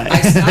old die?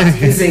 I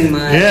stopped using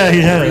my Yeah, he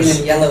green has.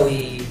 and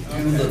yellowy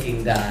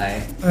goo-looking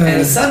die, Uh,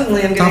 and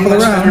suddenly I'm top getting of the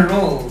much better round.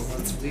 rolls.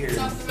 That's weird.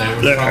 Top of the They round.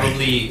 were There.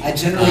 probably I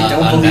generally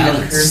don't believe in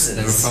unbalanced. curses.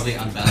 They were probably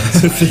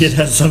unbalanced. Hopefully it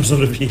has some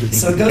sort of healing.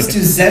 So it goes to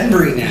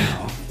Zenbri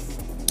now.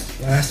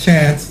 Last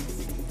chance.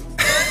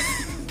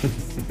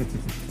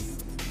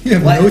 You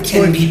have What no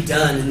can choice. be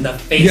done in the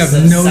face You have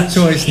of no such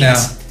choice hate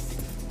now.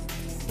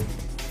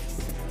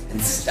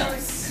 and stuff?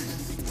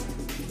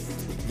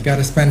 You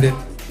gotta spend it.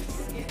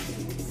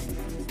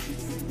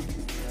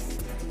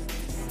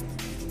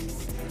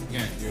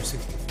 Yeah, you're 60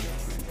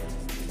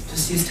 feet.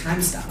 Just use time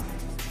stop.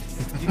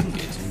 You can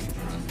get to him. You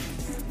can run.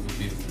 You'll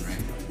be within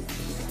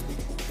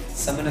range.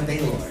 Summon a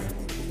Baylor.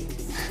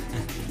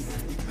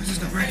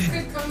 I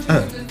could come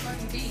to him and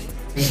fucking beat.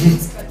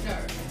 But no.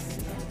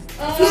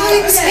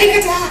 Flying okay. snake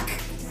attack!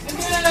 I'm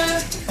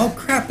gonna. Oh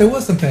crap! There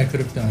was something I could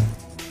have done.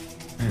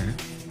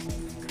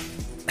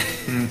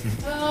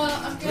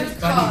 I'm gonna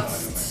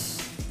cast.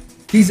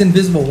 He's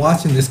invisible,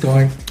 watching this,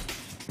 going,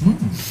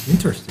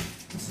 interesting.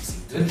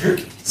 Good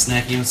jerky.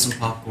 Snacking on some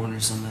popcorn or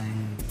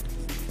something.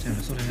 Damn, I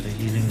thought I had a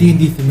healing.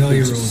 D&D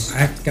familiar rules.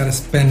 I gotta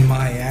spend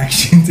my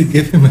action to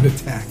give him an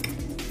attack.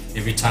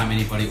 Every time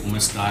anybody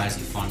almost dies,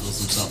 he fondles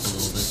himself a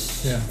little bit.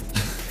 Yeah.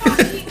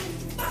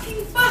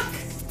 Fucking fuck!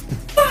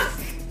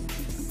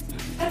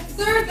 At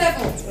 3rd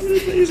level,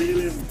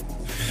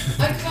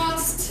 I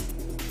cast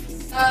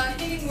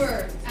Healing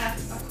Word at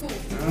Akul.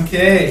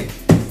 Okay.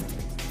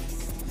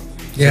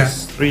 Yeah.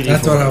 3D4.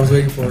 That's what I was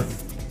waiting for.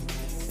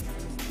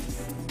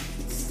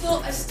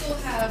 I still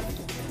have.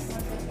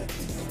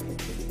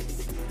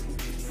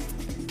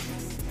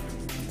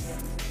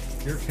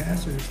 Your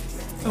casters.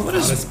 Oh, what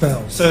Not a is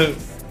spell. So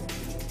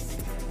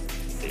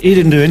he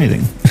didn't do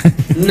anything.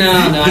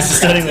 No, He's just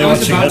standing there I was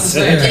watching about us. to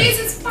say- Yeah.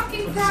 Jesus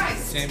fucking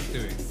Christ! James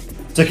doing.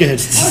 It's okay.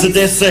 It's the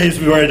death saves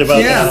we worried about.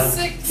 Yeah. now.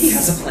 6. He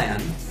has a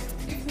plan.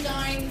 You have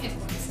 9 hit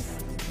points.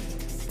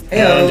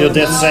 And your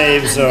death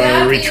saves And are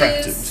that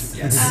retracted. is,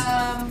 Yes.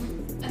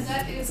 and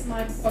that is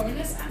my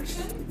bonus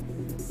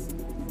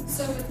action.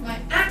 So with my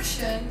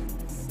action,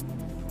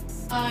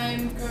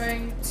 I'm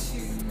going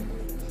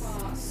to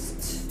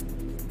cast.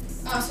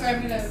 Oh, sorry,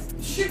 I'm gonna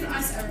shoot an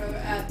ice arrow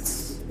at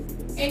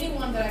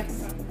anyone that I can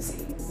fucking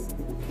see.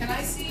 Can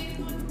I see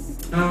anyone?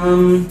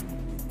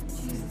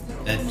 Jesus, they're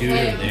all That in the dude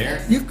way over out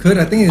there? You could.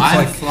 I think it's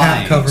I'm like flying,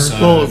 half cover. so-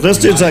 Well, this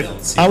you dude's might like, be able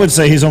to see I would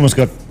say he's almost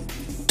got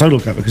total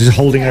cover because he's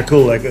holding a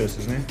cool like this,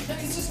 isn't he? No,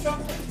 he's just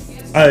dropped it. He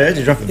has- Oh, yeah,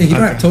 you drop him. Yeah, you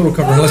don't Okay. have total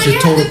cover Oh, unless yeah,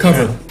 you're total yeah.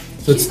 cover.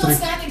 So it's He's not 3.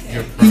 standing there.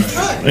 You're He's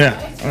prone. prone,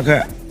 Yeah. right?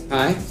 Okay.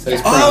 Hi. So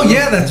he's Oh prone.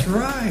 yeah, that's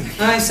right.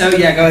 Hi. So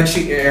yeah, go ahead and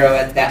shoot your arrow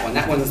at that one.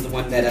 That one's the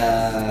one that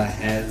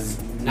has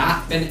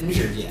not been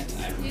injured yet.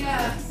 I remember.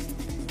 Yeah.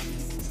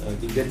 So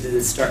it'd be good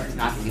to start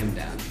knocking him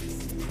down.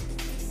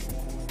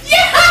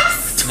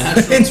 Yes!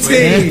 Natural 20.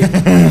 Indeed.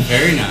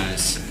 Very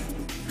nice.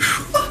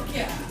 Fuck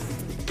yeah.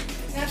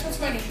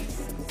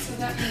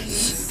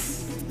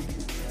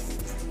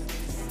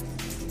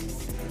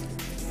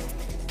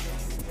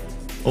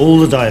 All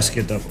the dice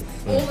get doubled.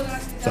 All the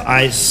dice get The doubled.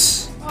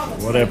 ice, Oh,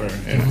 that's whatever.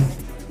 Yeah.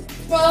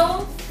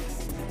 12,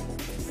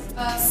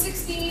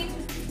 16,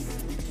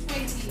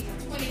 20.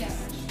 20 damage.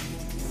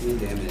 20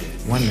 damage.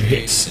 One Very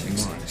hit.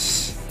 sexy.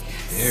 Nice.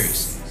 Very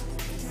sexy.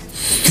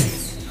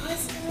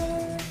 Ice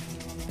arrow.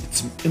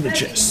 It's in the I'm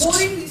chest.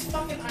 avoiding these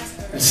fucking ice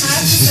arrows. I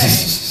have to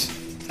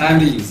say. Time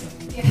to use them.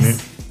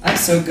 Yes.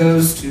 So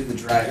goes to the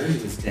driver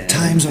who is dead.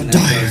 Times are and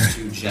then dire. goes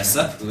to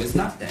Jessup who is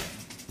not dead.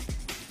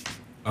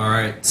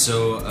 Alright,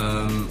 so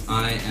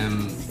I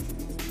am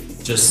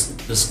just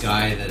this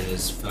guy that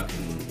is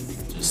fucking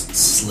just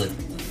slit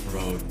the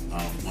throat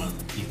of one of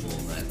the people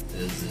that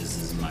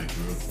is in my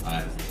group.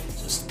 I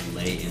will just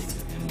lay into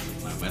him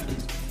with my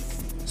weapons.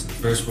 So the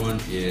first one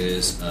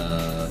is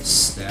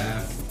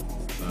staff,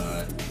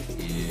 but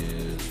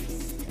is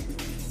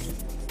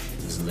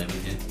 11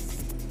 hit.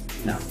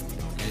 No.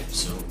 Okay,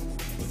 so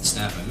with the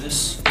staff I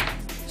miss.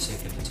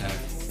 Second attack.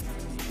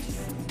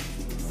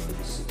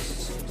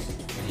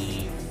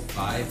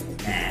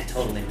 25. Nah,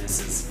 totally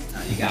misses.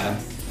 You got him.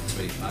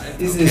 25.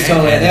 These okay. is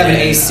totally. They have an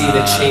And AC then,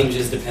 that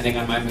changes depending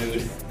on my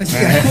mood. I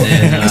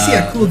see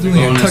Akul doing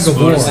a bonus- tug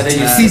of war. bonus Whether you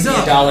attack. see He's a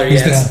up. dollar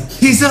He's yet. down.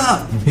 He's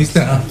up. He's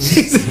down.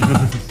 He's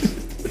up.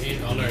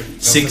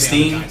 $8.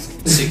 16.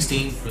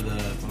 16 for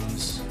the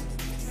bonus.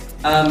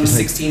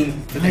 16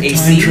 for the Time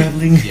AC.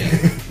 traveling.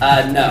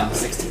 Yeah. No,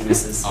 16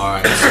 misses.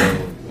 Alright,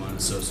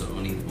 so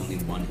only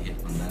one hit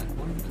on that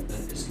one, but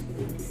that is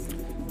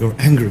Your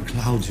anger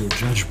clouds your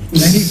judgment.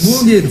 And he's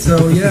wounded,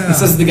 so yeah.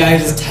 This is the guy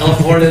who just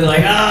teleported,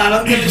 like, I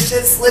don't give a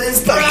shit, slit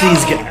his throat. Fuck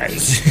these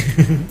guys.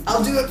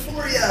 I'll do it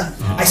for you.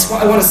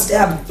 I want to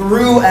stab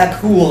through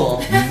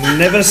Akul.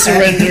 Never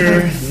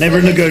surrender,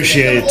 never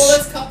negotiate. All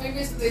those copying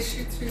is they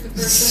shoot through the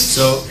person.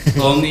 So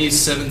only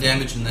 7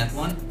 damage in that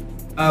one.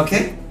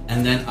 Okay.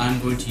 And then I'm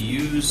going to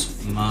use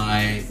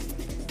my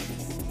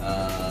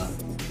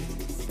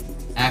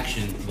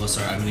action. Well,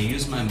 sorry, I'm going to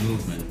use my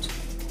movement to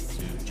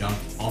jump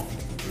off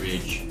of the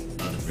bridge,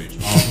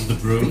 off of the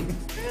broom,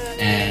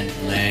 and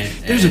land.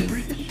 There's a and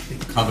bridge.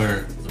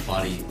 Cover the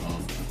body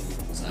of.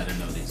 So I don't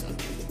know these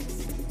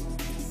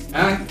other.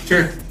 Alright,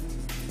 sure.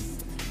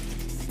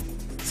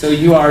 So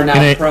you are now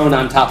In a- prone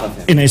on top of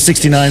him. In a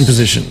 69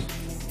 position.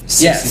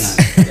 Yes.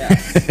 69.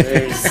 Yes.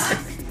 There's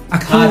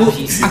Akul, cod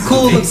pieces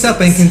Akul of looks up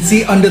and can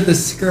see under the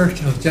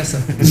skirt of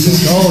Jessup.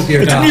 Oh dear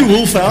Didn't you God.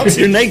 wolf out?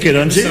 You're naked,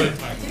 aren't you? No.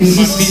 It's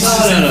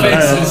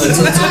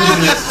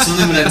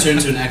only when I turn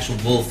into an actual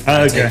wolf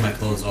that I Okay. take my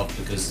clothes off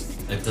because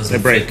it doesn't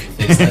They break.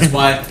 fit things. That's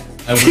why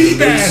I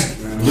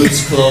wear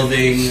loose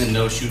clothing and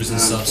no shoes and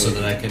stuff so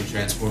that I can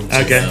transform to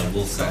Okay. the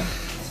wolf form.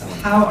 So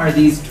how are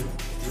these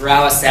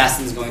drow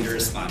assassins going to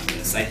respond to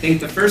this? I think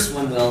the first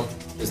one will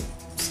just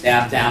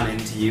stab down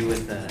into you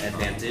with the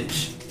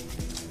advantage.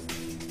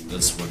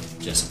 That's what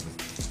Jessup would.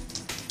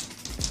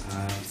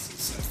 Let's see,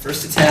 so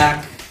first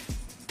attack.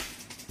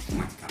 Oh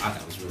my god,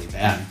 that was really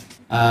bad.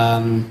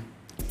 17.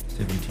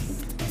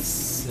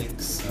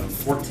 6, so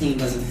 14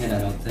 doesn't hit, I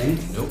don't think.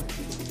 Nope.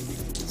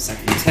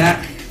 Second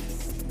attack.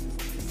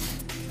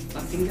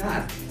 Fucking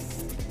god.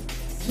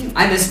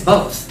 I missed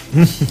both.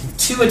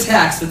 2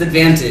 attacks with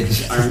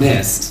advantage are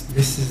missed.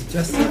 This is I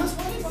Jessup. was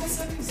wondering why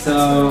so many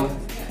So,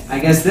 dice I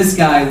guess this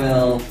guy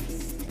will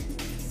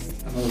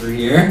come over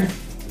here.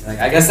 Like,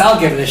 I guess I'll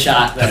give it a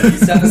shot then.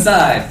 Step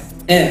aside.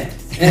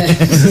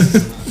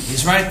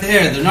 He's right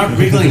there. They're not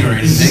wriggling or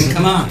anything.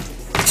 Come on.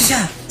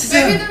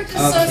 Maybe they're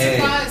just Okay.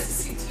 so surprised to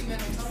see 2 men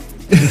on top of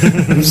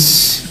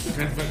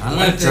them. I'm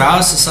like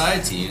drow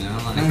society, you know.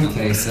 Like,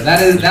 Okay, so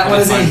that one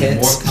is a I find hit.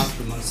 more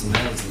comfortable amongst the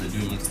males than I do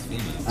amongst the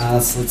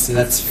females. So let's see,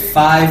 that's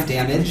 5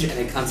 damage and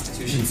a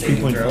constitution saving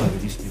throw. 3.5.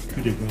 It used to be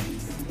pretty well.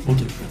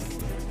 Auto crit.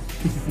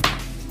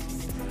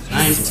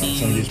 19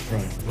 Somebody's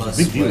prime. plus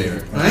Big deal.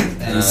 whatever. Right?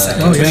 And Uh,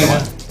 second, Oh,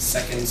 yeah.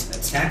 second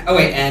attack. Oh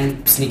wait,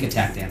 and sneak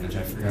attack damage.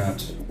 I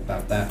forgot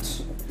about that.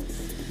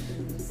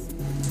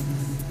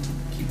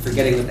 Keep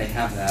forgetting that they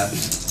have that.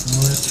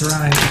 Oh, that's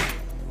right.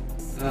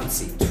 Let's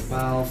see,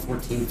 12,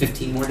 14,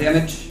 15 more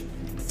damage.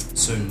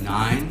 So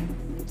 9.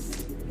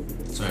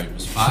 Sorry, it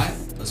was 5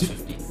 plus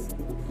 15.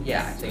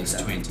 Yeah, I So think it's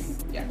so. 20.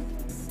 Yeah.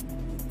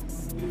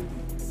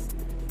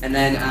 And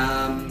then,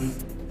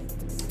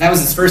 that was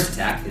his first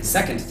attack. His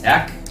second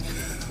attack.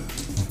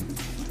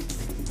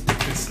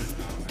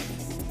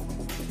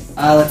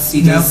 Let's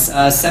see, No.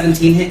 does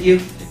 17 hit you?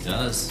 It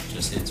does.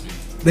 Just hits me.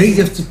 They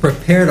just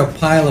prepared a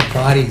pile of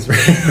bodies right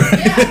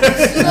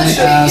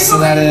Yeah, so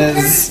that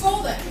is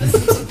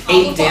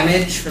 8 8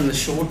 damage from the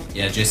short.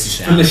 Yeah, Jesse's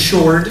down. From the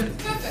short.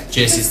 Perfect.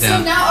 Jesse's so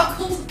down. now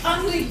Akul's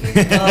under you.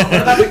 What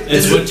about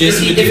It's what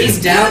Jason would if do. he's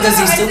down, does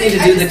he still need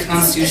to I do think the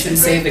Constitution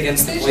it's a save great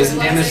against the visual, poison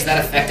like, damage? Does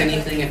that affect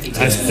anything if he I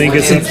takes think more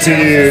it's up damage? to you.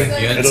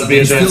 had It'll be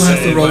a something death Still has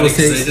to save. roll a buddy, 'cause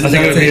save. they I didn't think know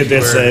it'll be a they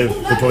death were save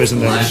for poison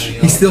damage.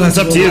 He still has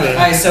It's up to roll you that. then.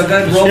 Alright, so go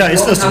ahead, roll, Yeah, he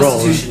still roll has to roll.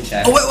 Constitution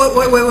check.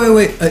 Oh,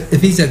 wait.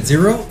 If he's at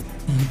 0,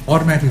 you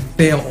automatically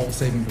fail all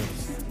saving throws.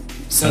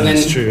 So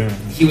That's then true, yeah.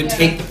 he would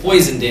take the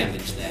poison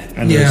damage then.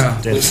 And Yeah.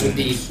 there's which would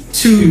be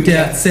 2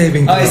 death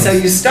saving Oh, throws. so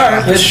you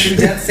start with 2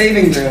 death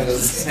saving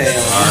throws.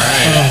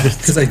 Alright.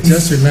 Because I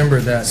just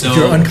remembered that. So- if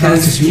you're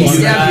unconscious, you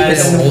Because are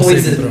he's got roll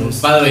poison. saving throws.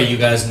 By the way, you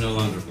guys are no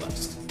longer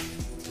blessed.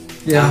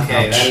 Yeah.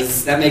 Okay,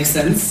 that makes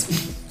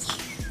sense.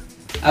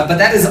 But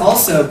that is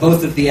also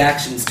both of the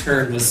actions'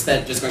 turn was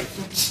spent just going.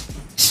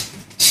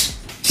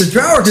 The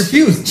drow are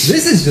confused.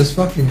 This is just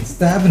fucking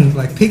stabbing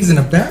like pigs in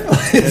a barrel.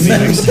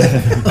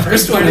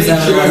 First one is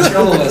out of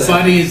control with it.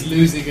 Buddy is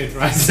losing it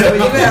right So you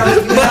now.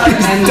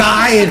 have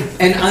dying.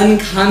 an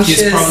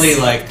unconscious, He's probably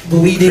like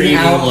bleeding creaming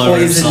out all over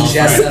poison himself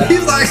Jessup right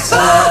He's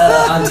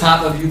like, on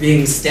top of you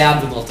being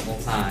stabbed multiple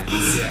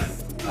times. Yeah.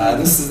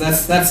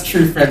 That's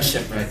true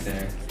friendship right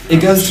there. It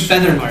goes to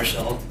Feather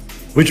Marshal.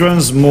 Which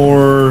one's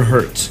more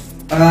hurt?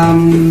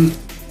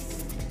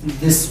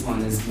 This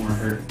one is more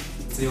hurt.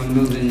 So you want to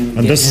move in.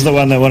 And this is the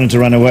one that wanted to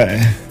run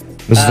away.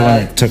 This is the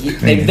one that took.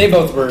 They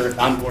both were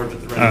on board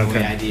with the running away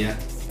Okay. idea.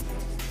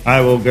 I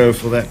will go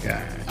for that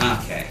guy.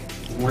 Okay.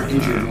 More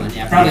injured one.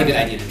 Yeah, probably a good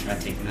idea to try to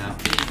take him out.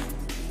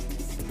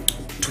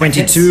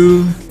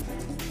 22.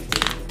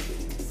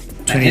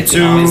 That hits,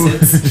 it always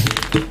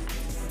 22.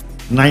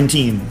 hits.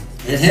 19.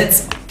 It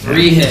hits.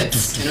 3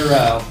 hits in a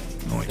row.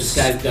 This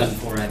Nice. guy's done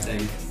for, I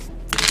think.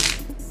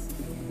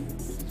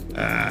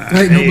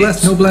 Wait, no 8,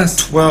 bless, no bless.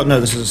 12. No,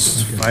 this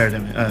is fire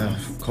damage.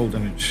 Cold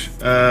damage.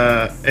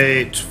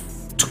 8.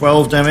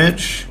 12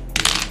 damage.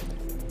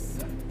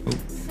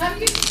 Have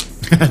you?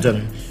 I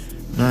don't know.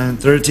 9,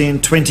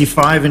 13,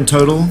 25 in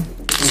total.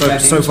 So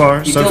 25 far,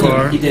 damage. You so killed him.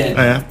 far. He did.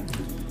 Oh yeah.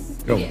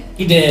 Go.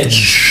 He did.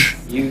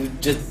 You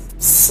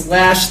just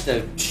slashed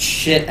the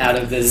shit out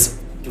of this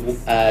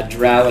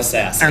drow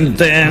assassin. And I would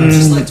then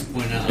just like to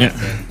point out Yeah.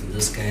 that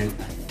this guy, I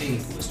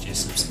think, was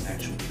Jessup's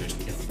actual first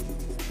kill.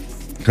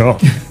 go.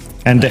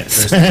 And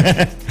death.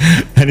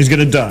 And he's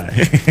gonna die.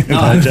 No,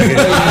 I'm joking.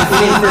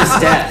 first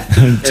death.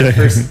 I'm Or joking.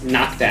 first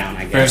knockdown,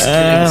 I guess. First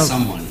killing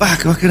someone.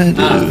 Fuck, what can I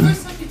do?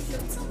 First time you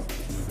killed someone?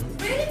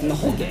 Really? In the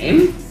whole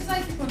game? Because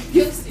I keep on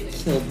kill stealing.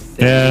 Killed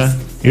Yeah.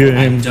 You I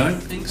him. don't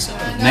think so.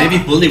 No. Maybe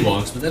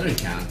bullywugs, but they don't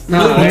count. No,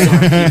 Bullywugs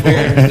aren't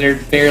people. they're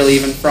barely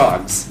even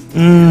frogs.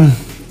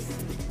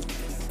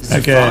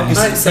 Okay.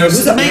 Alright, so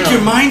who's up Make now?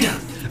 your mind up.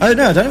 Oh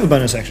no, I don't have a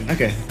bonus action.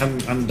 Okay,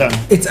 I'm done.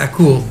 It's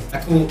Akul.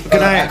 Cool.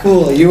 Can I-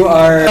 Cool. You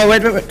are. Oh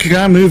wait. Can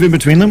I move in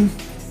between them?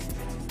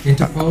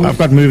 Interpose. I've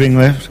got moving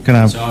left. Can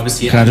I? So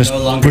obviously, Can I I'm just no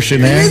longer push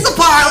in there? It's the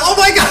pile! Oh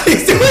my god,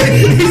 he's doing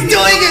it! He's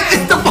doing it!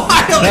 It's the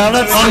pile! No, I'm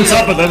not on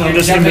top of them. I'm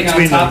just in Jumping on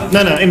between top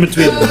them. of No, in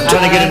between them. I'm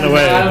trying to get in the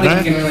way. I don't think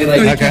right? you can really No,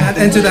 like. you Okay. can't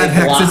enter that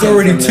hex. Block There's him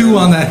already from 2 the-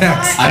 on that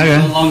hex. I'm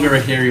Okay. no longer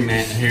a hairy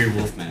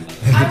wolf man. By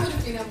the way. I would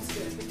have been able to do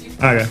it, but you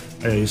Okay.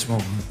 Oh, yeah, you're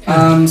small.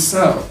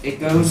 So it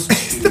goes to.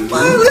 It's the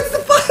pile! It's the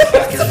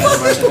pile! After Feather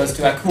Marshal goes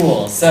to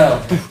Cool.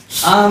 So,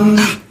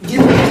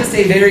 give me just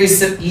a very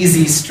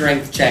easy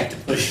strength check to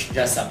push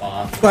Jessup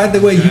off. By the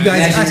way, you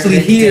guys Imagine actually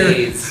you're hear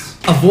dazed.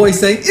 a voice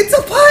saying, "It's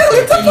a pile!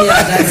 It's a pile!"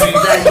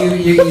 Yeah, that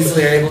you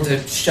easily are able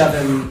to shove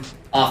him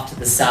off to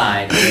the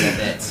side a little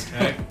bit.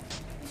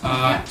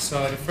 Okay.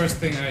 So the first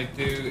thing I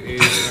do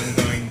is I'm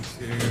going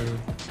to.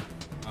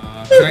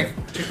 Can I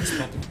check the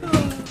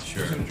spell?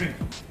 Sure. Some drink.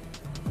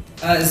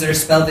 Is there a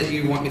spell that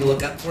you want me to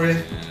look up for you?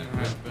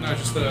 No,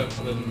 just a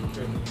little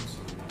cure wounds.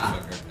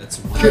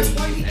 That's Oh, it's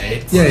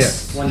 1d8. Yeah, yeah.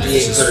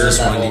 1d8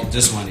 per level.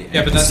 Just 1d8.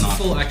 Yeah, but that's It's not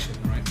full action,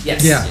 right?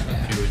 Yes. Yeah.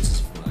 Cure wounds is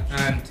full action.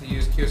 And to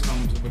use Cure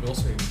Summons would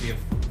also be a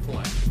full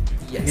action.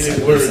 Yes. I Healing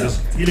believe words.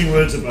 so. Healing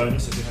words are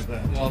bonus if you have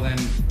that. Well, then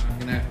I'm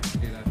gonna have to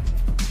do that.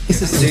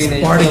 This is So some you need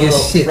to Spartacus rub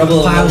a shit. A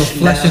little pile of lotion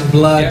flesh down. and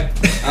blood.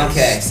 Yeah.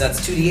 Okay, so that's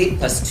 2d8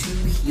 plus 2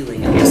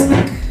 healing, I guess.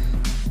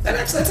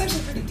 That's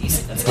actually pretty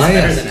decent. That's a lot Yeah,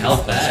 yeah. better than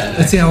health potion.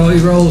 Let's see how he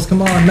rolls.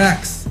 Come on,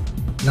 Max.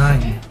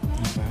 9.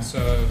 So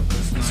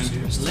there's 9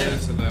 There's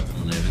 11. 11.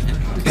 11 hit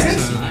points. Okay.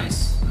 That's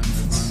nice. And the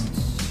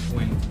runs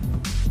win.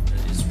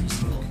 That is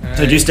reasonable. Okay.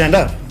 So do you stand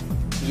up?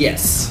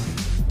 Yes.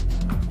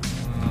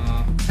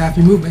 Half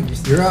your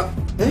movement. You're up.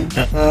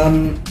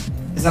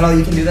 Is that all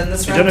you can do then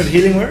this You round? don't have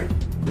healing word?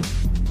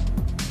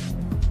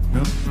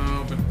 No,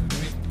 but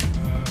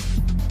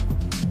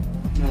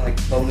No,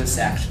 like bonus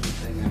action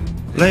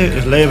thing.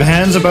 Lay of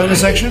hands a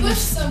bonus You action? push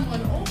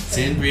someone off.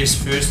 Zenbri's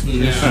first in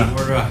the Yeah.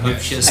 order. I hope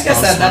she has I guess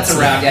spells that's slots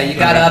around. left. Yeah, you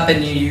got up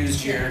and you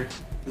used your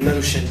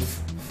lotion.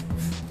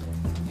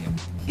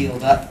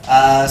 Healed up.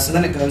 So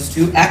then it goes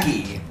to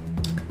Aki.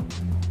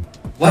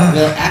 What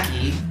will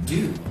Aki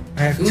do?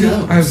 I have Who 2.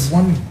 knows? I have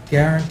 1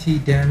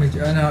 guaranteed damage.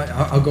 No,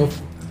 I'll go.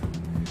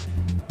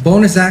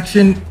 Bonus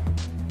action.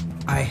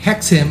 I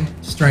hex him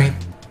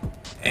strength,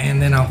 and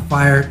then I'll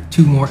fire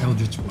 2 more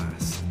Eldritch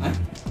Blasts. What?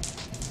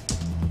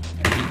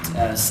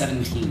 I beat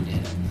 17 to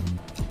hit him.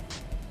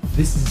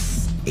 This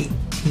is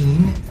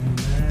 18, and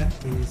that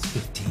is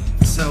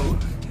 15. So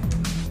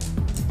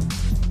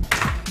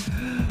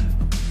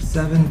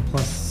 7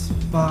 plus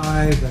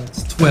 5,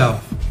 that's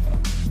 12.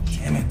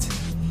 Damn it.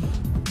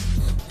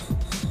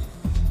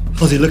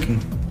 How's he looking?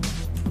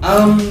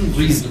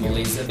 Reasonable.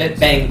 He's a bit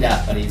banged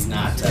up, but he's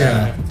not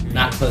Yeah.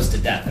 not close to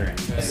death or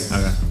anything.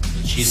 Okay.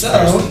 She's So-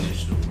 first in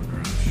the order.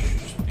 I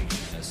think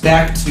she has.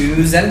 Back to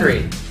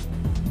Zenbri.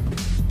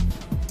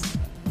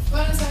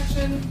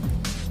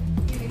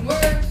 action, healing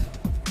word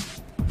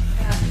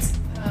at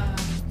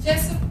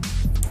Jessup,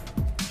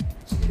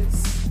 which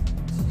is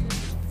 2,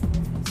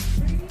 4,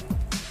 3.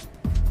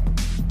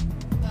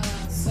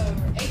 So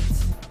 8.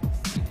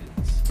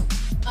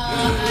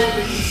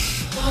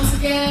 And once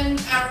again,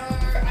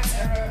 ice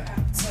arrow at.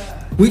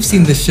 We've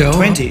seen the show.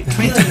 20.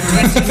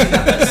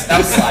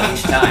 Spell slot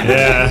each time.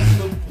 Yeah.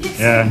 Yes.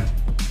 Yeah.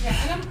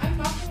 Yeah, and I'm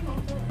knocking him on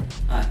the door.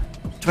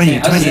 20, Yeah, I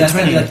was gonna say, that's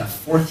gonna be 20. like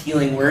the 4th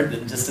healing word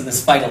than just in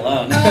this fight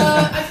alone.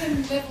 I can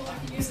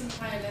use them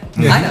higher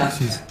level. Yeah, I know.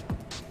 she's-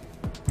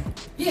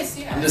 Yes,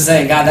 yeah. I'm just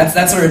saying, God,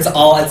 that's where it's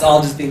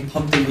all just being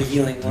pumped into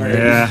healing word.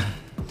 Yeah.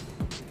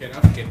 Get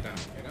up, get down.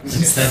 Get up, It's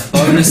get that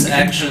bonus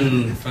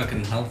action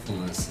fucking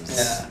helpfulness.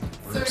 Yeah.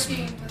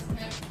 13 doesn't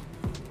hit.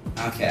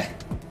 Okay.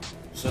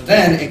 So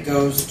then it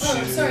goes to.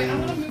 Oh, sorry, I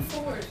want to move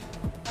forward.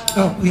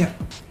 Oh, yeah.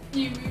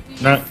 Can you move me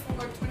No.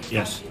 forward 25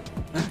 Yes. feet?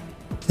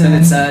 Then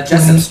it's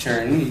Jessup's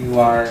turn.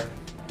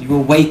 You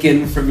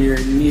awaken from your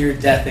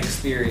near-death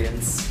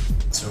experience.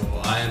 So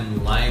I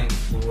am lying on the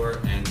floor,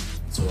 and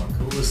so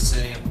Akula is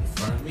standing up in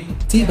front of me.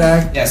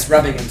 Teabag. Yes,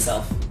 rubbing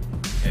himself.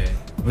 Okay.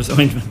 With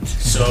ointment.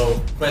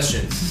 So,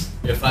 question: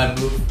 if I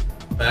move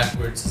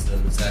backwards, is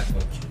that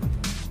what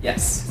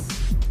Yes.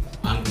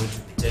 I'm going to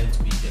pretend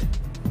to be dead?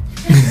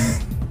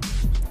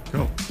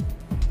 Cool.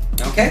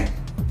 Okay.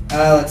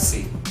 Let's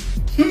see.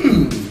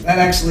 That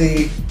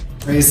actually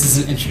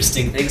raises an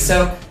interesting thing.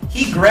 So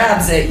he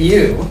grabs at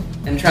you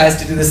and tries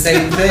to do the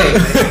same thing.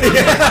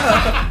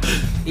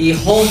 He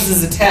holds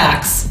his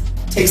attacks,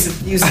 takes a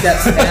few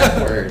steps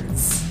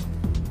backwards,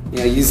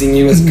 using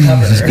you as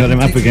cover. Just got him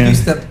up If you again.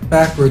 step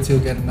backwards, he'll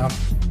get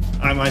enough.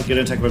 I might get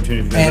an attack of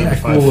opportunity if And you a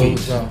go over 5 cool feet.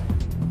 as well.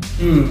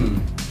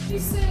 You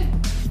said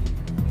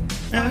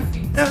Yeah, 5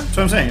 feet. yeah, that's what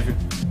I'm saying. If you-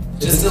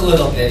 Just a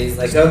little bit. He's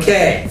like,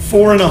 okay,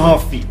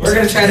 4.5 feet. we're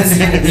gonna try this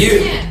again. You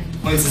Yeah.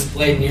 points his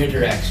blade in your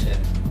direction.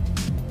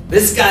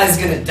 This guy's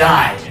gonna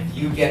die if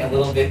you get a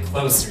little bit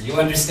closer. You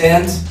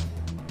understand?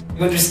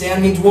 You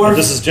understand me, dwarf? Oh,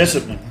 this is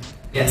Jessup now.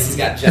 Yes, he's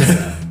got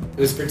Jessica,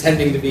 who's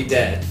pretending to be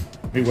dead.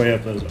 We weigh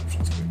up those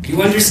options.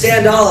 You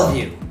understand, all of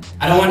you?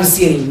 I don't want to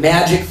see any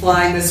magic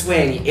flying this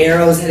way, any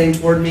arrows heading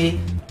toward me,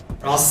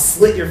 or I'll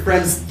slit your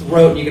friend's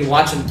throat and you can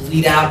watch him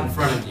bleed out in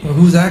front of Well,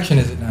 you. whose action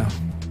is it now?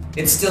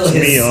 It's still It's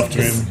his. me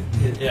after his- him.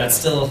 Yeah, it's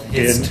still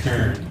his Kid.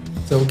 turn.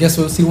 So guess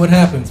we'll see what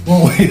happens,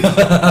 won't we?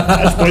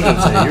 That's point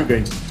to say you're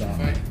going to If I die.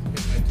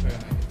 hit my turn,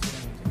 I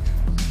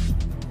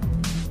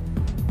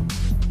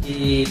get 2 into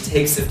He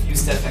takes a few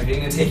steps back. You're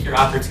going to take your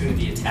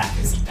opportunity attack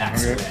as he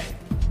backs Okay. away.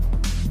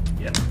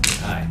 Yeah.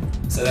 Alright.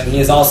 So then he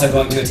is also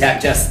going to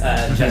attack Jessup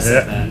Yeah.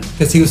 then.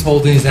 Because he was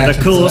holding his And action.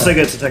 the cool as also well.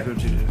 gets attack of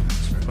opportunity.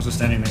 Also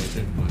standing next to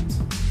him.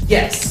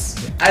 Yes.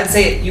 I'd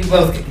say you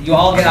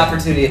all get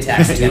opportunity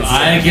attacks Do against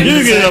I him. get You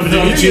the get same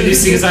opportunity.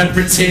 opportunity because I'm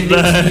pretending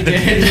to be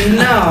dead?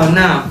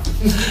 No.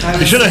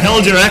 You should have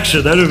held your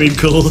action. That would have been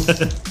cool.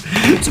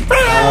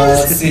 Surprise!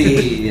 Let's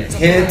see.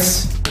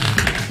 Hit.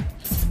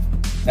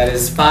 That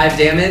is 5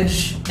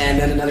 damage, and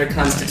then another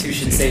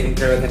Constitution saving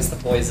throw against the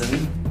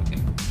poison.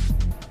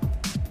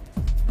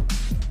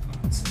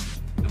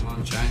 Come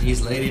on,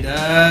 Chinese lady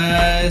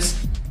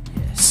dies.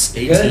 Yes,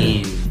 You good?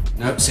 18.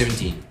 Nope,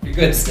 17. You're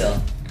good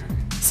still.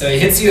 So he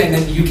hits you, and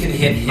then you can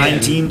hit him.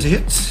 19 to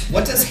hit.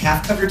 What does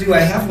half cover do? I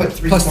have what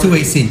 3 Plus 2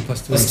 AC.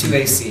 Plus 2 Plus AC. 2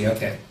 AC.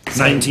 Okay.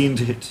 So 19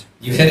 to hit.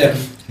 You hit him.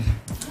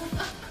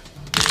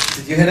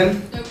 Did you hit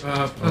him? Nope.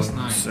 plus Oh,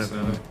 9, so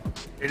 7.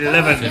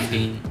 11.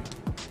 15.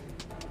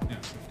 yeah,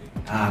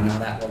 15. Ah, no,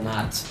 that will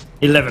not.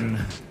 11.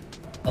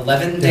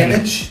 11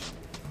 damage.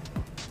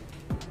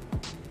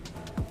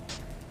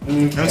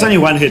 Okay. That's only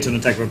one hit and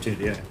attack of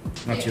opportunity, yeah.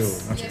 Not Yes, your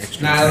yes.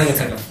 extra. No, I don't think it's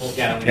like a full.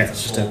 Yeah, I don't think Yeah,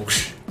 it's it's a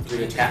just full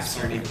 3 attacks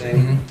or anything.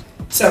 Mhm.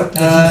 So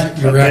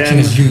Your reaction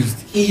is used.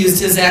 he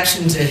used his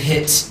action to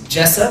hit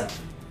Jessup.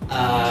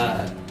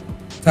 Attack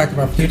of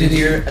You opportunity. did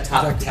your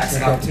attack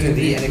of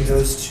opportunity, and it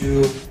goes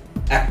to.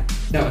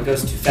 It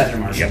goes to Feather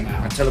Marshal Yep. I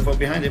now. teleport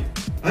behind him.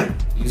 Alright,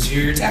 use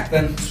your attack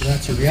then. So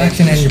that's your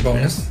reaction and your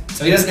bonus.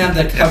 So he doesn't have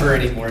the cover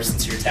anymore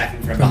since you're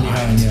attacking from, From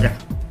behind, yeah.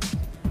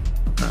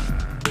 Yeah.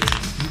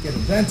 You get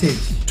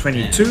advantage.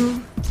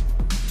 22.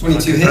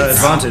 22 hits.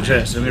 Advantage,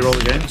 yes. Let me roll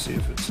again, see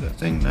if it's a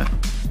thing. No.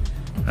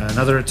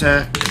 Another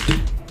attack.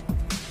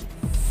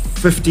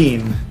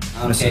 15.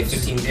 Okay, misses.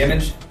 15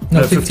 damage.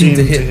 No, 15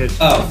 to hit.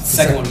 Oh,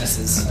 second one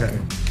misses. Okay.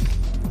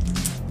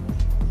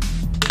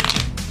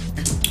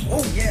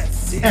 Oh, yes.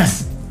 Yeah.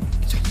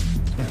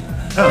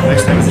 Oh,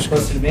 next Is it damage.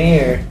 supposed to be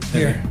or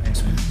Here.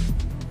 Thanks, man.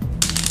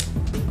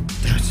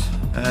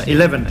 Damn it.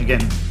 11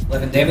 again.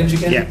 11 damage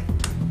again? Yeah.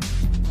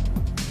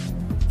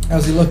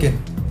 How's he looking?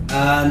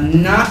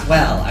 Not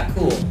well.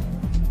 Cool.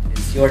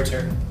 It's your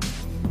turn.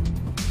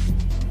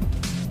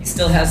 He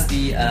still has the,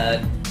 he's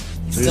So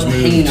he's still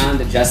moved. hanging on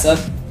to Jessup.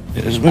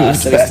 It has So he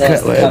still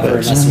has the cover but-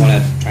 unless you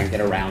want to try and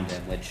get around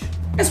him, which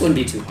I guess wouldn't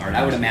be too hard.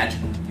 I would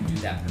imagine you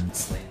do that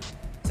purposely.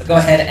 So go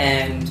ahead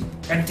and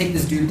try to take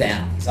this dude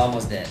down. He's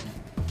almost dead.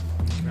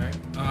 Okay.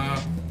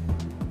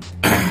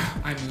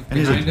 I move And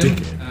he's a behind him,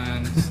 dickhead.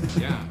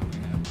 and yeah,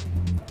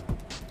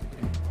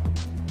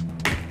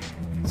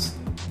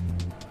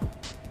 I'm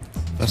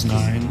That's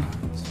 9.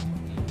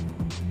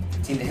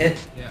 15 to hit?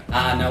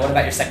 Yeah. No, what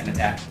about your second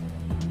attack?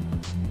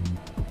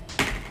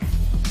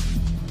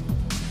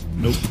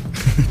 Nope.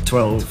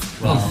 12.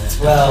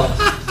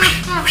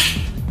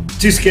 12.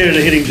 Too scared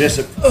of hitting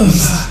Jessup.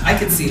 I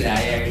can see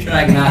that, yeah. You're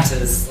trying not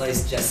to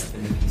slice Jessup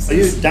into pieces. Are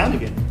you down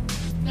again?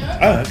 No?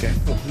 Oh, okay.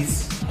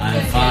 He's...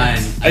 I'm fine.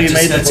 Oh, you I made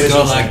just the had to voice go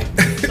also. like,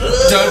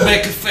 don't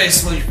make a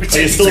face while you're Are you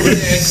pretending still to be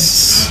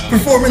the-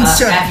 Performance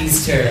check.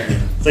 Aki's turn.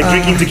 It's like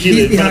drinking tequila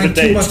He's in front of a behind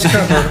too date. much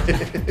cover,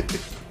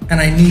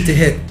 and I need to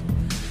hit.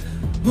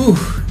 Whew.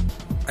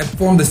 I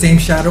form the same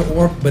shadow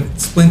orb, but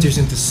it splinters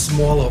into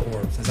smaller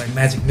orbs as I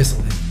magic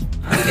missile him.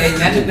 Okay,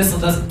 magic missile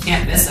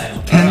can't miss, I don't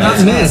think. Cannot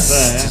Right. miss.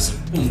 Just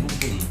like, boom, boom,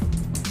 boom.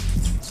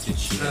 It's good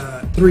shit.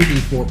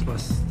 3d4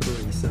 plus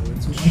 3, so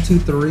it's 1, 2,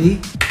 3.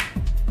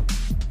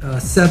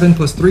 7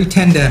 plus 3,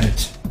 10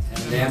 damage.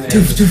 10 damage.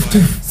 Doof, doof,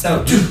 doof.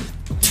 So,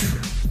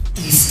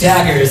 he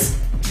staggers,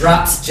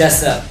 drops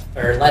Jessup,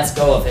 or lets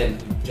go of him.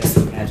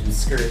 Jessup, imagine,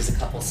 scurries a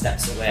couple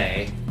steps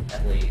away,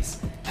 at least.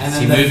 And Is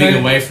he the moving third-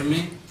 away from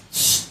me?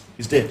 He's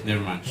dead.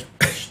 Never mind.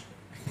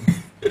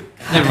 Can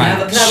I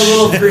have a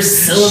little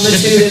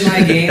verisimilitude in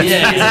my game?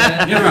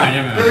 Yeah, never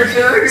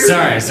mind.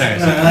 Sorry.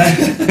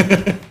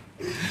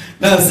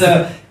 No,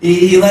 so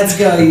he lets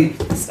go. You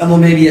stumble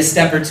maybe a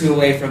step or two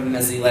away from him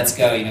as he lets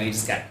go. You know, he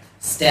just got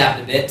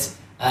stabbed a bit.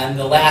 And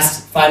the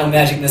last final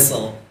magic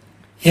missile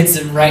hits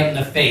him right in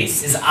the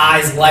face. His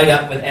eyes light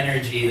up with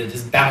energy that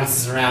just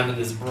bounces around in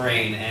his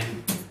brain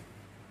and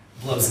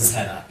blows his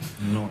head up.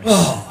 Nice.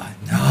 Oh,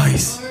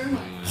 nice. Oh my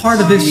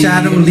Part of his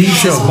shadow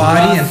leaves his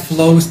body and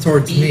flows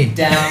towards me. Beat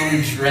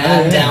down,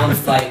 drag down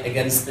fight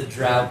against the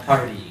Drow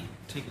party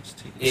Take it.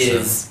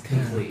 is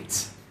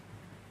complete.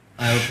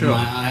 I open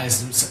my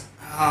eyes and say,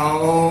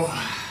 ow.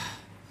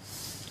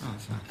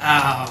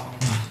 Ow.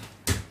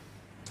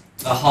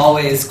 The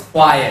hallway is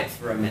quiet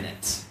for a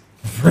minute.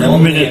 For a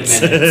Only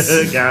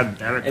minute. God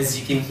damn it. As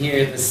you can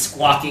hear the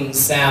squawking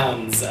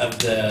sounds of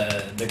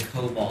the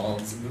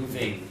kobolds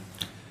moving.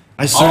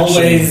 I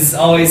search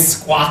Always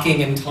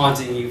squawking and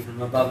taunting you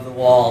from above the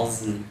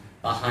walls and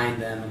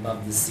behind them,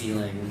 above the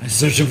ceiling. I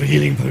search for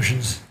healing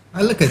potions.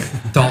 I look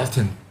at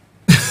Dalton.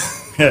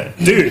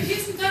 Dude, He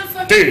hasn't done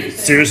fucking dude, anything.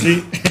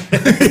 seriously?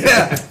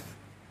 Yeah.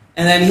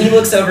 And then he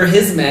looks over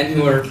his men,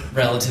 who are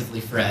relatively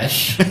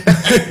fresh.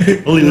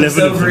 Only Looks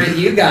 11 of over at them.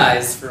 you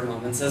guys for a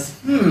moment and says,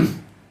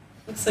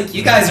 looks like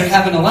you guys are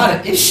having a lot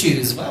of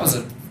issues. Well, that was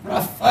a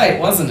rough fight,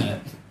 wasn't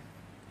it?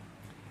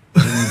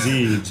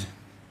 Indeed.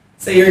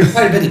 So you're in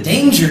quite a bit of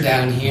danger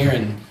down here,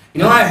 and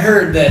I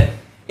heard that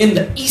in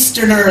the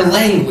Easterner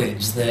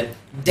language that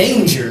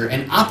danger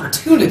and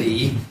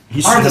opportunity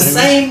are the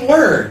same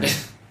word.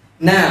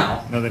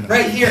 Now, No, they're not.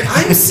 right here,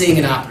 I'm seeing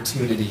an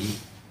opportunity,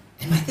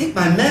 and I think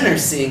my men are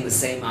seeing the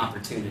same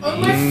opportunity. Oh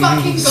my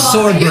fucking god.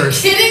 Sword Are you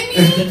burst.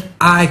 kidding me?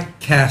 I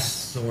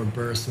cast Sword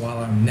Burst while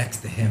I'm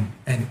next to him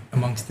and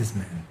amongst his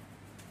men.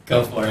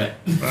 Go for it.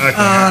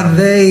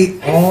 They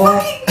all.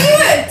 Fucking do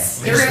it!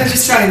 They were gonna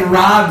just try and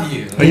rob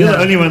you, Are you the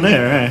only one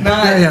there, eh?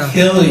 not Yeah.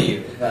 kill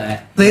you,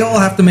 but They all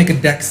have to make a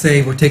dex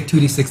save or take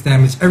 2d6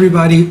 damage.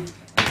 Everybody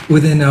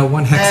within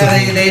 1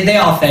 hex of me. they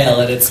all fail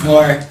it. It's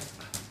more,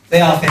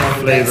 they all fail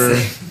the Flavor.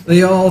 dex.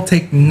 They all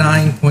take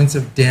 9 points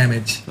of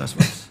damage. That's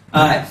what.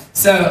 Alright,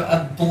 so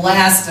a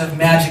blast of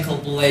magical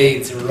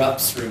blades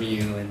erupts from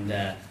you and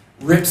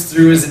rips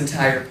through his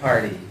entire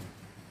party.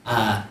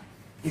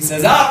 He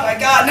says, oh my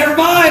god, never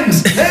mind!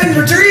 Then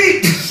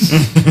retreat!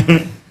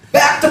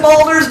 Back to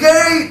Baldur's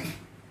Gate!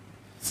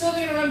 So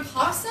they're gonna run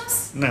past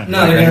us? No,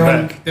 No, they're gonna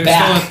run back. They're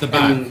back, still at the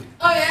back. and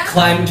Oh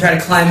yeah? try to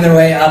climb their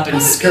way up and Oh,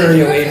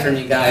 scurry okay, away perfect. from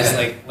you guys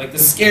like the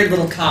scared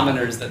little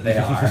commoners that they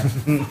are.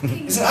 Fucking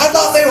He said, I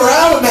thought they were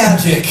out of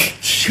magic!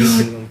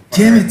 God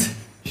damn it.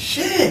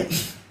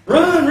 Shit!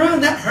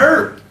 Run, that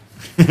hurt!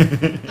 I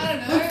don't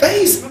know. My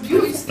face, my Can we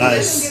beautiful just let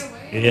Nice. them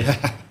get away?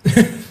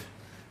 Yeah.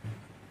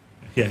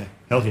 Yeah.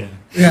 Hell yeah.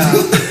 Yeah.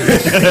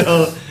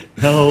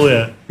 Hell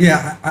yeah.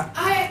 Yeah.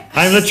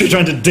 I'm literally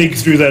trying to dig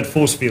through that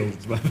force field at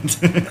the moment.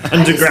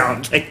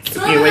 Underground. Like,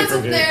 throw get me our away hands from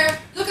up here. there,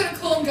 look at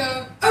Nicole and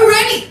go,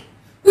 alrighty!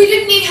 We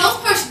didn't need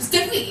health potions,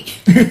 did we?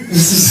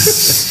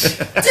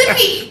 Did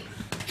we?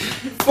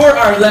 For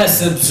our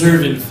less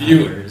observant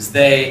viewers,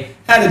 they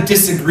had a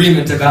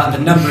disagreement about the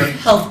number of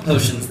health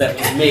potions that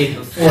was made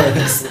before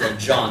this little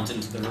jaunt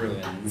into the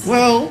ruins.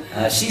 Well,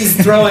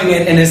 She's throwing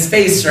it in his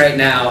face right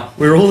now,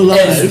 we're all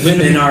as alive.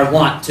 women are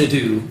wont to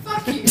do.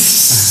 Fuck you. It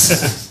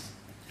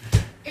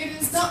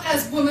is not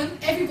as woman,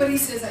 everybody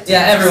says I told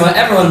Yeah, you.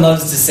 everyone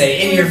loves to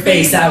say, in your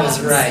face, I was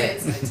Everyone right.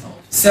 says I told you.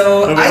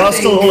 So But we're I all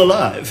still all think,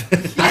 alive.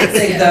 I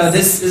think though,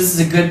 this is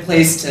a good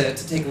place to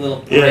take a little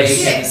break Yes. and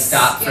Yes,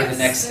 stop for the yes,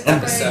 next that's right.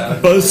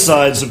 episode. Both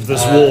sides of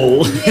this Uh,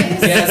 wall.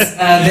 Yes.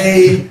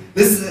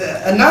 Yes,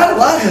 not a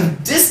lot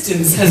of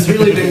distance has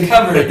really been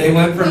covered. They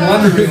went from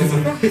one room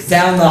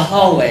down the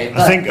hallway.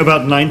 But I think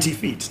about 90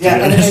 feet. to yeah,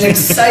 be and honest. an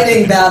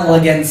exciting battle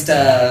against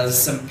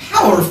some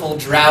powerful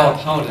drow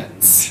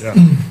opponents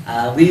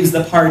Yeah. leaves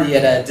the party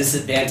at a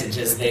disadvantage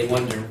as they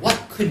wonder what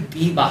could could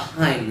be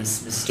behind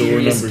this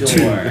mysterious number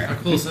door.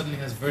 Akul suddenly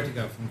has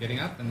vertigo from getting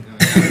up and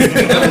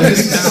going down.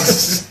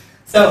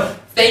 So,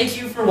 thank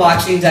you for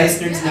watching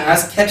Dice Nerds and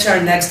Us. Catch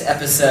our next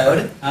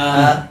episode.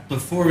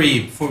 Before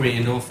we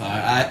end off,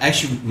 I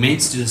actually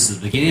meant to do this at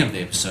the beginning of the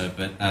episode,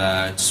 but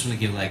I just want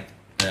to give like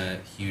a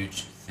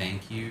huge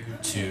thank you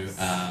to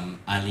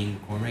Eileen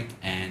McCormick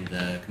and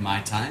the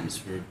Khmer Times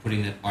for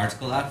putting that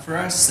article out for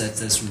us.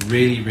 That's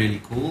really,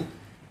 really cool.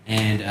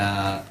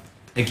 And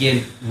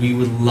again, we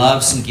would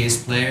love some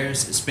guest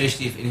players,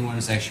 especially if anyone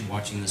is actually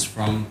watching this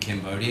from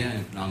Cambodia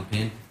and Phnom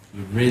Penh.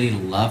 We'd really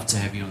love to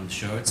have you on the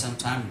show at some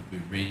time. It would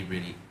be really,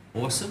 really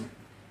awesome.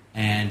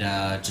 And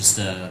just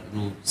a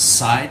little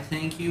side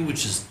thank you,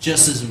 which is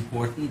just as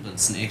important, but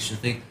it's an extra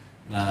thing,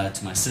 to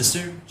my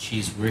sister.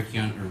 She's working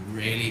on a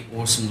really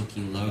awesome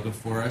looking logo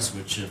for us,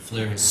 which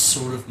Fleur has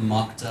sort of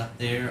mocked up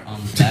there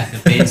on the back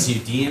of Ben's new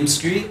DM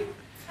screen,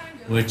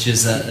 which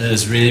is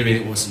really,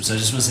 really awesome. So I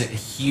just want to say a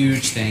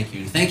huge thank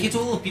you. And thank you to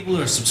all the people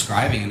who are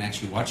subscribing and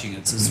actually watching.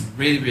 It's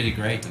really, really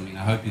great. I mean,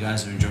 I hope you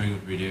guys are enjoying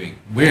what we're doing.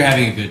 We're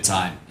having a good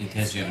time, in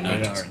case you haven't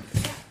noticed.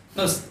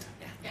 Most of the time,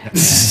 yeah.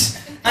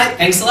 All right,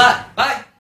 thanks a lot. Bye.